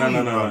Yeah, kill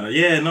you, no. bro.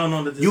 Yeah,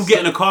 no. You'll get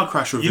in a car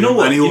crash with You him know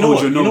what? and he'll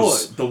hold your nose. You know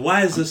what? The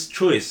wisest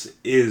choice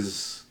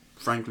is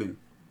Franklin.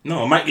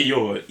 no, Mikey.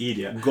 You're an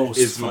idiot. Ghost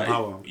is for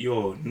power.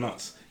 You're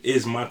nuts.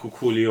 Is Michael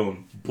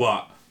Corleone,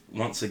 but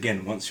once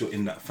you're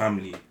in that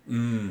family,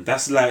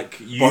 that's like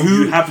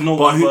you have no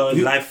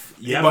life.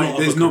 You have no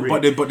there's other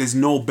career. but there's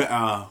no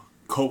better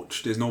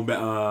coach. There's no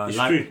better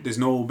true. There's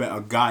no better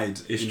guide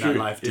that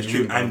life. It's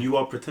true, and you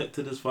are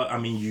protected as far. I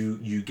mean,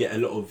 you get a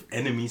lot of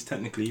enemies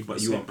technically,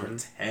 but you are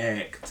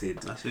protected.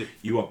 That's it.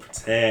 You are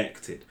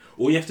protected.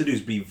 All you have to do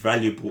is be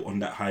valuable on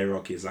that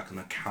hierarchy as like an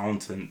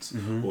accountant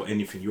or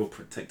anything. You're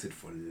protected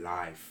for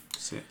life.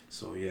 That's it.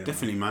 So yeah,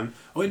 Definitely, man.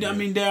 I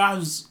mean, there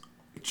has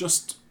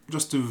just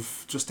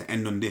to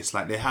end on this.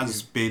 Like, there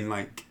has been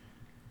like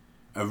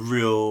a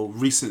real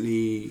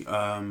recently.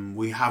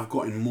 We have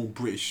gotten more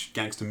British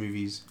gangster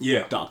movies.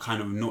 Yeah. That are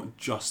kind of not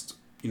just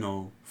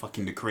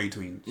fucking the Cray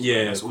twins.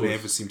 Yeah, that's all they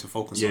ever seem to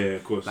focus on. Yeah,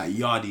 of course. Like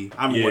Yardie,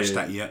 I haven't watched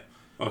that yet.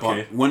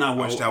 Okay. But when I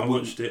watched I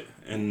watched it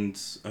and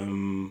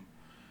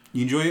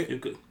you enjoy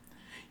it? Good.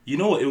 You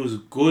know what? It was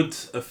good.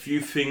 A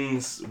few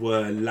things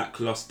were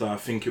lackluster. I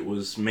think it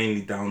was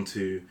mainly down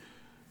to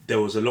there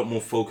was a lot more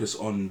focus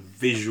on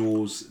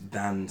visuals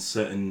than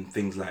certain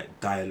things like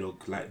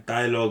dialogue. Like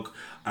dialogue,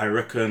 I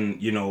reckon,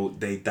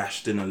 they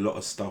dashed in a lot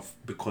of stuff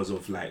because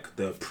of like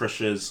the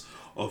pressures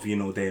of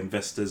their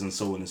investors and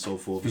so on and so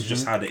forth. It's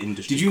just how the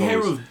industry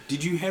goes.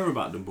 Did you hear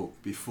about the book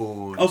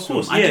before? Of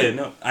course,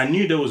 I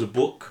knew there was a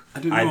book.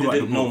 I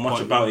didn't know much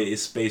about it.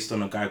 It's based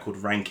on a guy called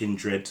Rankin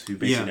Dread, who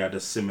basically had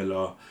a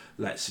similar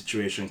like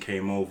situation,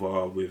 came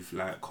over with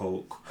like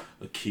coke,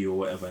 a key or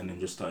whatever, and then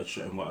just started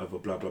shooting whatever,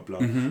 blah blah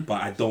blah.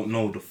 But I don't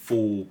know the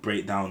full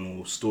breakdown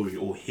or story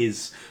or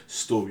his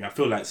story. I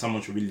feel like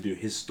someone should really do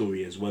his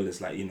story as well as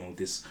like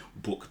this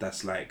book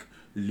that's like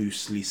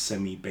loosely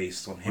semi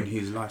based on him, on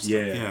his lifestyle.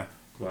 Yeah.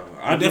 Well,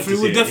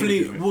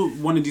 we'll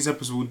one of these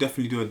episodes we'll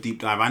definitely do a deep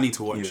dive. I need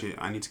to watch it.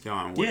 I need to go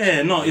out and watch it.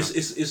 Yeah, no,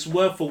 it's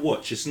worth a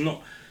watch. It's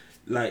not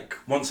like,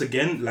 once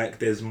again, like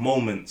there's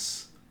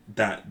moments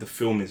that the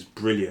film is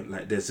brilliant.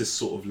 Like there's this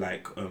sort of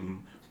like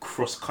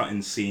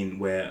cross-cutting scene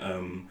where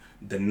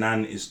the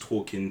Nan is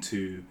talking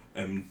to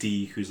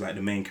D, who's like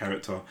the main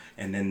character,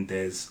 and then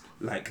there's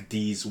like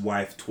D's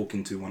wife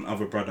talking to one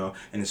other brother,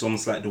 and it's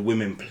almost like the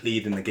women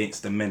pleading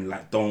against the men,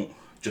 like, don't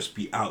just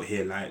be out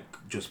here like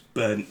just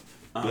burn.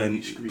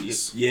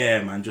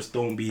 Yeah, man, just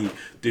don't be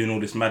doing all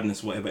this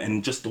madness, whatever.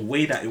 And just the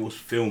way that it was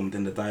filmed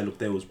and the dialogue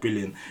there was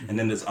brilliant. And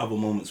then there's other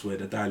moments where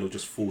the dialogue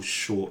just falls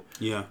short.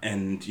 Yeah.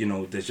 And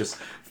there's just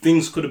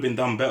things could have been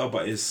done better,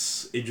 but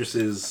it's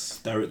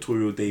Idris's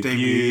directorial debut.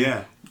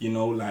 Yeah.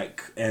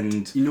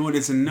 And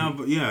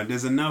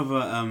there's another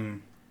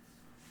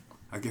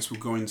I guess we'll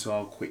go into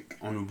our quick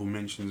honourable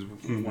mentions.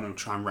 We want to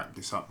try and wrap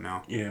this up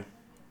now. Yeah.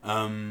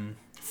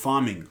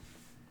 Farming.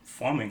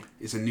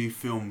 It's a new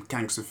film,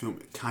 gangster film.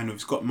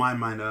 It's got my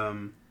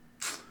mind.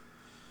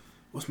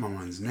 What's my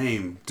man's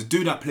name? The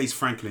dude that plays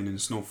Franklin in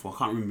Snowfall. I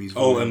can't remember his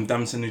name.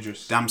 Damson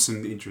Idris.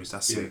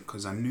 That's it.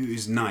 Because I knew it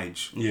was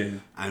Nige. Yeah.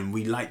 And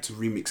we like to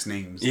remix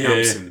names. Yeah.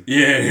 Damson.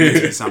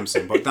 Yeah.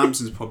 Samson. But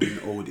Damson's probably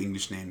an old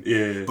English name.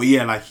 Yeah. But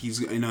yeah, like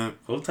he's in a...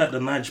 What type the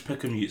Nige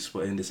Peckham youths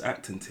but in this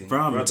acting thing? Bro,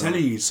 I'm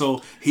telling you.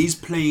 So he's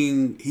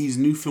playing his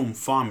new film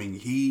Farming.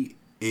 He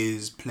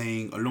is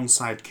playing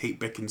alongside Kate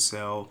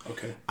Beckinsale.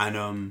 Okay.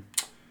 And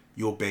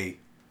Your Bae.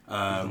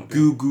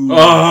 Goo.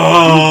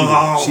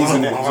 She's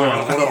in it.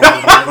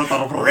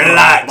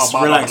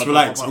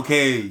 Relax.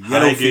 Okay,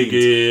 yellow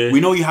fever. We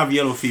know you have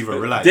yellow fever.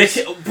 Relax.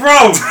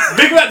 Bro,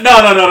 big man.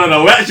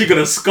 No. We're actually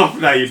gonna scoff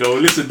now.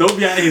 Listen, don't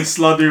be out here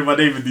slandering my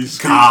name in these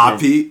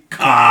streets.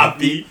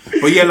 Copy.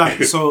 But yeah,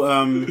 like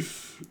so.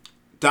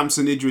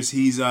 Damson Idris,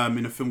 he's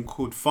in a film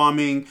called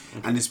Farming,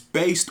 and it's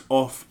based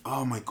off.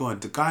 Oh my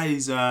god, the guy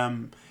is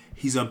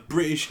he's a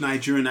British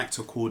Nigerian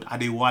actor called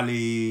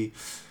Adewale.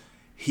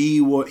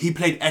 He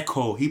played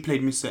Echo. He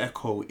played Mr.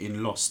 Echo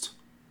in Lost.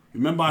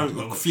 Remember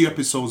a few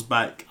episodes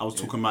back, I was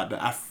talking about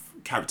the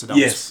character that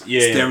was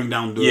staring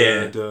down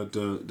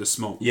the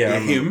smoke. Yeah,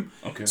 him.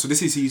 Okay. So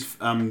this is his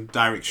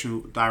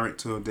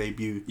director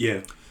debut.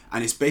 Yeah.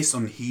 And it's based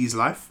on his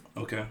life.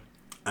 Okay.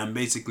 And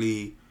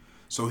basically,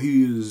 so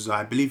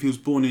I believe he was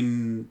born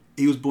in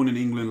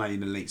England like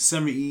in the late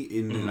 70s,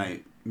 in the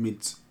like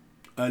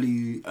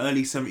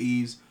early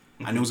 70s.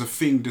 And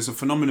there's a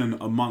phenomenon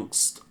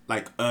amongst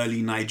like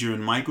early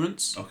Nigerian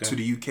migrants to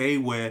the UK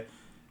where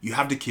you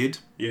have the kid,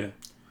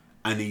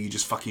 and then you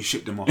just fucking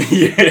ship them off.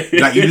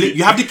 Like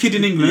you have the kid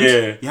in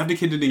England,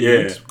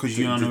 because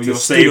you're a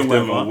student,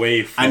 whatever,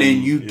 and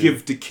then you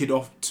give the kid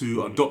off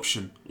to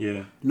adoption.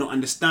 Not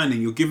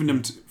understanding, you're giving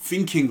them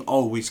thinking,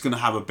 oh, it's gonna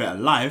have a better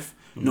life.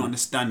 Not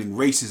understanding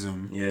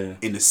racism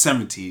in the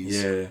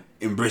 70s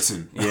in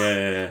Britain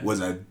was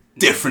a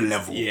different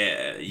level.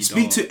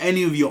 Speak to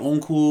any of your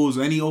uncles,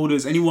 any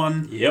elders,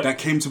 anyone that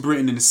came to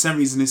Britain in the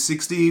 70s and the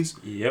 60s.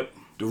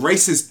 The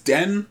racist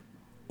den.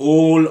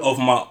 All of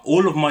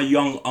my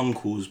young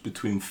uncles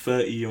between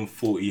 30 and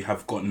 40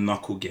 have got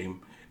knuckle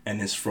game. and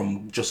it's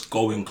from just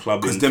going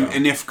clubbing. Because them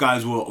NF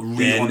guys were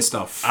really on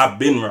stuff. I've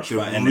been rushed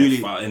by really,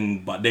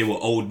 NF, but they were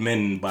old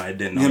men by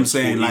then. You know what I'm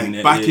saying?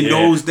 Like, back in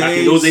those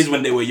days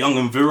when they were young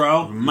and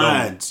virile.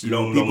 Mad.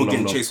 People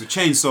getting chased with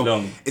chains.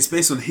 So it's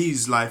based on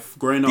his life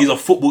growing up.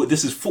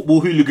 This is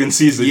football hooligan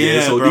season.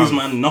 Yeah, so bro. these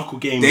man knuckle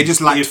game. They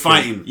just like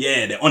fighting.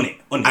 Yeah, they're on it.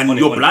 And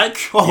you're black?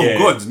 Oh,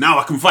 God. Now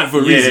I can fight for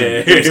a reason. You know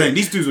what I'm saying?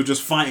 These dudes were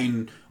just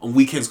fighting on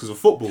weekends because of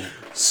football.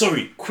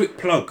 Sorry, quick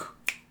plug.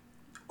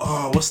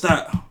 Oh, what's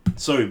that?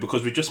 Sorry,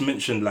 because we just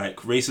mentioned like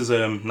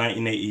racism,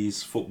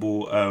 1980s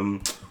football.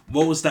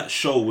 What was that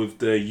show with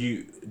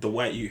the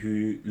white youth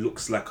who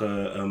looks like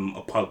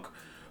a pug?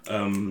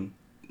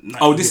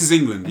 This is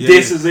England.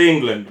 This is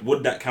England.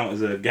 Would that count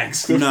as a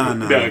gangster? No.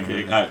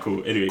 Okay, alright,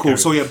 cool. Anyway, cool.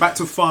 So back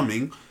to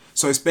farming.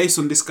 So it's based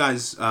on this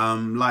guy's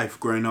life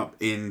growing up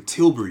in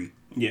Tilbury.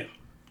 Yeah.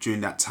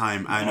 During that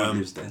time, and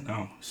lives there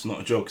now. It's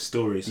not a joke. It's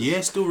still racist.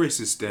 Yeah, still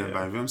racist there, man. You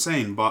know what I'm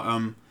saying, but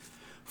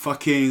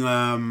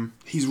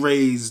he's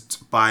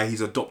raised by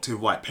his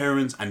adoptive white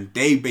parents, and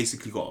they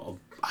basically got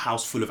a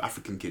house full of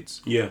African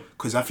kids. Yeah.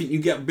 Because I think you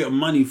get a bit of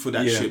money for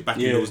that shit back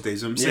in those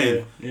days. You know what I'm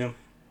saying. Yeah.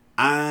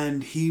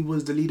 And he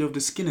was the leader of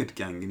the skinhead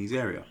gang in his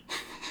area.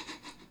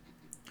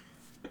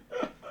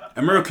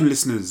 American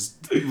listeners,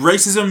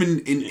 racism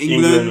in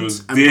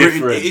England and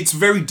Britain, it's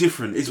very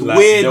different. It's like,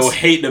 weird. They'll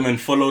hate them and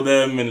follow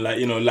them and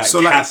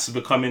Cass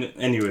becoming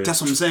anyway.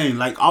 That's what I'm saying.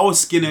 Like our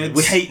skinheads,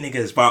 we hate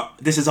niggas, but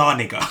this is our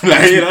nigga.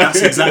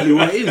 That's exactly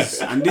what it is.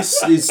 And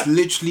this is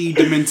literally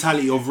the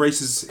mentality of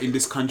racists in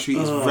this country.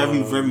 It's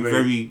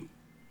very.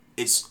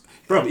 It's.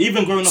 Bro,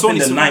 even growing up in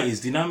the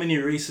 90s, do you know how many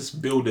racist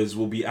builders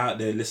will be out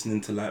there listening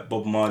to like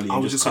Bob Marley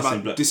and just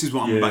cussing black? This is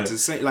what I'm about to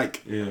say.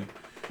 Like,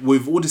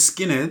 with all the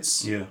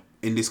skinheads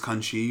in this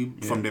country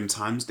from them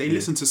times, they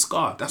listen to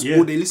ska. That's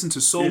all they listen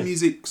to. Soul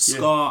music,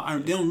 ska,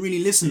 and they don't really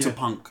listen to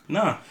punk.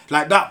 Nah.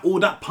 Like all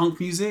that punk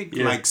music,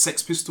 like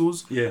Sex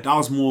Pistols, that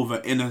was more of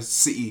an inner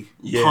city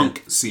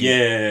punk scene.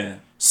 Yeah.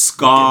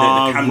 Ska,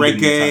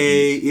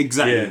 reggae,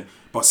 exactly. Yeah.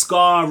 But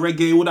ska,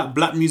 reggae, all that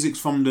black music's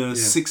from the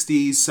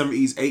 60s,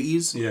 70s,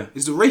 80s. Yeah.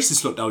 It's the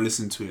racist lot that will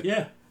listen to it.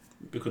 Yeah.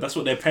 Because that's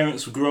what their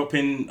parents grew up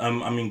in.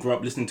 Grew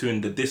up listening to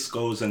in the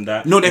discos and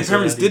that. No, their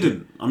parents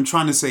didn't. I'm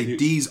trying to say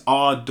these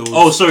are those.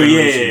 Oh, sorry,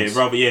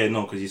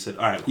 no, because you said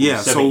alright, cool.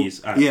 70s,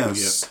 so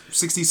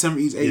 60s,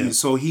 70s, 80s. Yeah.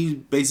 So he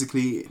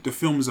basically the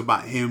film is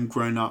about him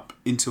growing up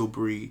in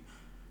Tilbury,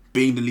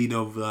 being the leader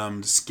of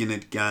the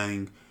skinhead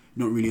gang,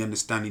 not really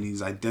understanding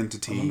his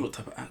identity. I wonder what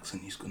type of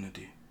accent he's gonna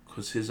do,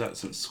 because his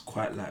accent's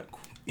quite like.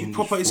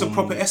 It's a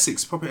proper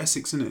Essex,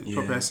 isn't it? Yeah.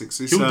 Proper Essex.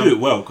 He'll do it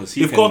well because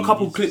they've got a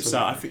couple clips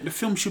out. I think the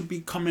film should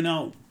be coming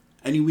out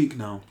any week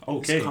now.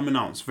 Okay, it's coming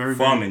out. It's very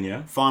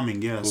farming,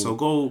 farming. Yeah. Cool. So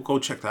go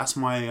check that. That's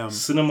my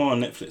cinema or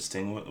Netflix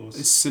thing.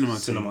 It's cinema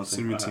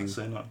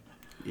thing.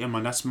 Yeah,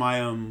 man. That's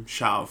my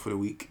shout out for the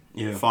week.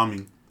 Yeah,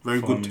 farming.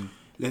 Very good.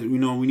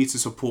 We need to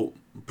support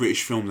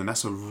British films, and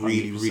that's a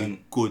really 100%.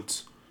 Really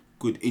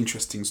good,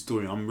 interesting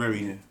story. I'm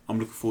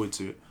looking forward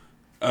to it.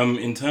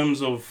 In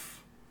terms of.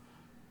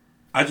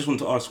 I just want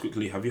to ask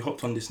quickly, have you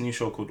hopped on this new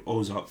show called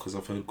Ozark? Because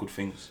I've heard good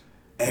things.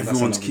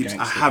 Everyone keeps...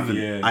 I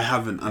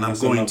haven't, and I'm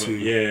going to.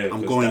 Yeah,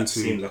 I'm going to.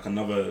 Seems like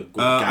another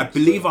good I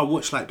believe I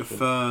watched like the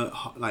first...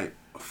 I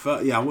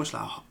watched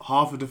like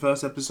half of the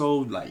first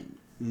episode. Like,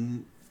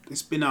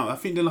 it's been out. I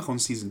think they're like on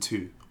season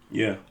 2.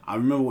 Yeah. I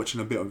remember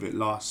watching a bit of it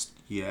last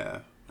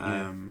year.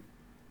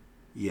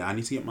 I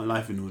need to get my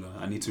life in order.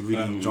 I need to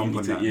really jump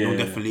on that. No,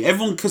 definitely.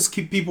 Everyone, because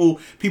people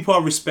I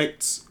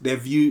respect their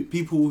view.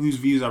 People whose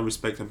views I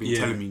respect have been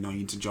telling me, no, you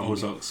need to jump.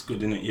 Ozark's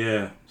good, innit?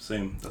 Yeah,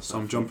 same. So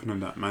I'm jumping on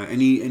that, man.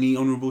 Any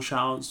honourable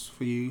shout-outs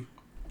for you?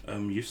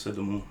 You've said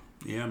them all.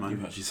 Yeah, man.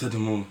 You've actually said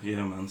them all.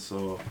 Yeah, man.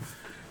 So,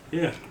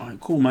 yeah. Alright,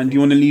 cool, man. Do you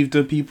want to leave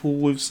the people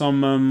with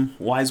some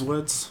wise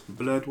words,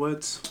 blurred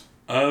words?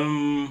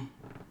 I'm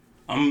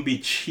gonna be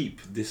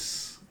cheap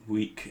this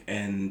week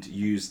and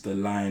use the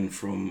line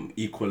from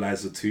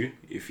Equalizer 2.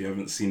 If you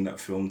haven't seen that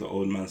film, the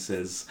old man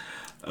says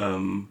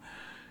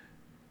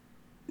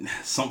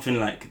something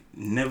like,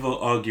 never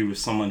argue with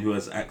someone who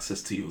has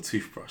access to your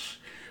toothbrush.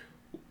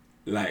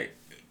 Like,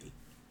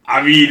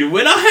 I mean,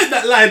 when I heard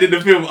that line in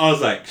the film, I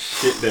was like,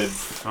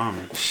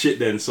 shit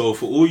then. So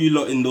for all you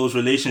lot in those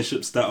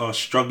relationships that are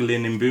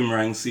struggling in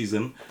Boomerang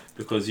season,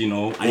 because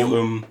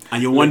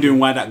and you're wondering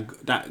why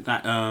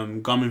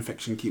that gum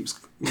infection keeps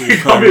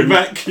coming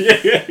back.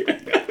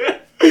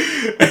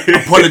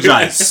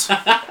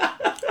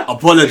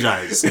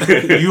 Apologize.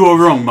 You were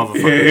wrong,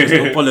 motherfucker.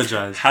 Just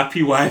apologize.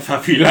 Happy wife,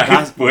 happy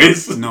life,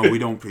 boys. No, we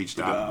don't preach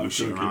that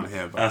shit around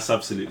here. But that's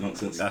absolute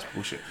nonsense. That's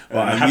bullshit.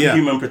 Happy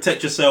human,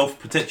 protect yourself,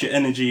 protect your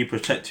energy,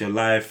 protect your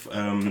life.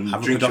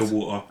 Drink your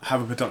water.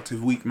 Have a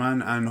productive week,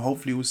 man, and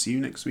hopefully we'll see you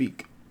next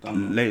week.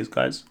 Laters,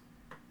 guys.